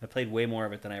 I played way more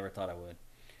of it than I ever thought I would.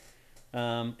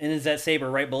 And is that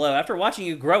Saber right below? After watching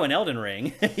you grow in Elden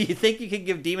Ring, you think you could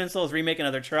give Demon Souls Remake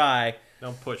another try?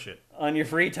 Don't push it. On your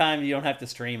free time, you don't have to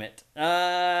stream it.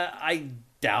 I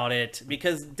doubt it,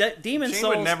 because Demon Shane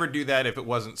Souls would never do that if it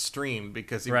wasn't streamed,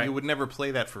 because Right. you would never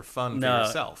play that for fun for No,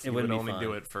 yourself. it You would wouldn't be only fun.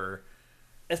 do it for...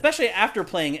 especially after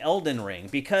playing Elden Ring,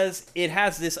 because it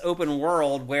has this open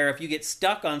world where if you get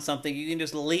stuck on something, you can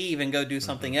just leave and go do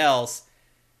something else.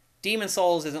 Demon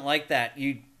Souls isn't like that.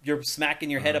 You're smacking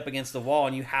your head up against the wall,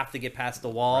 and you have to get past the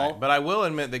wall. Right. But I will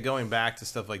admit that going back to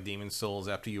stuff like Demon Souls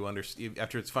after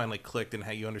it's finally clicked and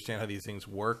how you understand how these things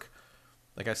work,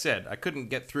 like I said, I couldn't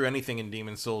get through anything in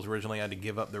Demon Souls originally. I had to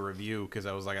give up the review because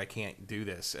I was like, I can't do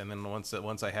this. And then once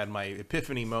I had my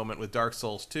epiphany moment with Dark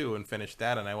Souls 2 and finished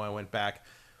that, and I went back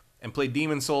and played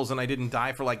Demon Souls, and I didn't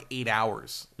die for like 8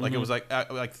 hours. Like it was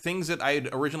like things that I had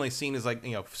originally seen as like,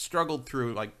 struggled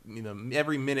through, like,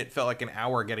 every minute felt like an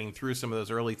hour getting through some of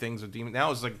those early things with Demon. Now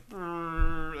it's like,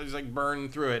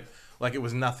 burned through it like it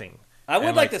was nothing. I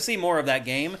would like to see more of that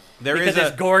game, because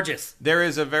it's gorgeous. There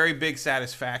is a very big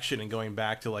satisfaction in going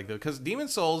back to because Demon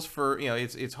Souls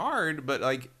it's hard, but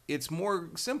like it's more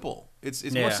simple. It's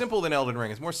more simple than Elden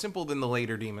Ring. It's more simple than the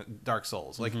later Dark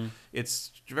Souls. Like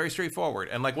it's very straightforward.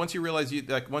 And like once you realize you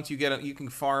can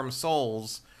farm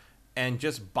souls and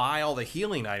just buy all the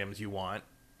healing items you want,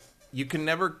 you can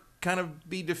never kind of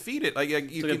be defeated. Like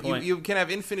you can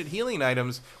have infinite healing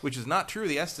items, which is not true of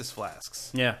the Estus flasks.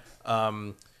 Yeah.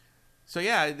 So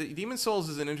yeah, Demon Souls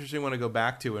is an interesting one to go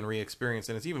back to and re-experience,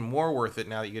 and it's even more worth it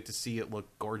now that you get to see it look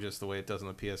gorgeous the way it does on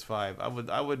the PS5.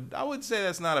 I would say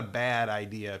that's not a bad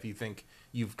idea if you think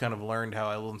you've kind of learned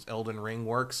how Elden Ring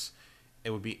works. It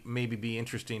would be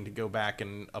interesting to go back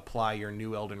and apply your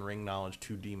new Elden Ring knowledge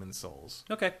to Demon Souls.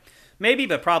 Okay. Maybe,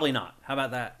 but probably not. How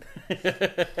about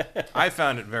that? I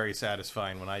found it very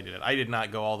satisfying when I did it. I did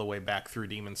not go all the way back through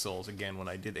Demon Souls again when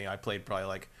I did. I played probably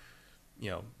like,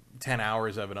 10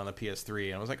 hours of it on the PS3,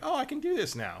 and I was like, oh, I can do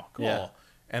this now. Cool. Yeah.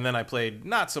 And then I played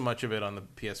not so much of it on the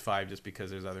PS5 just because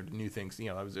there's other new things.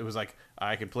 It was like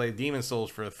I could play Demon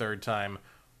Souls for a third time,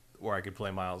 or I could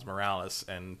play Miles Morales,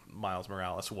 and Miles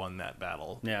Morales won that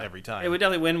battle every time. It would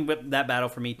definitely win that battle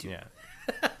for me, too. Yeah.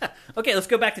 Okay, let's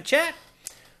go back to chat.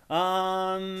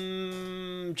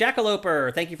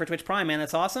 Jackaloper, thank you for Twitch Prime, man.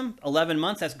 That's awesome. 11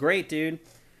 months. That's great, dude.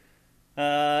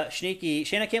 Sneaky.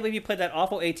 Shane, I can't believe you played that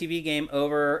awful ATV game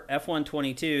over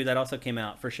F122 that also came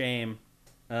out. For shame.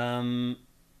 I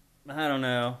don't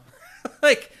know.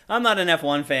 I'm not an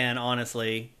F1 fan,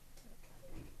 honestly.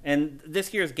 And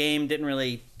this year's game didn't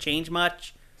really change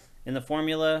much in the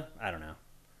formula. I don't know.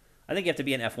 I think you have to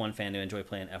be an F1 fan to enjoy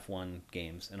playing F1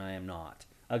 games, and I am not.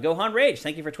 Gohan Rage,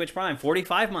 thank you for Twitch Prime.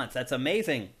 45 months. That's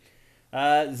amazing.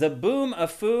 Zaboom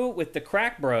Afu with the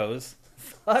Crack Bros.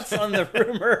 Thoughts on the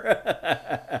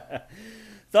rumor?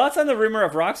 Thoughts on the rumor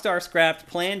of Rockstar scrapped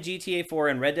planned GTA 4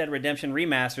 and Red Dead Redemption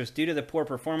remasters due to the poor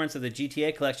performance of the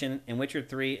GTA collection, and Witcher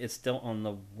 3 is still on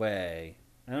the way.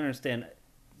 I don't understand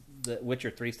the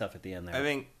Witcher 3 stuff at the end there. I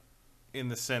think in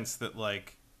the sense that,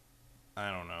 like,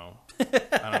 I don't know.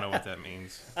 I don't know what that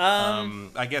means.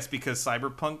 I guess because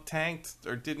Cyberpunk tanked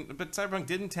or didn't, but Cyberpunk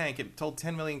didn't tank. It sold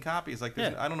 10 million copies. Like,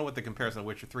 I don't know what the comparison of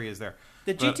Witcher 3 is there.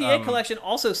 The GTA collection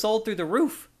also sold through the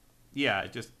roof. Yeah,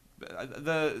 it just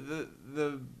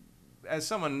the as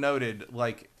someone noted,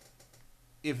 like,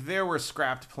 if there were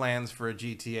scrapped plans for a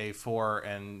GTA 4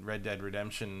 and Red Dead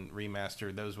Redemption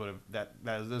remaster, those would have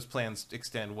those plans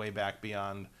extend way back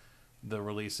beyond the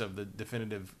release of the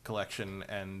definitive collection,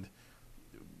 and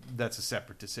that's a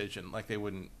separate decision. Like, they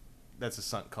wouldn't. That's a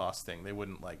sunk cost thing. They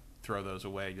wouldn't, like, throw those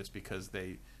away just because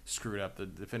they screwed up the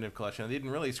definitive collection. They didn't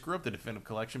really screw up the definitive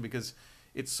collection because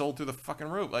it sold through the fucking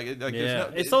roof. Like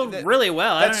it sold really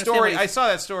well. That story, I saw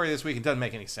that story this week. It doesn't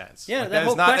make any sense. Yeah,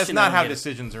 like, that's not how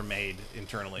decisions are made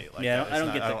internally. Like, yeah, I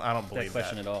don't believe that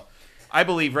question at all. I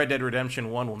believe Red Dead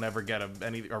Redemption 1 will never get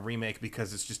a remake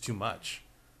because it's just too much.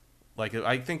 Like,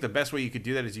 I think the best way you could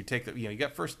do that is you take you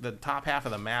got first the top half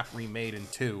of the map remade in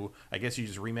 2. I guess you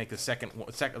just remake the second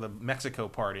the Mexico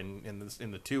part in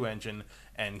the 2 engine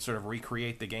and sort of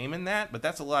recreate the game in that. But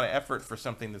that's a lot of effort for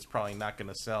something that's probably not going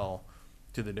to sell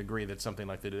to the degree that something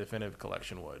like the definitive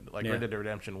collection would. Like, Red Dead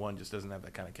Redemption 1 just doesn't have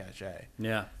that kind of cachet.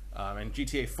 Yeah. And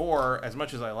GTA 4, as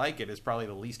much as I like it, is probably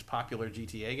the least popular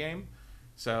GTA game.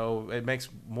 So it makes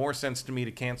more sense to me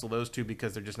to cancel those two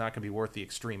because they're just not going to be worth the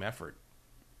extreme effort.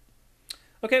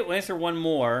 Okay, we'll answer one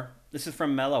more. This is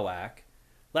from Mellowak.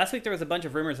 Last week there was a bunch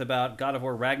of rumors about God of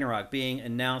War Ragnarok being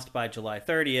announced by July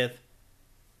 30th.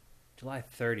 July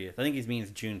 30th. I think he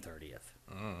means June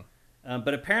 30th.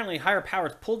 But apparently Higher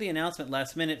Powers pulled the announcement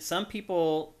last minute. Some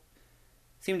people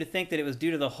seem to think that it was due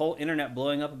to the whole internet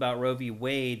blowing up about Roe v.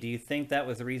 Wade. Do you think that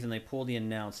was the reason they pulled the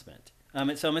announcement?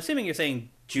 So I'm assuming you're saying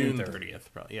June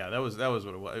 30th. Probably. Yeah, that was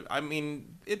what it was. I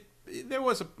mean, there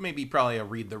was probably a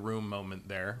read the room moment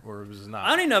there, or it was not.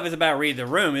 I don't even know if it's about read the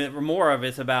room. More of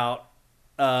it's about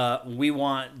we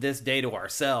want this day to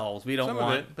ourselves. We don't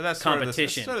want but that's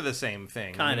competition. Sort of the same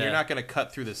thing. Kind of. I mean, you're not going to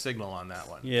cut through the signal on that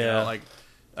one. Yeah.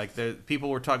 Like the people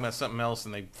were talking about something else,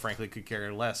 and they frankly could not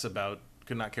care less about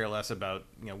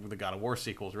the God of War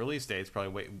sequel's release date. It's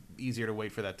probably easier to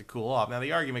wait for that to cool off. Now,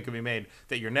 the argument could be made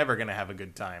that you're never going to have a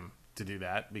good time to do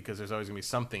that because there's always going to be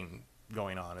something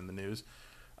going on in the news.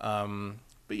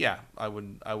 But yeah, I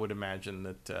would imagine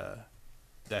that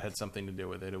that had something to do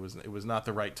with it. It was not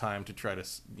the right time to try to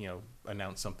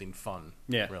announce something fun.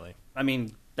 Yeah, really. I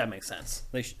mean, that makes sense.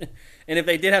 And if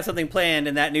they did have something planned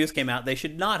and that news came out, they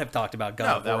should not have talked about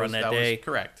God of War on that day. Was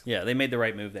correct. Yeah, they made the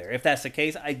right move there. If that's the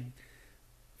case, I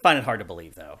find it hard to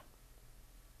believe, though.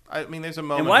 I mean, there's a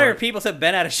moment. And why are people so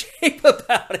bent out of shape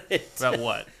about it? About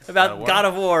what? About God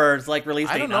of War's release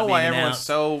date. I don't know why everyone's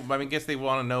announced. I guess they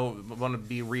want to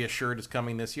be reassured it's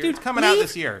coming this year. Dude, it's coming out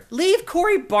this year. Leave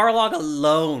Cory Barlog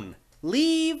alone.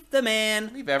 Leave the man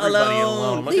Leave everybody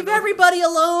alone. Leave everybody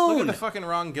alone. Look at the fucking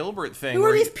Ron Gilbert thing. Who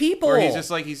are these people? Where he's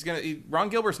just like, Ron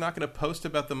Gilbert's not going to post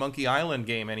about the Monkey Island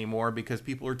game anymore because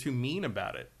people are too mean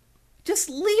about it.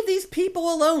 Just leave these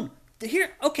people alone.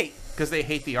 Here, okay. Because they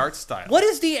hate the art style. What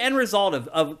is the end result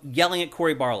of yelling at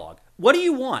Cory Barlog? What do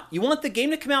you want? You want the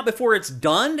game to come out before it's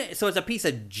done, so it's a piece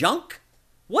of junk?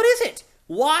 What is it?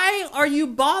 Why are you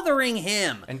bothering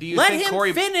him? And do you Let think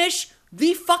him finish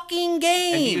the fucking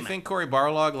game. And do you think Cory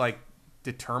Barlog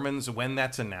determines when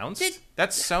that's announced?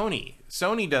 That's Sony.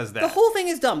 Sony does that. The whole thing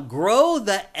is dumb. Grow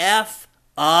the F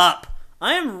up.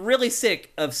 I am really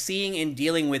sick of seeing and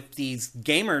dealing with these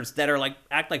gamers that are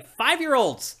act like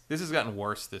 5-year-olds. This has gotten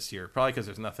worse this year, probably because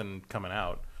there's nothing coming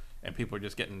out, and people are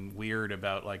just getting weird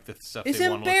about the stuff they want to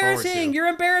look forward to. It's embarrassing. You're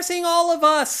embarrassing all of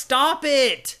us. Stop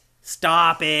it.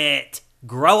 Stop it.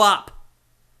 Grow up.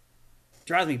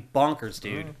 Drives me bonkers,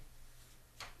 dude.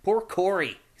 Poor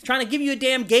Cory. He's trying to give you a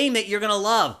damn game that you're gonna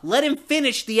love. Let him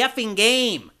finish the effing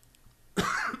game.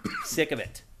 Sick of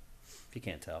it. If you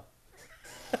can't tell.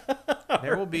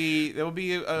 There will be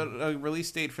a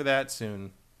release date for that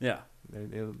soon. Yeah.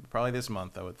 Probably this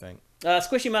month, I would think.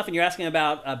 Squishy Muffin, you're asking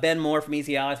about Ben Moore from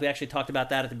Easy Allies. We actually talked about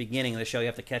that at the beginning of the show. You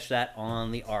have to catch that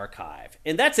on the archive.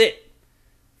 And that's it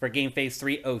for GameFace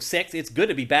 306. It's good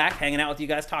to be back, hanging out with you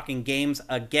guys, talking games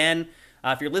again.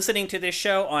 If you're listening to this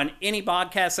show on any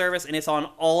podcast service, and it's on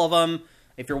all of them,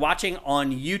 if you're watching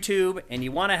on YouTube and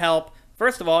you want to help,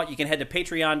 first of all, you can head to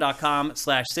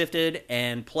patreon.com/sifted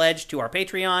and pledge to our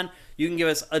Patreon. You can give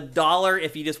us $1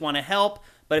 if you just want to help,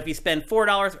 but if you spend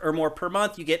 $4 or more per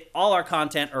month, you get all our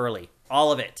content early,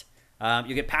 all of it.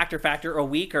 You get Pachter Factor a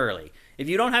week early. If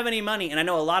you don't have any money, and I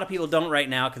know a lot of people don't right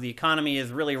now because the economy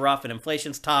is really rough and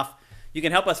inflation's tough, you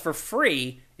can help us for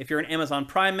free if you're an Amazon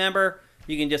Prime member.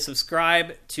 You can just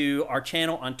subscribe to our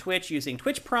channel on Twitch using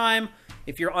Twitch Prime.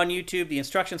 If you're on YouTube, the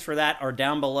instructions for that are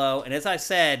down below. And as I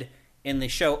said in the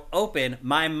show Open,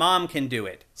 my mom can do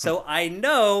it. So I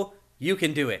know you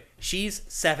can do it. She's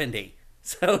 70.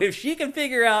 So if she can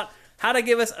figure out how to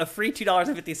give us a free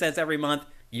 $2.50 every month,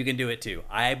 you can do it too.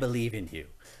 I believe in you.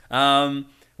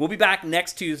 We'll be back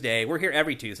next Tuesday. We're here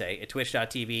every Tuesday at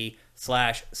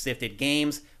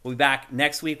twitch.tv/siftedgames. We'll be back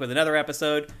next week with another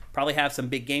episode. Probably have some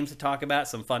big games to talk about,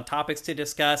 some fun topics to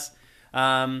discuss.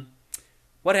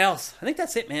 What else? I think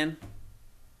that's it, man.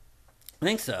 I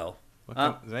think so.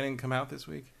 Does anything come out this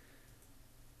week?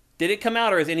 Did it come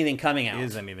out, or is anything coming out?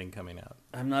 Is anything coming out?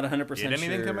 I'm not 100% sure. Did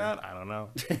anything come out? I don't know.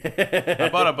 I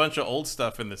bought a bunch of old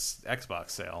stuff in this Xbox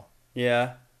sale.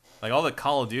 Yeah. Like all the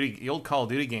old Call of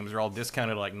Duty games are all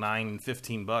discounted like $9,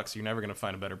 $15. You're never going to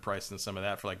find a better price than some of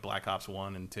that for like Black Ops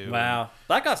 1 and 2. Wow.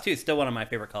 Black Ops 2 is still one of my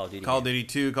favorite Call of Duty games. Call of Duty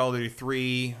 2, Call of Duty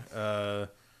 3,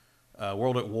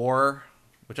 World at War,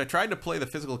 which I tried to play the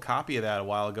physical copy of that a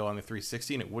while ago on the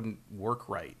 360 and it wouldn't work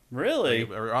right. Really?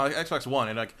 Or on Xbox One,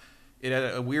 and like it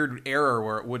had a weird error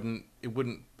where it wouldn't.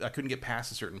 I couldn't get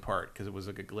past a certain part because it was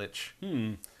like a glitch.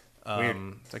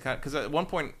 Weird. Because at one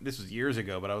point, this was years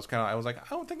ago, but I was like, I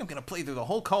don't think I'm gonna play through the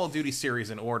whole Call of Duty series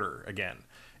in order again.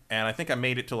 And I think I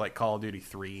made it to like Call of Duty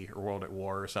 3 or World at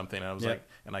War or something. And I was like,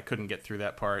 and I couldn't get through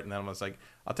that part. And then I was like,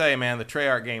 I'll tell you, man, the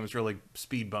Treyarch games really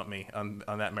speed bumped me on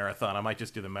that marathon. I might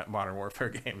just do the Modern Warfare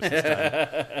games this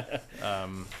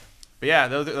time. But yeah,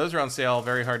 those are on sale.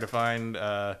 Very hard to find.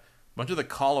 A bunch of the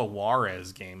Call of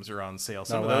Juarez games are on sale.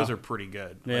 Some of those are pretty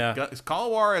good. Yeah. Like, Call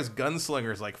of Juarez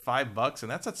Gunslinger is like $5,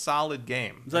 and that's a solid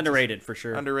game. It's underrated for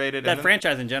sure. Underrated. That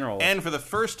franchise in general. And for the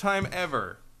first time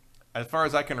ever, as far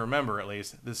as I can remember at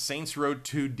least, the Saints Row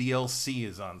 2 DLC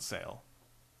is on sale.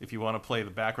 If you want to play the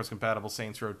backwards compatible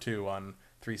Saints Row 2 on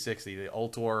 360, the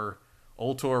Ultor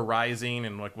Rising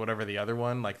and like whatever the other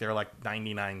one, like they're like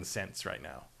 99 cents right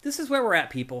now. This is where we're at,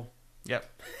 people. Yep.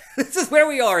 This is where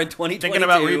we are in 2022. Thinking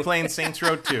about replaying Saints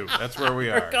Row 2. That's where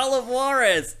we are. Or Call of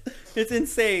Juarez. It's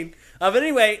insane. But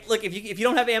anyway, look, if you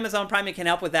don't have Amazon Prime, it can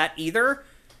help with that either.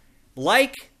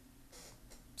 Like,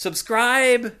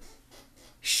 subscribe,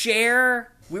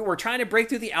 share. We're trying to break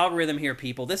through the algorithm here,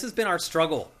 people. This has been our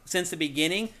struggle since the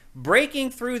beginning.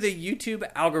 Breaking through the YouTube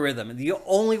algorithm. The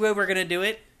only way we're going to do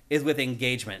it is with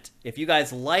engagement. If you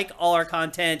guys like all our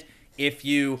content, if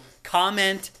you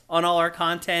comment on all our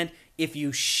content, if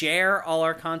you share all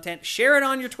our content, share it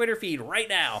on your Twitter feed right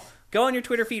now. Go on your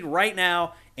Twitter feed right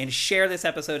now and share this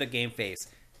episode of GameFace.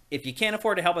 If you can't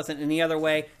afford to help us in any other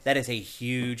way, that is a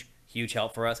huge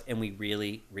help for us, and we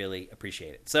really, really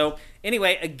appreciate it. So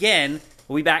anyway, again,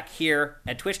 we'll be back here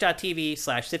at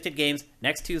twitch.tv/siftedgames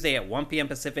next Tuesday at 1 p.m.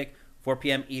 Pacific, 4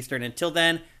 p.m. Eastern. Until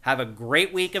then, have a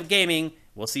great week of gaming.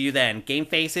 We'll see you then.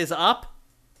 GameFace is up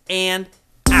and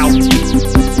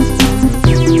out.